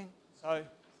decision making. So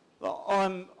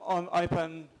I'm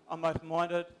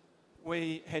open-minded.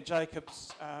 We had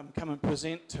Jacobs come and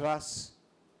present to us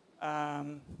at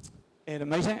a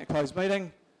meeting, a closed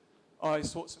meeting. I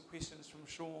sought some questions from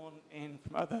Sean and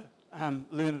from other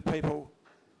learned people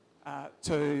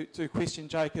to question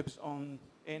Jacobs on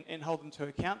and hold them to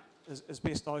account as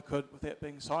best I could without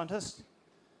being a scientist.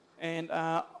 And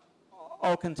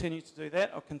I'll continue to do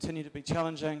that. I'll continue to be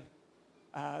challenging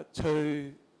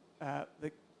to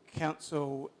the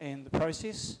council and the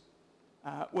process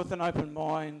with an open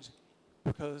mind,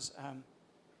 because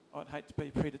I'd hate to be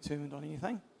predetermined on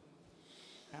anything.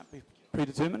 Can't be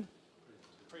predetermined.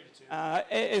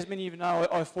 As many of you know,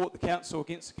 I fought the council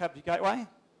against the Kapiti Gateway.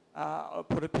 I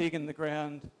put a peg in the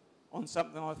ground on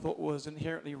something I thought was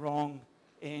inherently wrong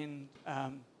and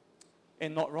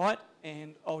not right,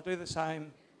 and I'll do the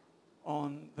same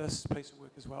on this piece of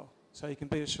work as well. So you can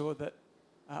be assured that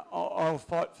I'll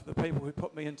fight for the people who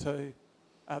put me into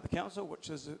the council, which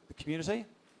is the community,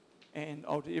 and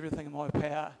I'll do everything in my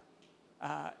power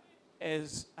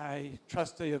as a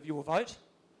trustee of your vote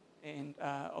and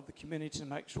of the community to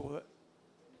make sure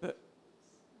that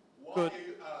good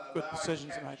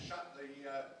decisions are made. Shut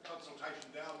the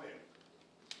consultation down then?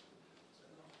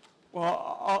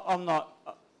 Well, I'm not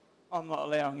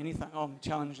allowing anything. I'm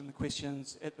challenging the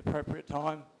questions at the appropriate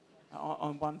time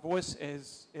on one voice,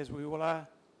 as we all are.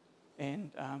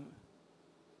 And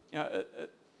you know,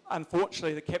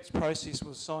 unfortunately, the CAPS process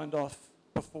was signed off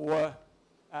before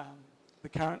the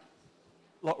current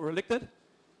lot were elected,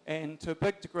 and to a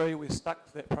big degree, we're stuck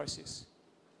with that process.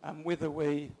 Whether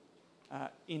we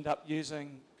end up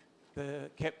using the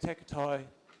CAP Takatai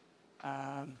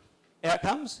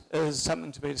outcomes is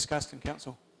something to be discussed in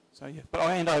council. So yeah, but I'll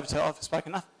hand over to, I've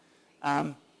spoken enough.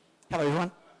 Hello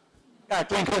everyone.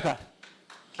 Glenn Cooper.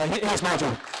 So here's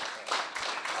Nigel.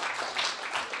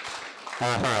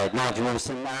 Hi, Nigel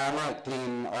Wilson. Like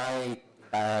Glenn,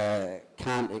 I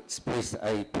can't express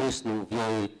a personal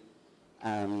view.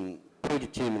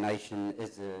 Predetermination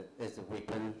is a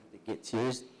weapon that gets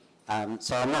used.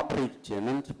 So I'm not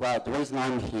predetermined. Well, the reason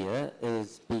I'm here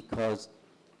is because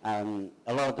a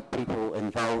lot of the people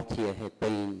involved here have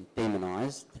been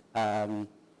demonised.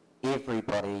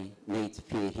 Everybody needs a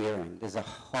fair hearing. There's a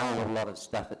whole lot of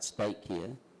stuff at stake here.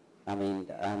 I mean,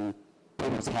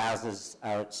 people's houses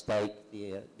are at stake,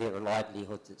 their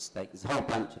livelihoods at stake. There's a whole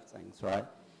bunch of things, right?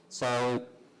 So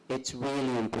it's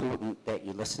really important that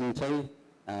you listen to,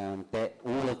 that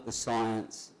all of the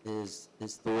science is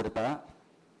thought about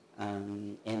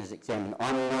and is examined.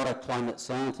 I'm not a climate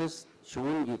scientist.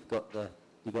 Sean, you've got the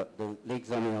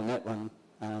legs on me on that one.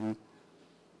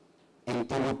 And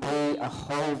there will be a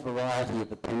whole variety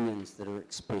of opinions that are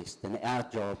expressed, and our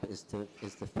job is to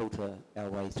filter our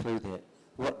way through that.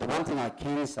 The one thing I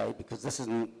can say, because this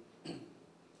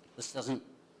doesn't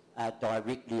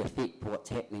directly affect what's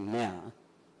happening now,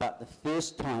 but the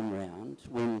first time round,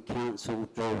 when council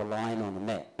drew a line on a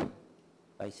map,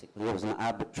 basically it was an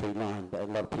arbitrary line, but a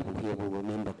lot of people here will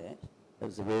remember that. It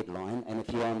was a red line, and if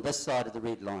you're on this side of the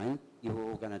red line, you were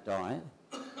all going to die.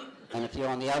 And if you're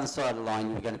on the other side of the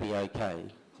line, you're going to be okay.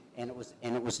 And it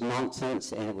was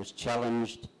nonsense, and it was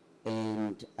challenged,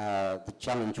 and the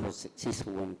challenge was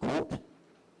successful in court.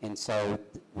 And so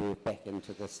we're back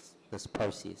into this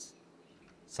process.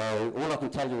 So all I can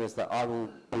tell you is that I will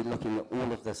be looking at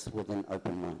all of this with an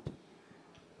open mind.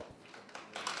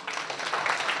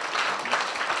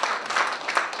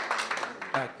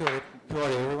 Good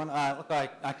morning, everyone. Look,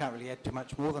 I can't really add too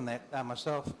much more than that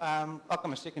myself. Look,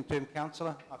 I'm a second-term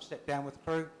councillor. I've sat down with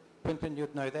Crew. Quinton,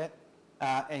 you'd know that.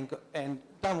 And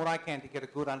done what I can to get a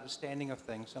good understanding of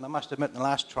things. And I must admit, in the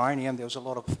last triennium, there was a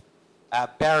lot of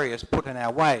barriers put in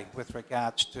our way with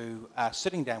regards to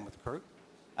sitting down with crew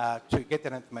to get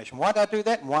that information. Why did I do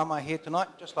that, and why am I here tonight,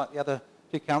 just like the other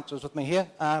two councillors with me here?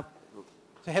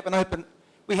 To have an open,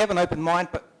 we have an open mind,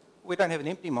 but we don't have an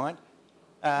empty mind.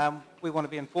 We want to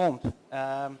be informed.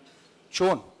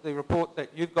 Sean, the report that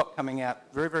you've got coming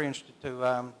out, very, very interested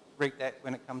to read that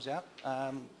when it comes out.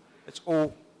 It's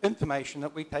all information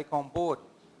that we take on board.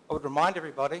 I would remind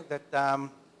everybody that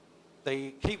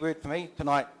the key word for me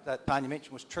tonight that Tanya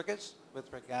mentioned was triggers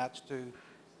with regards to,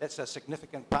 that's a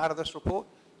significant part of this report.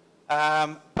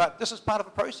 But this is part of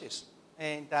a process,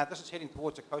 and this is heading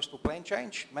towards a coastal plan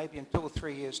change, maybe in 2 or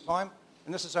 3 years' time,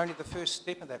 and this is only the first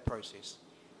step of that process,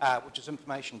 which is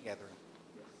information gathering.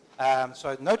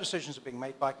 So no decisions are being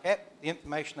made by CAP. The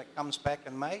information that comes back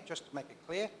in May, just to make it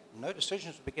clear, no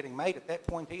decisions will be getting made at that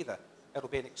point either. It'll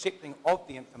be an accepting of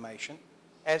the information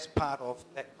as part of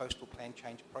that coastal plan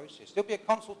change process. There'll be a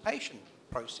consultation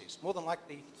process, more than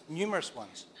likely numerous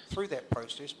ones through that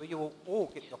process, where you will all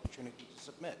get the opportunity to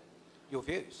submit your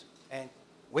views. And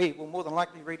we will more than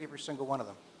likely read every single one of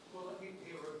them. Will it be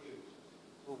peer reviewed?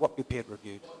 Will what be peer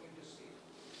reviewed? What you just said.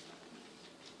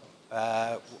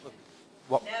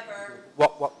 What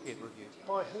peer reviewed?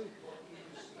 By who?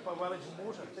 By Wellington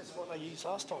Water. That's what they used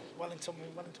last time. Wellington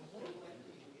Water.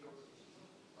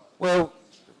 Well,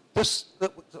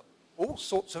 all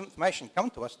sorts of information come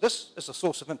to us. This is a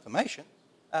source of information.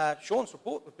 Sean's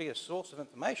report would be a source of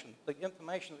information. The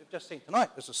information that we've just seen tonight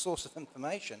is a source of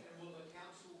information. And will the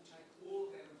council take all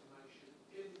of that information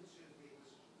into the decision?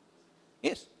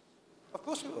 Yes, of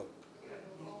course we will.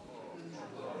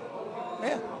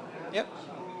 Yeah, yep,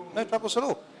 no troubles at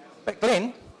all. But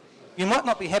Glenn, you might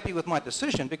not be happy with my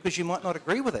decision because you might not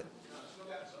agree with it.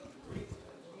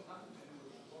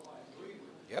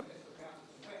 Yep.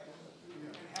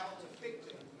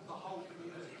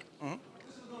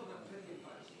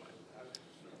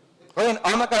 Glenn,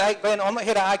 I'm not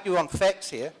here to argue on facts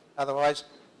here. Otherwise,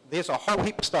 there's a whole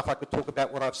heap of stuff I could talk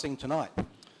about what I've seen tonight.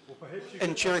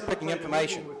 And cherry-picking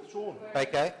information.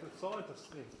 Okay.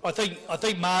 I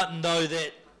think, Martin, though,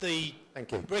 that the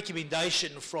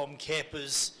recommendation from CAP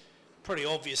is pretty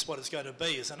obvious what it's going to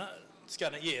be, isn't it? It's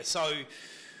going to, yeah. So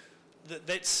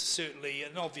that's certainly,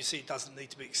 and obviously it doesn't need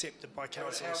to be accepted by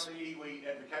councillors. Has the iwi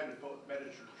advocated for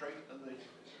managed retreat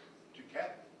to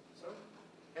CAP? Sorry?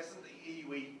 Hasn't the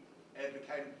iwi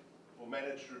advocated for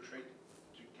managed retreat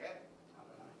to CAP?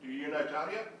 Do you know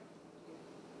Talia?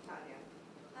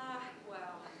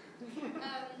 Well,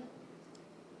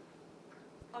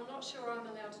 I'm not sure I'm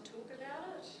allowed to talk about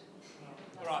it.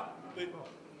 All right.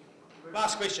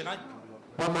 Last question, eh?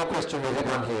 One more question, we have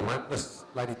one here, mate. This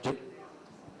lady.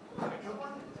 What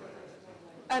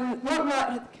right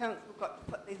has the council got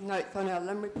to put these notes on our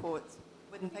LIM reports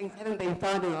when things haven't been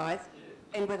finalised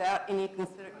and without any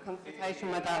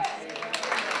consultation with us?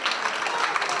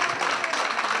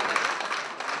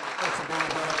 That's a very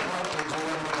valid point. Do you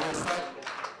want to address that?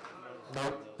 No,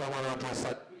 don't want to address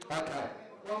that. Okay.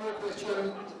 One more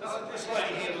question. This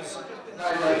lady here was...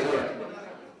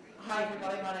 Hi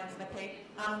everybody, my name's Nikki.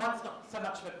 Mine's not so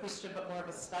much of a question but more of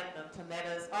a statement, and that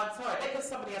is, I'm sorry, that gives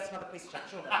somebody else another question,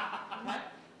 sure. Okay.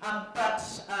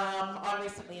 I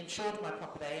recently insured my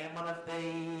property, and one of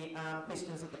the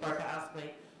questions that the broker asked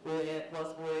me were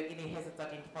any hazards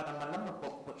identified on my LIM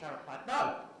report, which I replied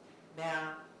no.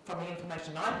 Now, from the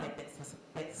information I had,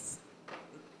 that's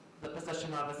the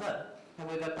position I was in.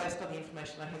 However, based on the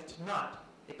information I have tonight,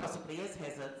 there possibly is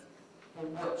hazards for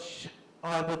which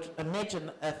I would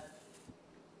imagine if,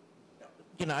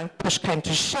 push came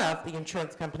to shove, the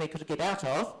insurance company could get out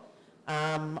of.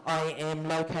 I am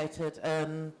located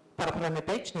in Parapalama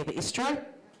Beach near the estuary,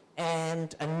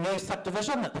 and a new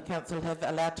subdivision that the council have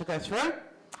allowed to go through.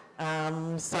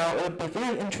 So it would be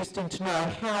very interesting to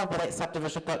know how will that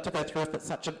subdivision got to go through if it's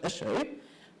such an issue,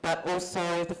 but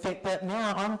also the fact that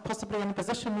now I'm possibly in a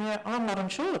position where I'm not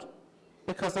insured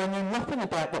because I knew nothing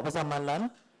about what was on my LIM,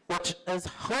 which is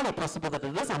highly possible that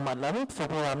it is on my LIM for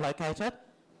where I'm located,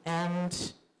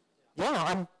 and yeah,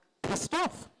 I'm pissed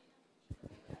off.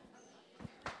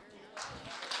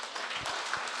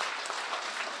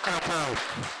 Okay.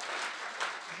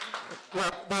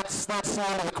 Well, that's the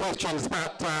end of the questions,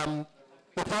 but the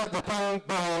thing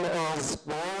being is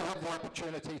we all have the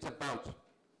opportunity to vote.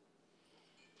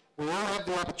 We all have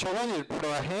the opportunity to put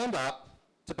our hand up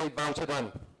to be voted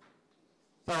in.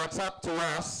 So it's up to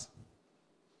us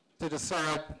to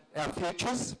decide our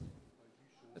futures.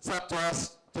 It's up to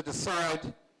us to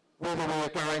decide whether we're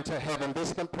going to have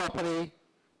investment property,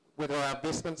 whether our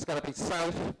investment's going to be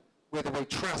safe, whether we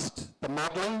trust the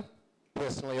modelling.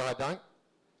 Personally, I don't.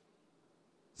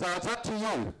 So it's up to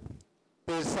you.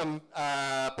 there's some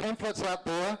pamphlets out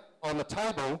there on the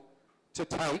table to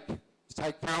take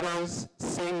photos,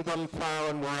 send them far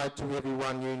and wide to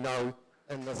everyone you know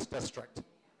in this district.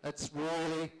 It's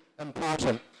really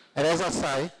important. And as I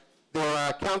say, there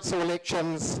are council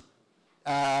elections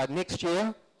next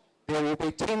year. There will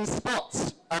be 10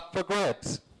 spots up for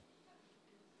grabs.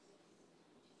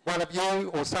 One of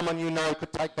you or someone you know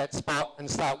could take that spot and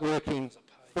start working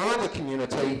for the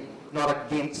community, not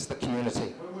against the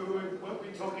community. Weren't we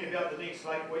talking about the next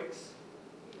 8 weeks?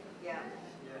 Yeah.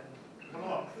 Come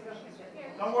on.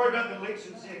 Don't worry about the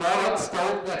elections yet. Well, it's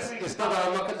still got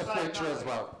to look at the future as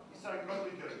well. So what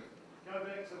we do? Go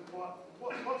back to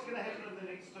what's going to happen in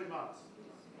the next 2 months?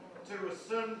 To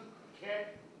rescind,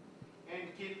 cap, and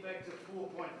get back to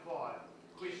 4.5.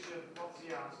 Question, what's the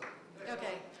answer?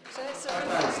 Okay, so that's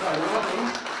Okay, so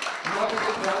lobby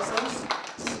the councils,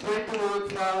 spread the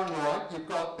word far and wide. You've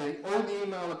got all the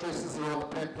email addresses are on the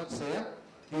pamphlets there.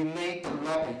 You need to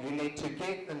lobby. You need to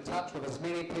get in touch with as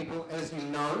many people as you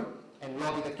know and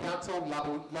lobby the council,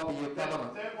 lobby your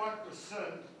government. That won't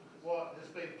rescind what has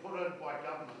been put in by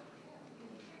government.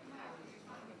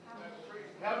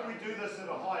 How do we do this at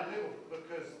a high level?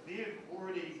 Because they've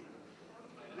already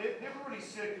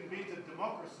circumvented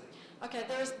democracy. Okay,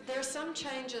 there are some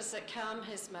changes that C.A.L.M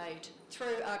has made.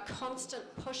 Through our constant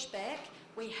pushback,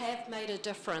 we have made a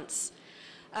difference.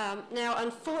 Now,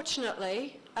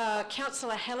 unfortunately,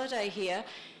 Councillor Halliday here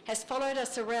has followed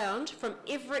us around for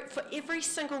every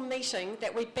single meeting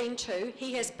that we've been to.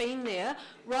 He has been there,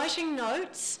 writing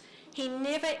notes. He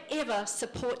never, ever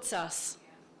supports us.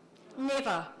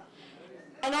 Never.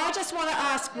 And I just want to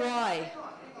ask why.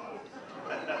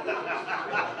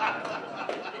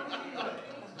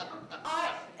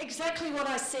 Exactly what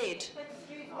I said.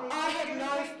 I had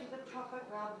no...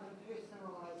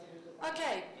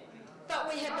 Okay, but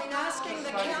we have been asking the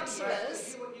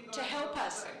councillors to help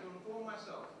us.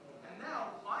 And now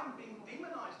I'm being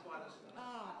demonised by this.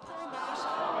 Oh, poor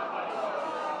Martin.